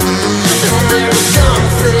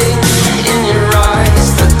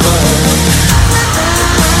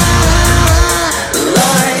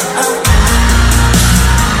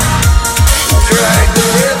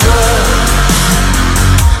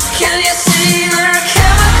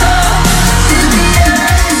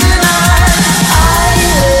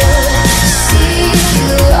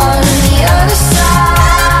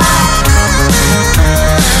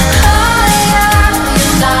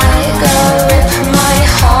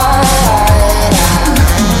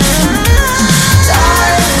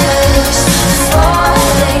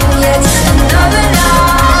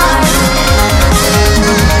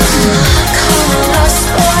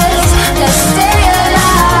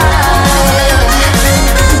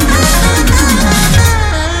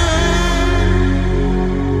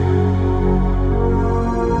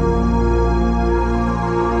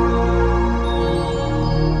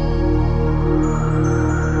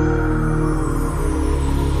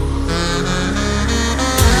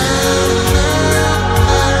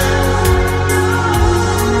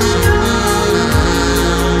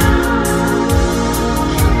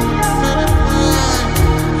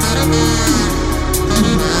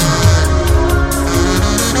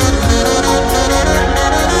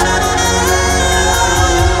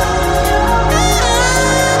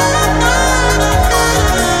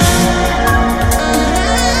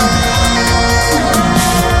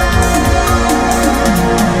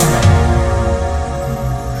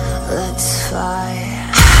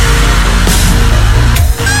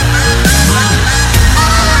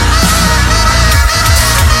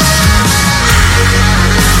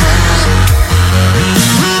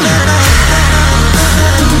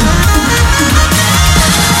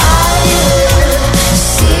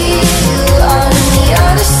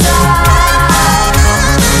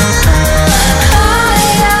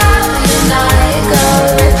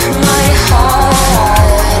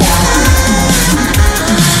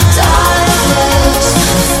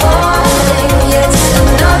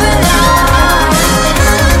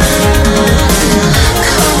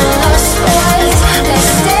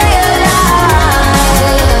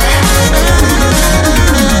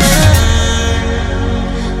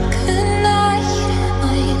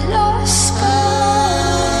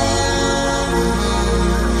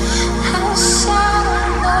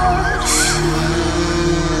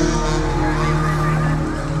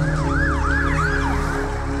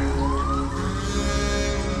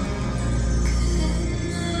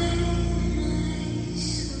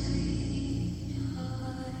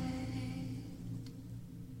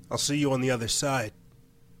 I'll see you on the other side.